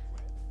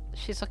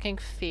 She's looking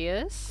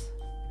fierce.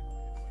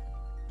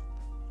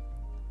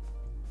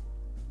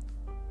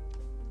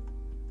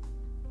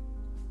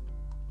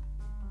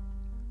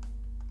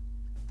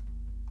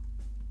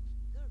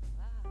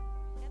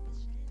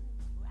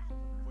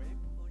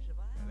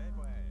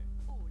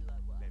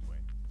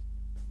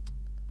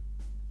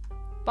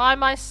 Buy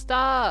my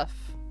stuff!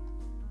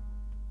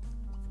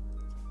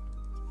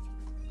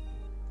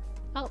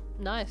 Oh,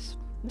 nice.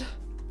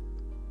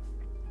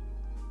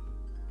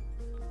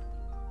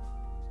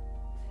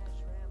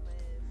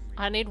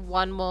 I need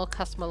one more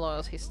customer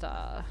loyalty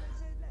star.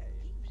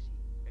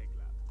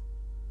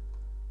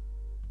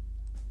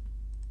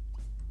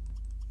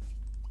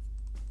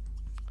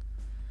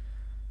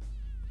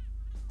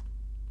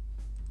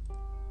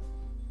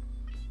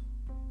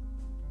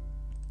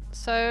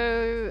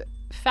 So,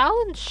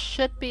 Fallon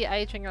should be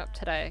aging up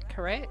today,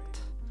 correct?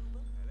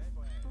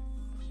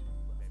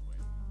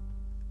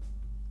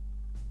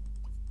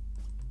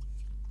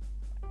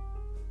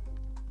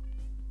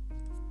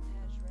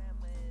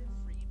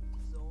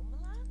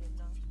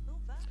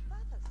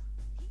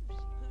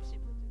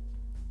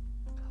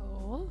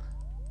 Cool.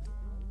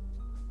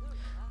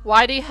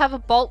 Why do you have a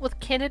bolt with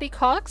Kennedy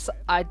Cox?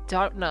 I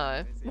don't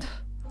know.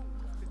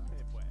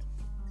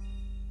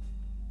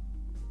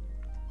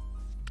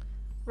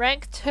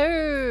 Rank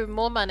 2!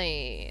 More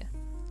money!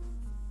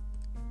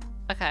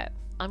 Okay,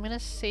 I'm gonna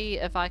see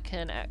if I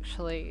can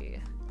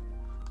actually...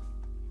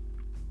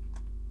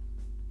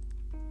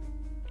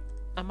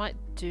 I might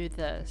do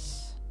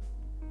this.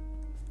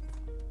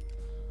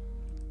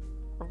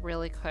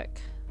 Really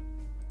quick.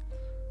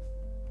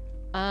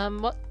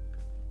 What?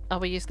 Oh,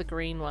 we use the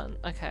green one.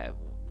 Okay.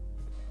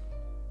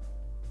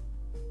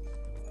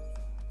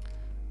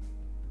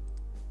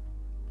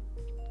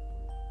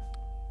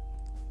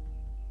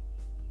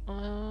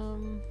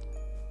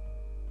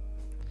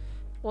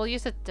 We'll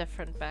use a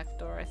different back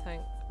door, I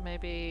think.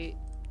 Maybe...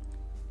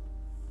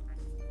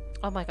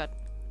 Oh my god.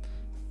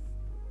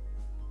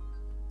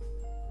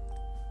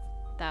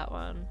 That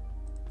one.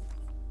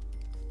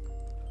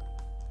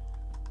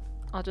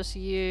 I'll just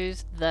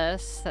use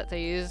this that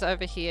they use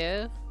over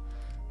here.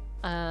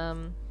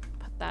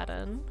 Put that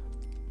in.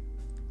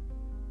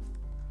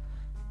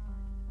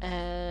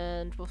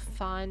 And we'll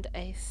find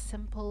a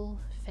simple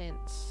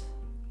fence.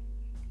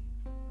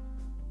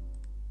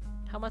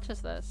 How much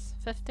is this?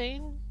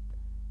 15?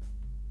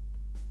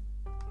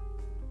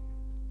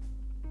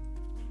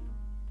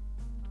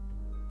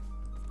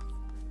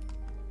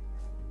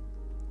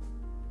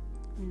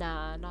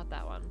 Nah, not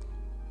that one.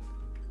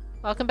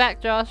 Welcome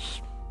back,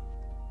 Josh.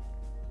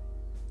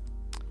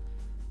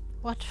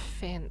 What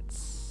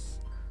fence?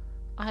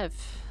 I have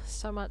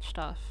so much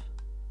stuff.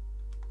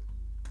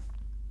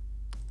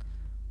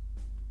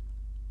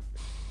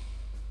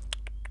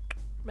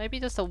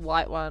 Maybe just a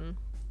white one.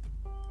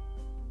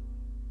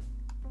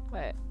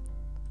 Wait.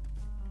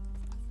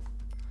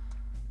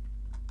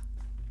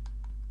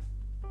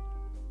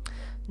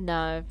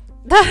 No.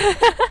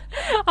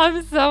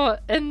 I'm so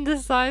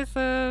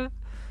indecisive.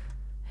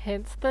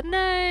 Hence the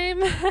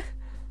name.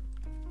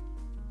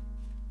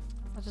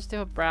 I'll just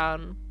do a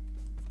brown.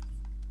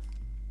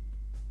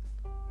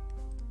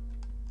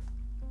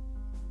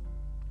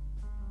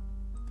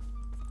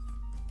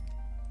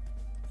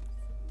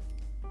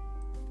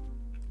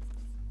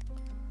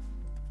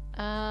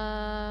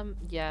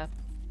 Yeah,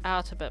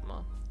 out a bit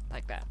more,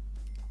 like that.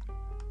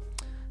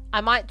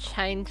 I might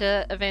change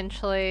it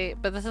eventually,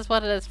 but this is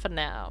what it is for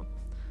now.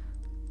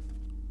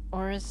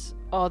 Or is...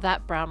 Oh,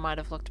 that brown might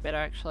have looked better,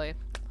 actually.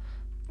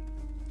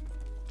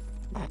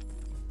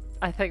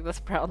 I think this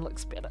brown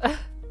looks better.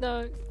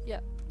 No, yeah.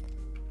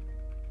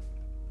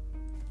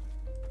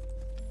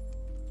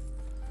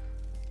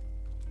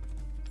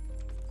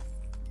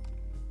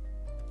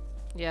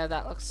 Yeah,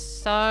 that looks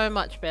so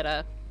much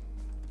better.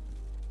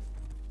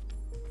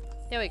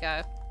 Here we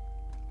go.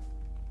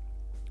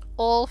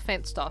 All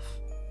fenced off.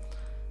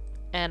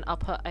 And I'll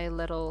put a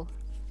little...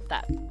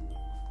 that.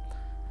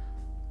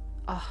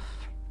 Oh.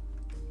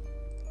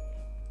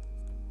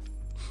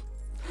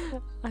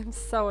 I'm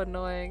so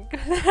annoying.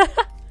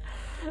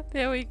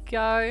 There we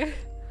go.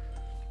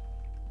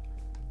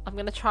 I'm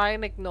gonna try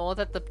and ignore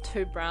that the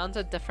two browns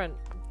are different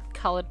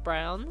colored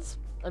browns.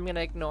 I'm gonna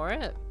ignore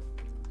it.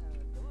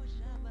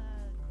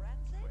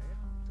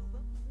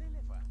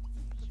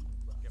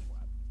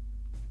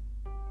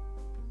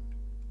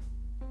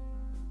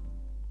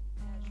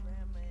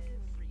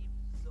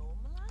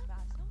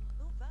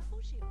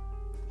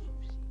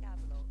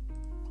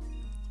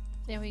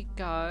 There we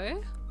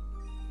go.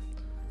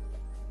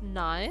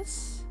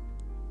 Nice.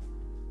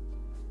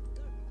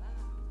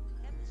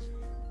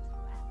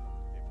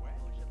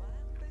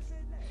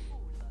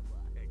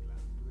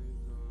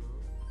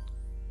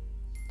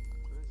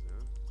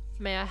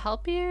 May I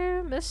help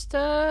you,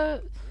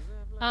 Mr.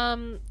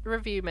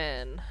 Review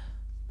Man?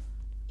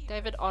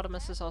 David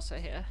Otimus is also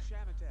here.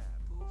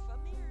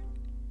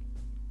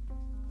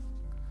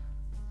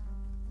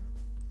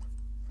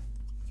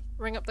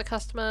 Ring up the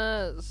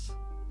customers.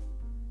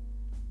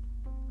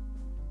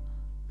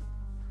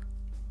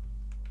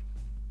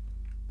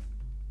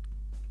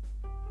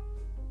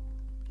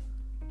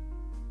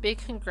 Be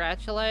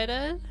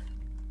congratulated.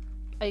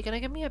 Are you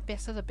gonna give me a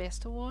best of the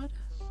best award?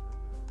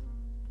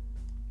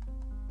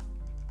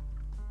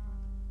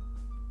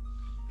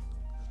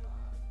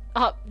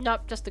 Oh,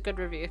 nope, just a good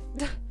review.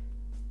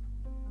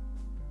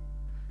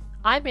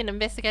 I've been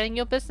investigating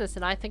your business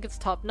and I think it's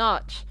top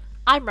notch.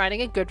 I'm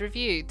writing a good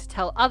review to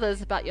tell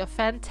others about your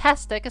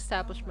fantastic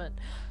establishment.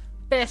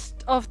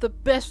 Best of the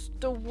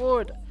best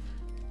award.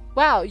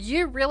 Wow,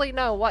 you really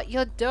know what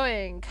you're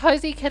doing.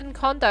 Cozy Kitten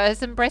Condo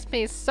has impressed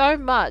me so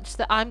much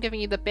that I'm giving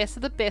you the best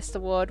of the best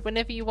award.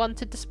 Whenever you want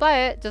to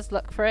display it, just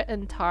look for it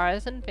in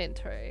Tara's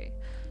inventory.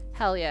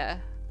 Hell yeah.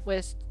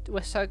 We're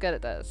so good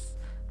at this.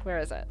 Where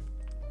is it?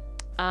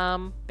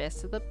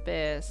 Best of the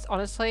best.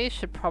 Honestly,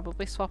 should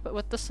probably swap it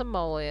with the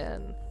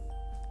simoleon.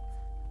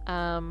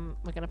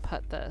 We're gonna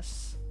put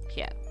this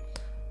here.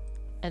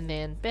 And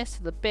then best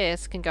of the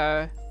best can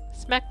go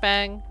smack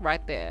bang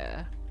right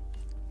there.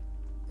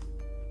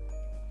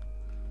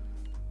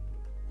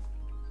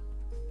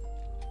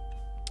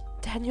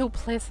 Daniel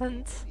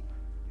Pleasant.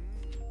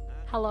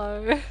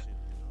 Hello.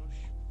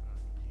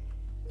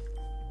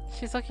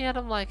 She's looking at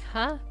him like,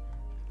 huh?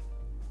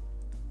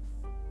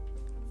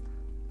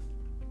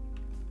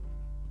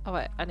 Oh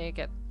wait, I need to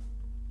get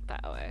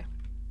that away.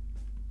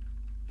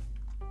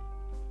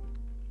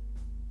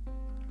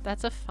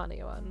 That's a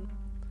funny one.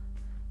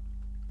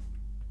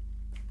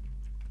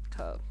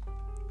 Cool.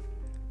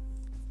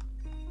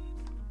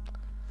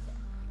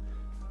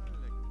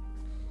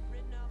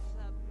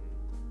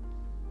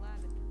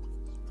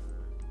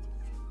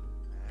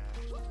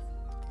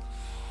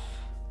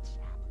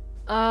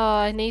 Oh,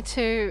 I need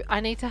to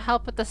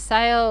help with the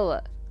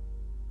sale.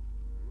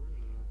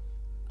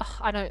 Oh,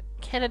 I don't...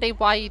 Kennedy,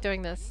 why are you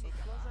doing this?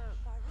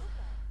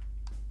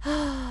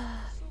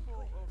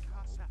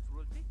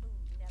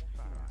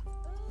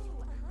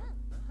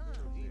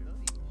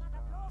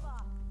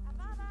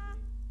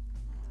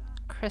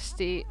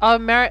 Christy. Oh,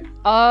 Merritt.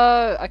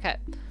 Oh, okay.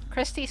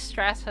 Christy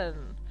Stratton.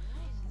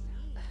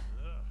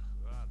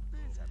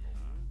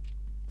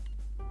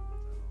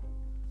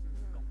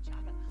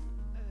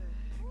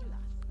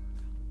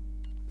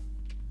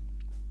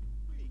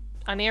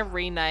 I need to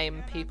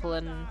rename people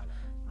in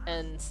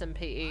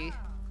SimPE.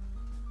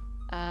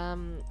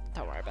 Don't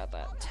worry about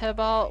that.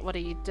 Tybalt, what are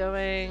you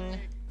doing?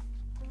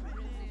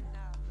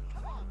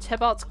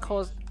 Tybalt's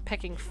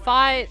picking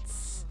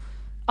fights.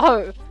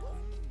 Oh,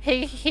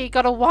 he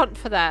got a want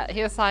for that.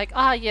 He was like,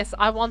 ah, yes,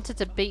 I wanted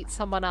to beat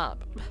someone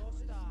up.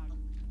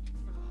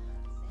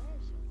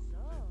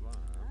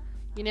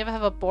 You never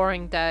have a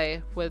boring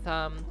day with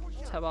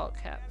Tybalt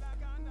Cat.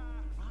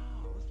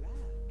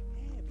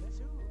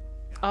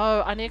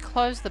 Oh, I need to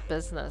close the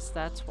business,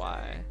 that's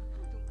why.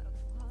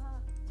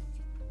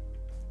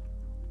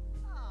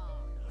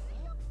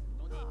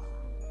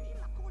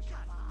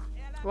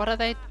 What are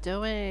they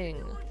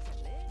doing?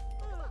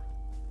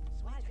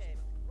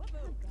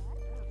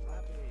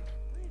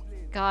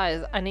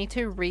 Guys, I need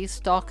to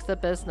restock the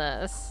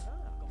business.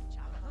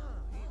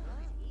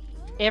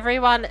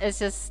 Everyone is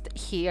just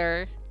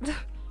here.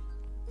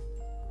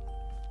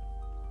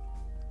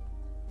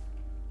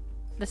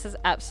 This is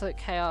absolute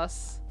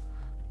chaos.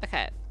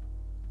 Okay.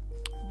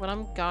 What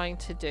I'm going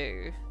to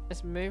do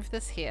is move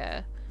this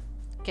here,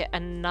 get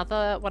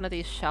another one of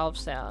these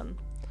shelves down,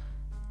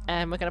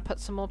 and we're gonna put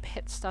some more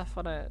pet stuff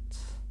on it.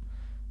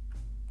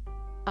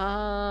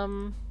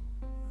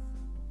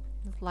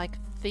 Like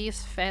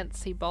these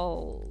fancy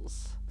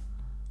bowls.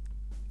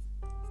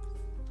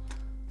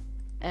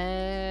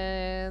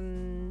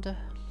 And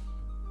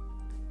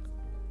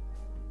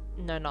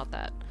no, not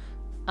that.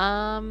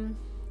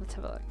 Let's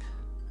have a look.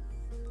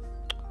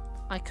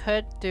 I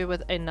could do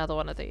with another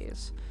one of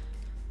these.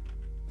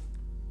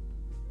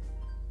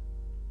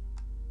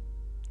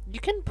 You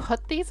can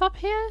put these up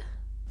here?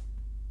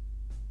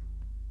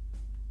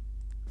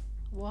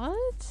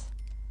 What?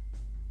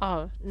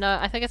 Oh, no,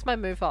 I think it's my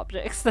move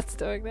objects that's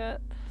doing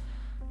that.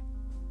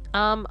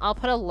 I'll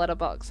put a litter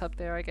box up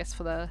there, I guess,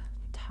 for the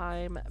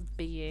time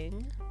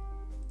being.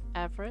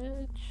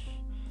 Average.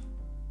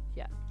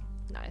 Yeah,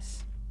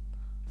 nice.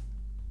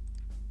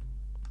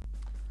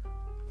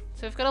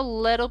 So we've got a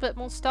little bit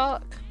more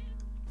stock.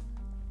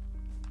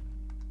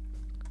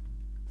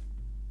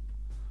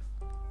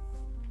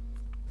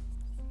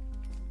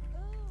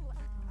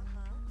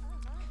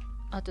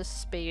 I'll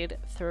just speed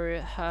through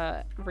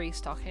her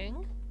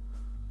restocking.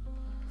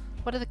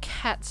 What are the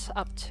cats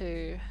up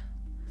to?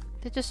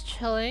 They're just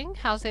chilling.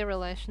 How's their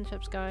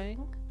relationships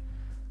going?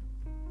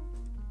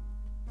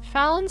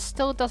 Fallon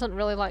still doesn't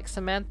really like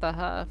Samantha,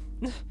 huh?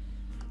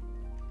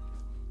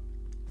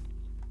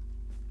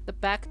 The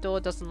back door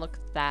doesn't look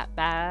that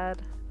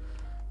bad.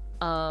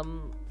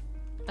 And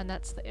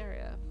that's the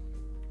area.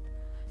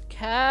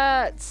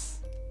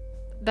 Cats!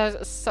 Those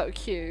are so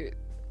cute.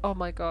 Oh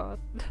my god.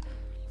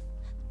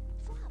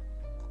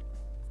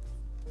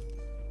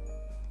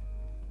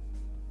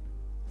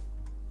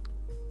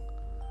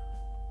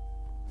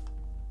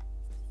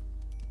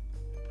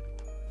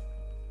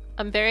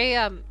 I'm very,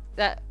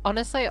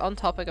 honestly, on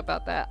topic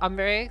about that, I'm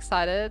very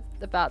excited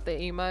about the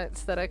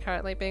emotes that are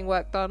currently being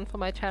worked on for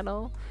my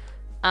channel.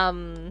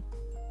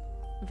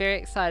 Very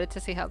excited to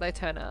see how they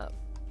turn out.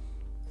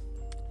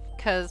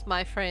 Because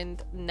my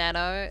friend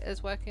Nano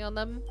is working on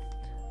them.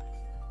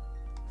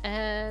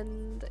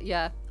 And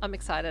yeah, I'm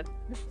excited.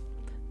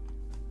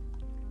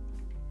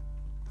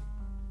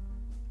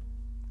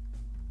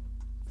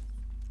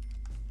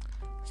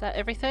 Is that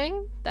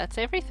everything? That's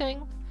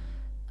everything.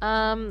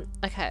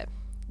 Okay.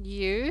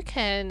 You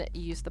can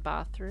use the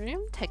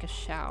bathroom, take a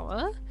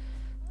shower,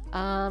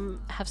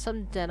 have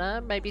some dinner,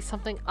 maybe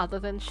something other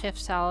than chef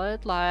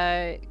salad,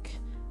 like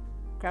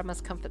grandma's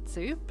comfort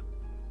soup.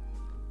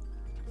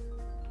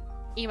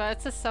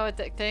 Emotes are so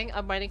addicting.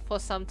 I'm waiting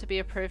for some to be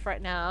approved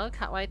right now.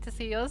 Can't wait to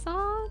see yours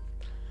on.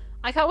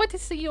 I can't wait to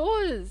see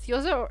yours.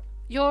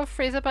 Your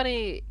Freezer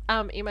Bunny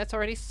emote's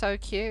already so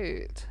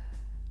cute.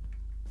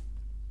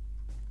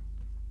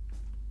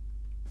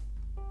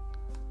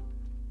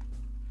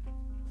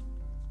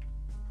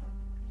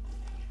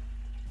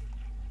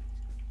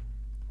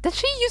 Did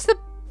she use the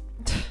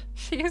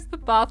she used the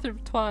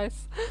bathroom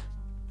twice?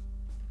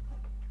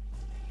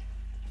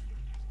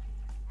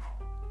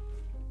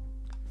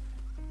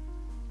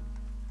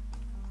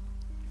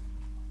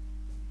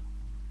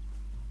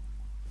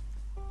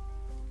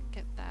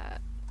 Get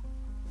that.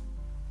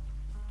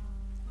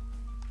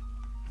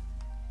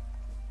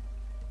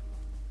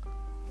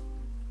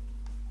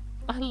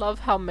 I love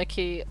how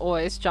Mickey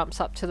always jumps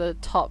up to the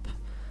top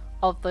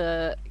of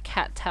the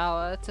cat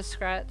tower to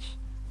scratch.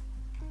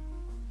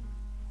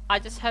 I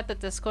just heard the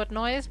Discord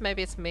noise.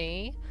 Maybe it's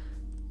me.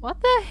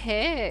 What the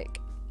heck?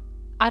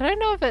 I don't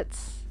know if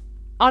it's...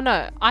 Oh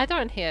no, I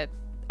don't hear...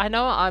 I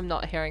know I'm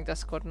not hearing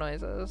Discord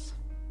noises.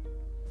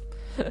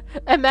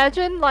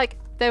 Imagine, like,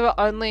 they were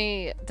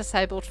only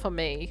disabled for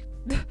me.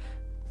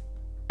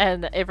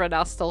 And everyone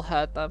else still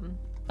heard them.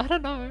 I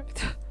don't know.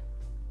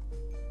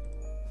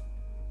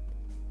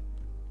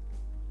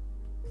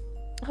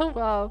 Oh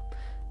wow.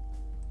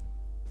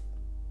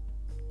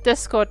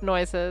 Discord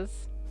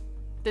noises.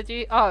 Did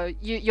you? Oh,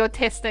 you're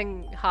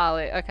testing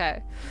Harley.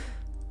 Okay.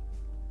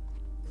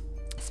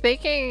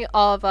 Speaking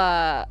of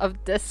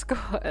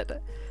Discord,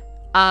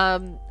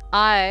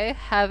 I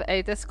have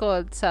a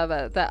Discord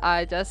server that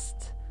I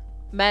just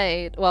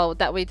made. Well,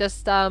 that we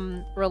just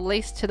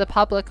released to the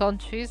public on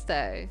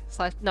Tuesday.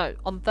 No,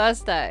 on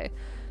Thursday.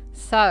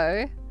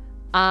 So,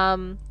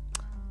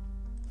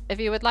 if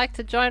you would like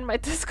to join my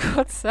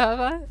Discord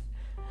server,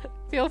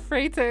 feel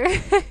free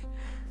to.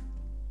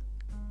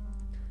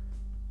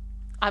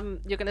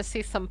 You're gonna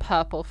see some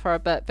purple for a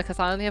bit because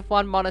I only have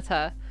one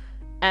monitor,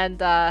 and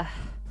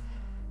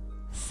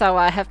so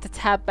I have to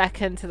tab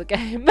back into the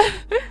game.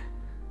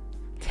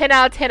 10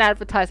 out of 10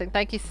 advertising.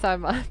 Thank you so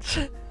much.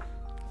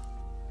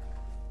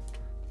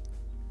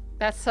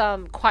 That's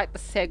quite the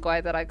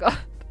segue that I got.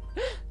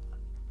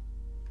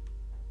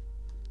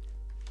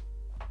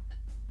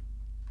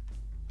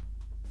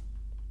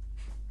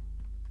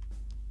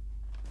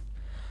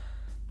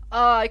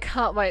 Oh, I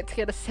can't wait to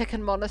get a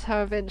second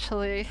monitor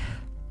eventually.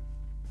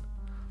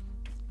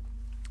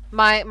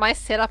 My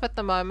setup at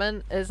the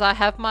moment is I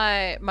have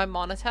my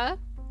monitor,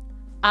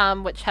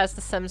 which has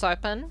the Sims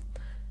open,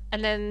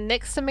 and then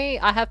next to me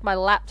I have my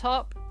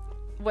laptop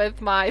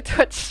with my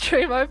Twitch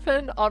stream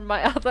open on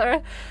my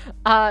other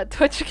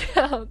Twitch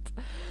account.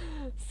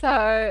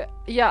 So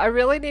yeah, I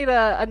really need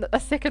a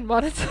second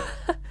monitor.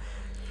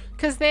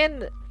 Because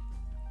then,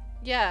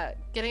 yeah,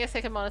 getting a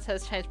second monitor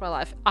has changed my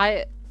life.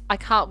 I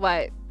can't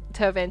wait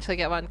to eventually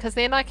get one, because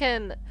then I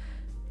can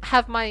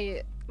have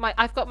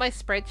I've got my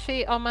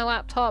spreadsheet on my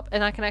laptop,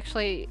 and I can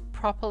actually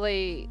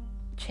properly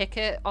check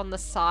it on the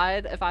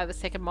side if I have a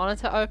second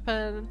monitor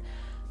open.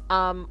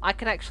 I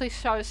can actually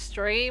show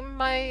stream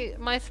my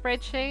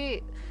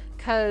spreadsheet,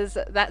 because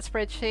that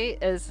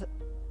spreadsheet is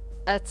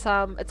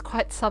it's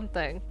quite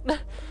something.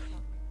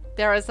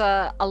 There is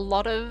a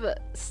lot of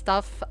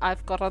stuff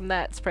I've got on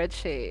that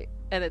spreadsheet,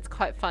 and it's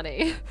quite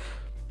funny.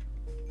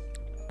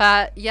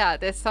 But yeah,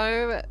 there's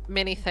so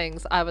many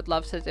things I would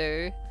love to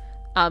do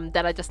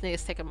that I just need a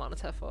second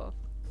monitor for.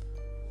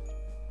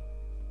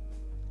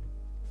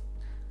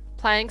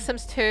 Playing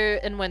Sims 2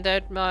 in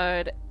windowed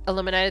mode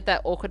eliminated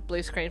that awkward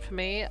blue screen for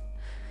me.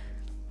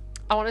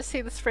 I want to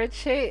see the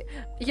spreadsheet.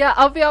 Yeah,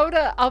 I'll be able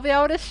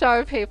to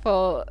show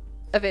people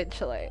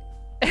eventually.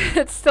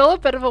 It's still a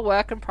bit of a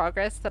work in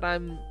progress that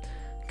I'm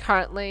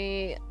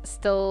currently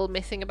still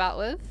messing about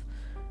with,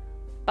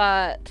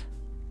 but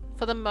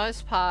for the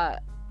most part,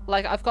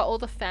 like, I've got all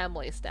the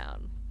families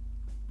down.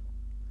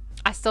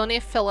 I still need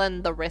to fill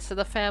in the rest of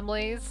the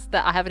families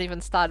that I haven't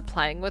even started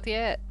playing with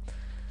yet.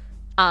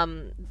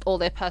 All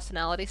their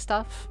personality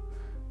stuff.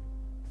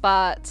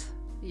 But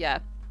yeah,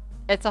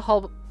 it's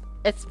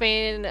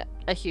been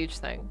a huge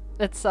thing.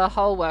 It's a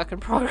whole work in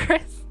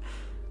progress.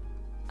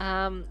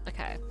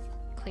 Okay,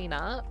 clean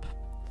up.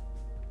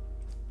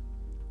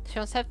 She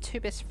wants to have 2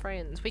 best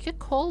friends. We could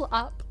call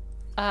up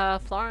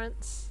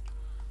Florence.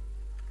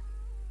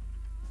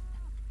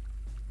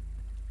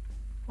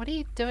 What are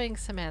you doing,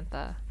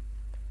 Samantha?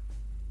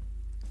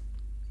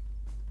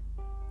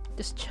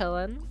 Just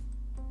chillin'.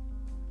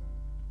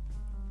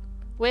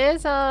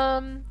 Where's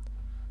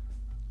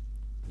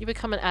you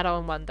become an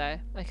adult in one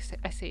day.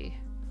 I see.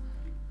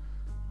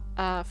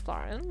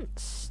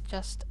 Florence,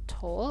 just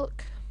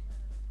talk.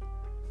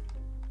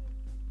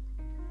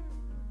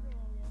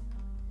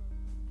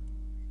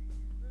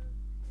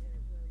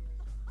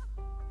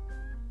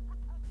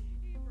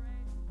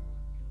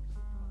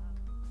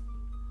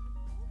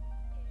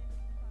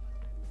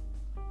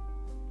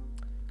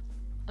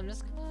 I'm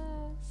just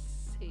gonna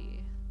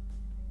see.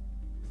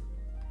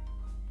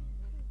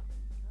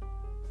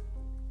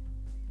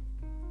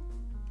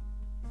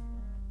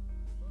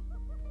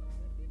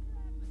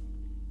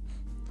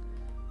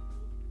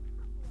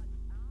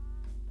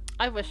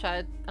 I wish I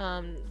had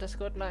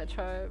Discord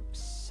Nitro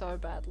so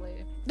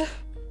badly.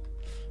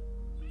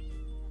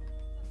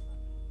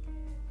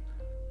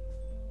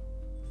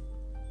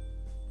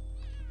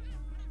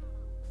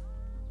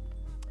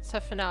 So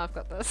for now I've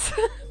got this.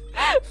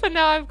 For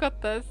now I've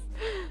got this.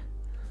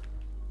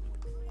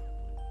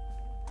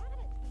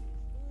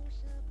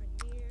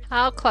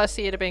 How close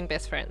are you to being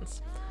best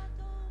friends?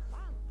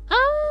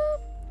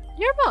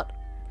 You're about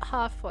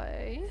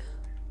halfway.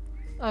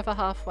 Over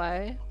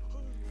halfway.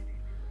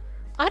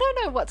 I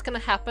don't know what's gonna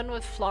happen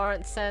with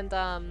Florence and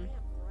I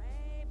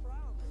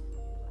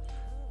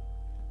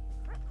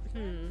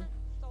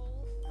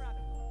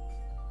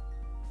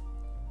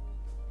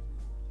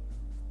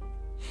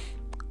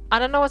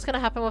don't know what's gonna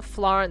happen with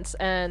Florence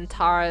and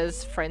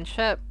Tara's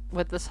friendship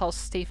with this whole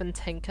Stephen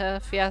Tinker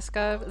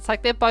fiasco. It's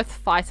like they're both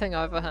fighting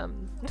over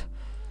him.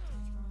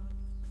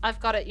 I've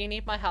got it. You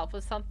need my help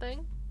with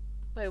something?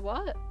 Wait,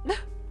 what?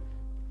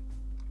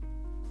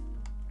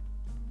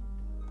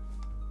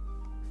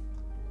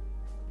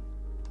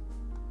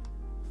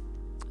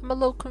 I'm a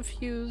little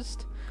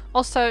confused.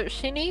 Also,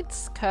 she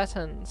needs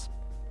curtains.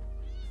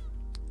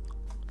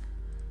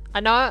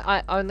 I know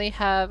I only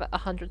have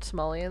 100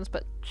 simoleons,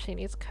 but she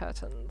needs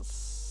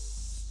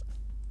curtains.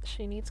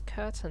 She needs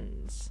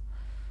curtains.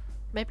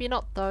 Maybe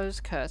not those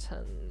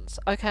curtains.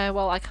 Okay,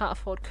 well I can't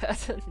afford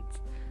curtains.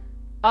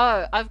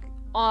 Oh, I've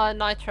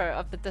nitro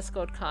of the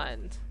Discord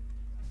kind.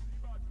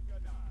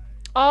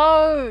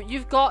 Oh,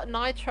 you've got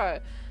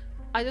nitro.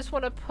 I just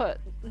want to put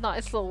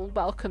nice little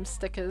welcome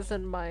stickers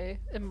in my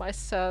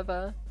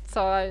server.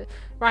 So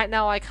right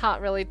now I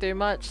can't really do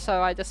much,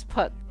 so I just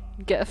put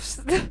gifts.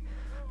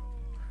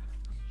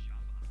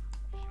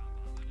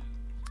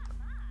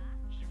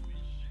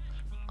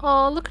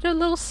 Oh, look at her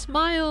little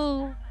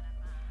smile.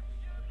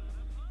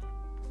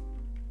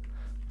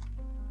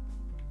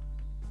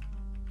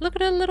 Look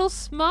at her little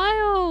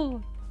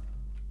smile.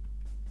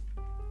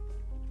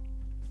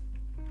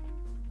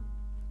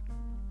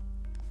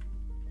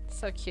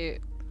 So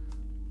cute.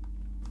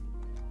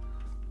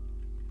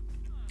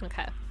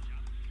 Okay.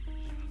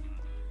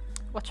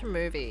 Watch a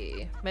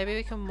movie. Maybe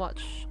we can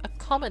watch a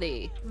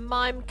comedy.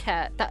 Mime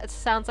Cat. That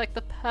sounds like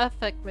the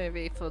perfect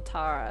movie for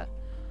Tara.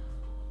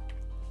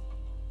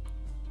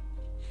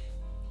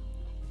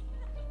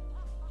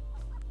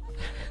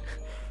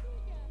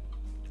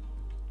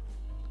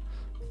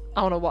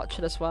 I want to watch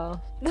it as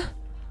well.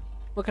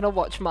 We're gonna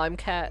watch Mime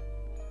Cat.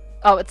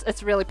 Oh,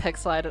 it's really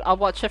pixelated. I'll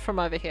watch it from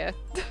over here.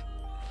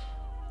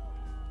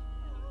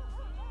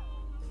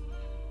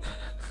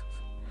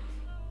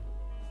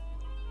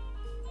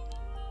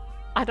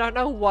 I don't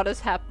know what is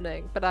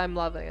happening, but I'm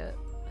loving it.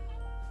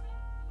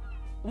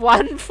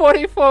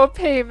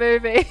 144p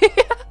movie.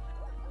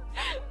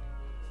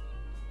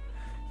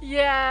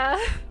 Yeah.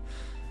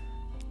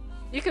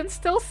 You can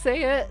still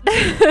see it.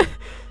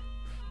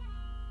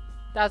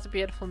 That's a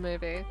beautiful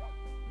movie.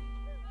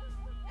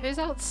 Who's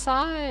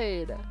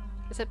outside?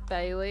 Is it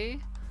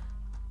Bailey?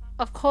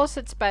 Of course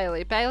it's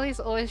Bailey. Bailey's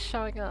always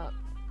showing up.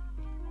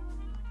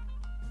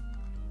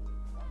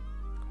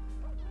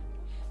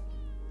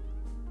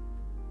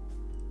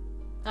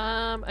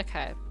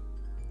 Okay.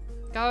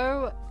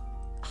 Go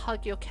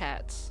hug your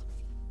cats.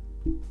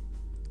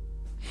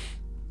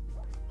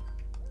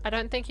 I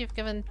don't think you've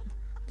given...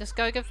 Just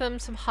go give them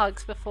some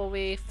hugs before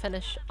we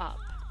finish up.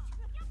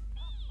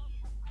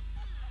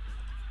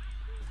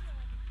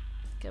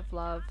 Give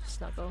love,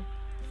 snuggle.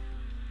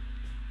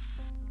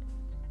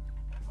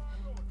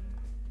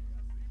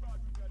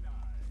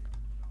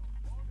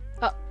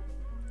 Oh.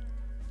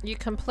 You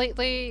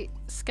completely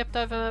skipped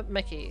over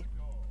Mickey.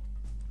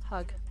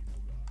 Hug.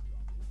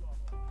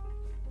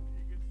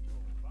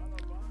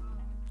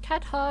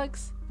 Cat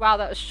hugs. Wow,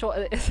 that was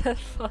short. Is that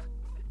fun?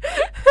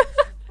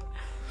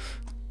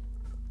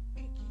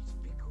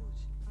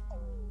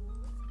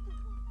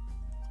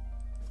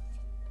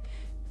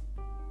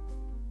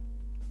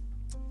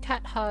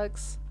 Cat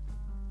hugs.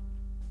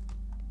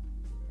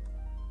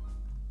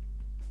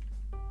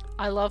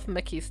 I love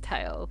Mickey's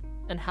tail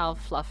and how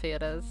fluffy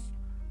it is.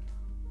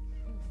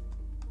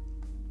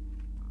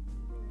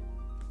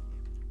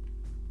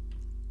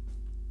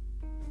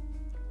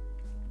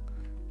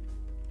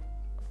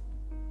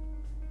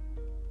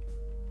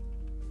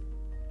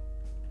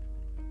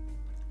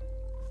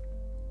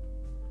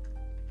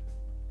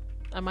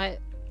 I might,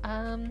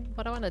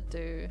 what do I want to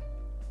do?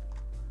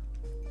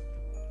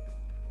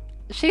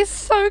 She's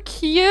so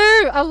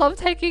cute! I love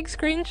taking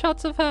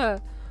screenshots of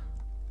her.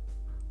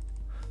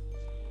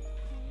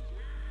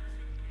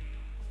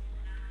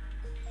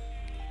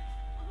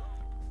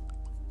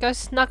 Go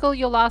snuggle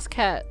your last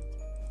cat.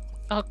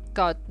 Oh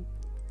god.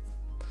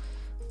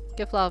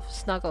 Give love,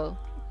 snuggle.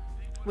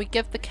 We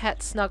give the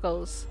cat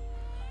snuggles.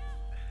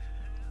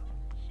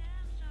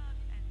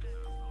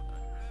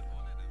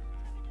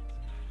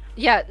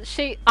 Yeah,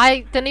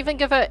 I didn't even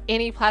give her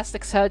any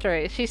plastic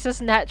surgery. She's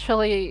just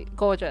naturally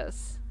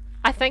gorgeous.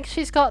 I think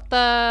she's got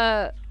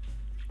the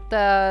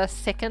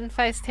second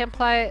face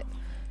template,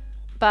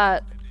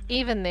 but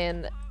even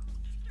then,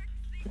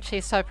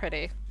 she's so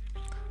pretty.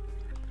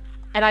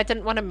 And I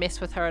didn't want to mess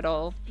with her at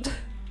all.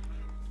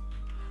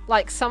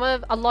 Like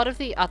a lot of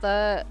the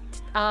other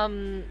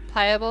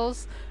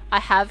playables, I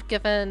have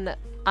given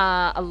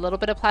a little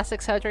bit of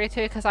plastic surgery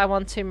to because I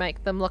want to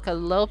make them look a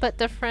little bit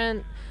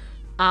different.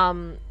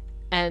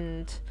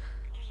 And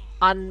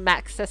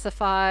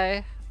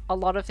unmaxify a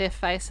lot of their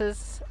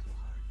faces,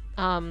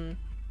 and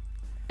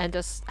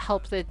just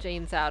help their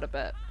genes out a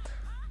bit.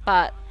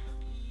 But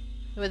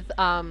with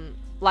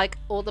like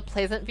all the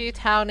Pleasant View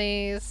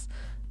townies,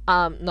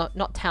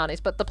 not townies,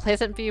 but the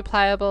Pleasant View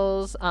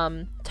playables,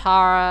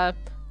 Tara,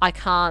 I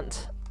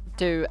can't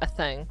do a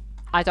thing.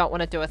 I don't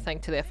want to do a thing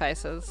to their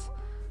faces.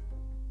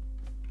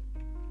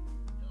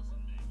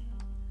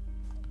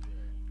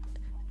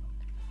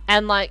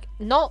 And like,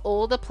 not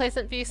all the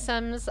Pleasant View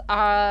Sims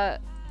are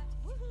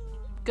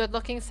good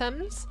looking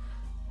Sims,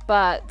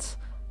 but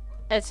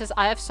it's just,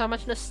 I have so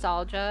much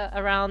nostalgia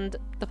around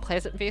the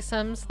Pleasant View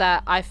Sims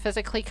that I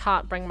physically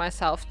can't bring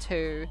myself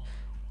to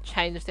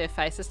change their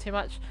faces too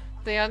much.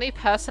 The only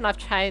person I've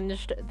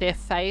changed their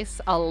face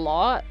a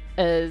lot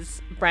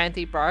is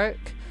Brandy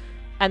Broke,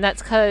 and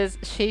that's because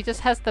she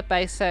just has the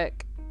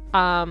basic,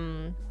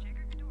 I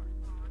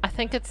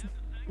think it's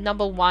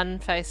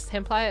 #1 face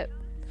template.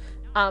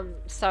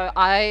 So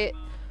I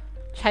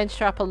changed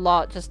her up a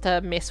lot just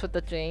to mess with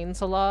the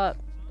genes a lot.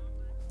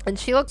 And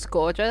she looks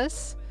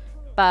gorgeous,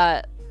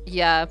 but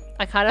yeah,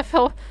 I kind of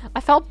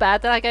felt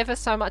bad that I gave her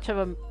so much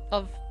of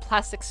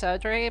plastic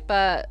surgery,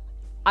 but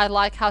I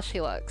like how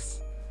she looks.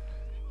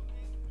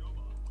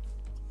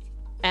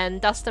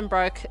 And Dustin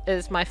Broke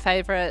is my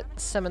favorite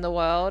sim in the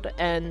world,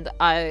 and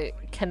I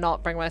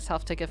cannot bring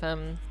myself to give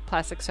him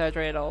plastic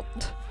surgery at all.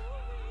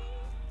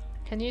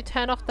 Can you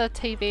turn off the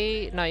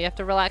TV? No, you have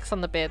to relax on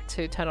the bed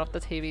to turn off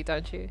the TV,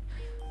 don't you?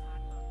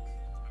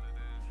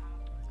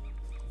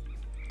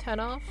 Turn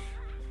off.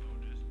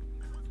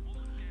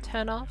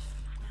 Turn off.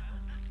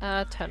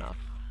 Turn off.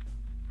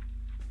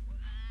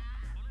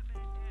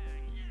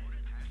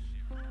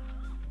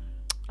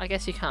 I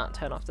guess you can't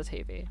turn off the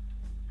TV.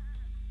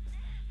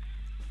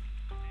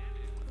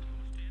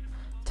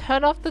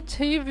 Turn off the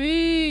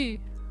TV!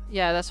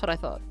 Yeah, that's what I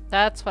thought.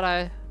 That's what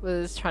I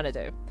was trying to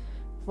do.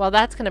 Well,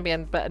 that's gonna be a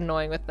bit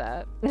annoying with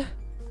that.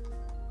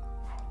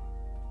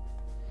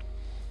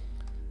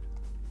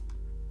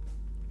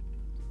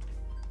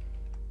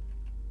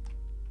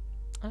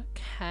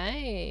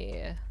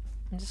 Okay.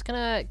 I'm just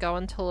gonna go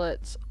until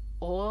it's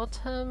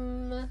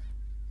autumn.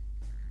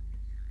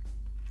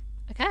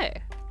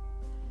 Okay.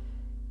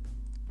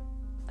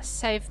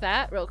 Save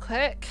that real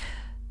quick.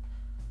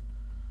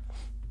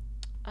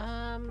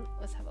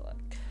 Let's have a look.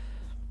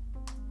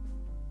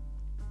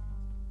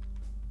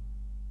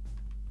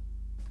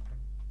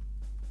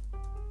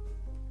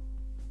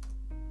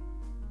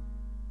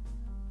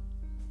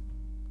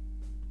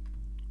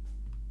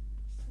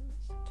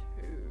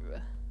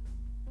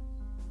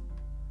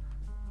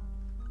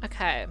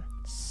 Okay,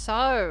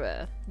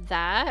 so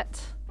that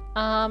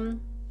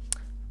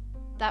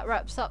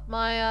wraps up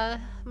my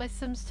my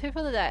Sims 2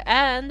 for the day,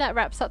 and that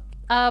wraps up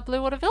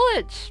Bluewater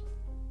Village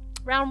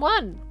round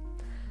 1.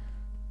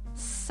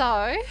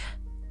 So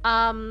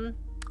on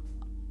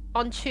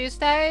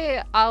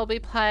Tuesday I'll be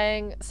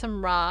playing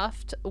some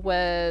Raft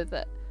with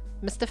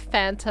Mr.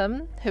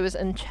 Phantom, who is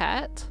in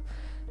chat,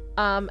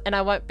 and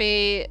I won't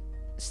be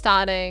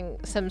starting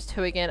Sims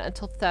 2 again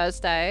until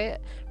Thursday.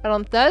 But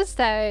on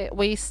Thursday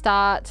we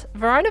start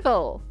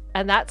Veronaville,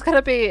 and that's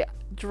gonna be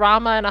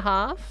drama and a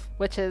half,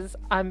 which is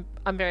I'm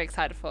very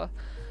excited for.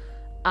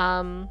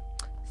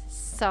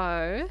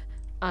 So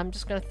I'm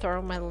just gonna throw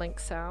all my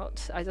links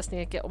out. I just need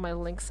to get all my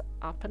links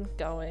up and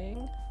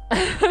going.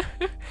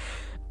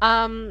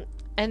 And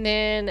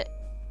then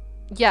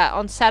yeah,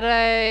 on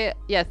Saturday,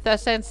 yeah,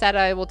 Thursday and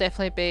Saturday will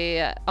definitely be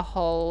a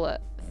whole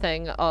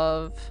thing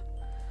of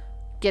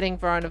getting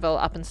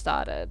Veronaville up and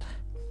started.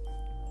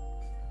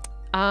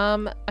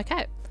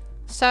 Okay,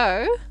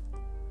 so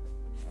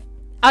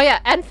oh yeah,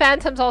 and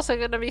Phantom's also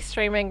going to be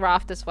streaming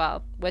Raft as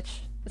well,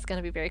 which is going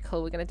to be very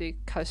cool. We're going to do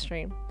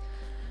co-stream.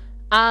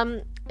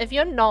 If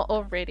you're not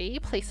already,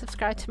 please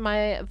subscribe to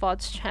my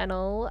VODs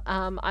channel.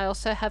 I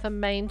also have a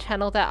main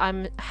channel that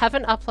I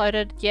haven't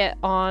uploaded yet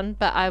on,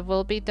 but I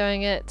will be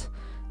doing it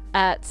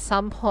at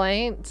some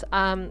point.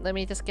 Let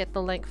me just get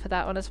the link for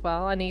that one as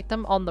well. I need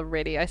them on the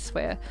ready, I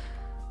swear.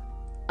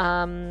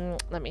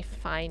 Let me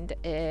find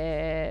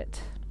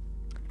it.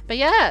 But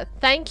yeah,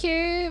 thank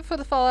you for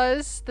the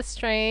follows, the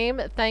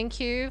stream. Thank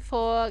you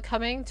for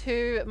coming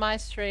to my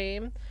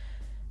stream.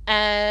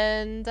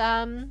 And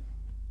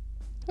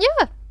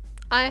yeah,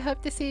 I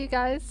hope to see you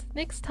guys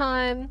next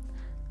time.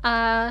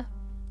 And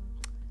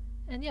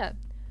yeah.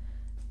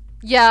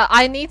 Yeah,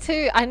 I need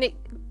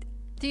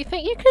do you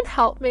think you can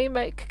help me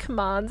make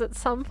commands at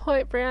some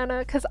point, Brianna?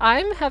 Because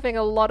I'm having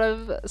a lot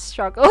of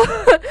struggle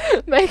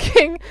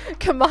making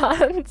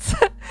commands.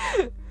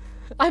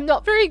 I'm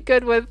not very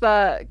good with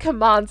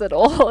commands at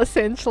all,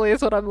 essentially,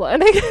 is what I'm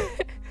learning.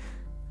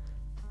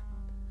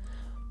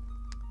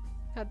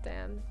 God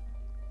damn.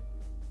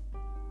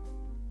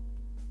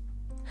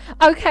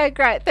 Okay,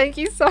 great. Thank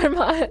you so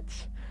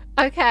much.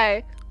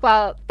 Okay.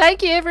 Well,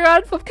 thank you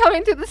everyone for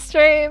coming to the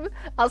stream.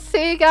 I'll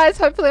see you guys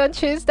hopefully on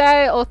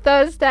Tuesday or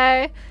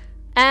Thursday.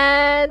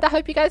 And I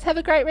hope you guys have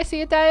a great rest of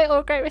your day or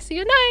a great rest of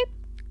your night.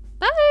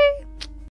 Bye!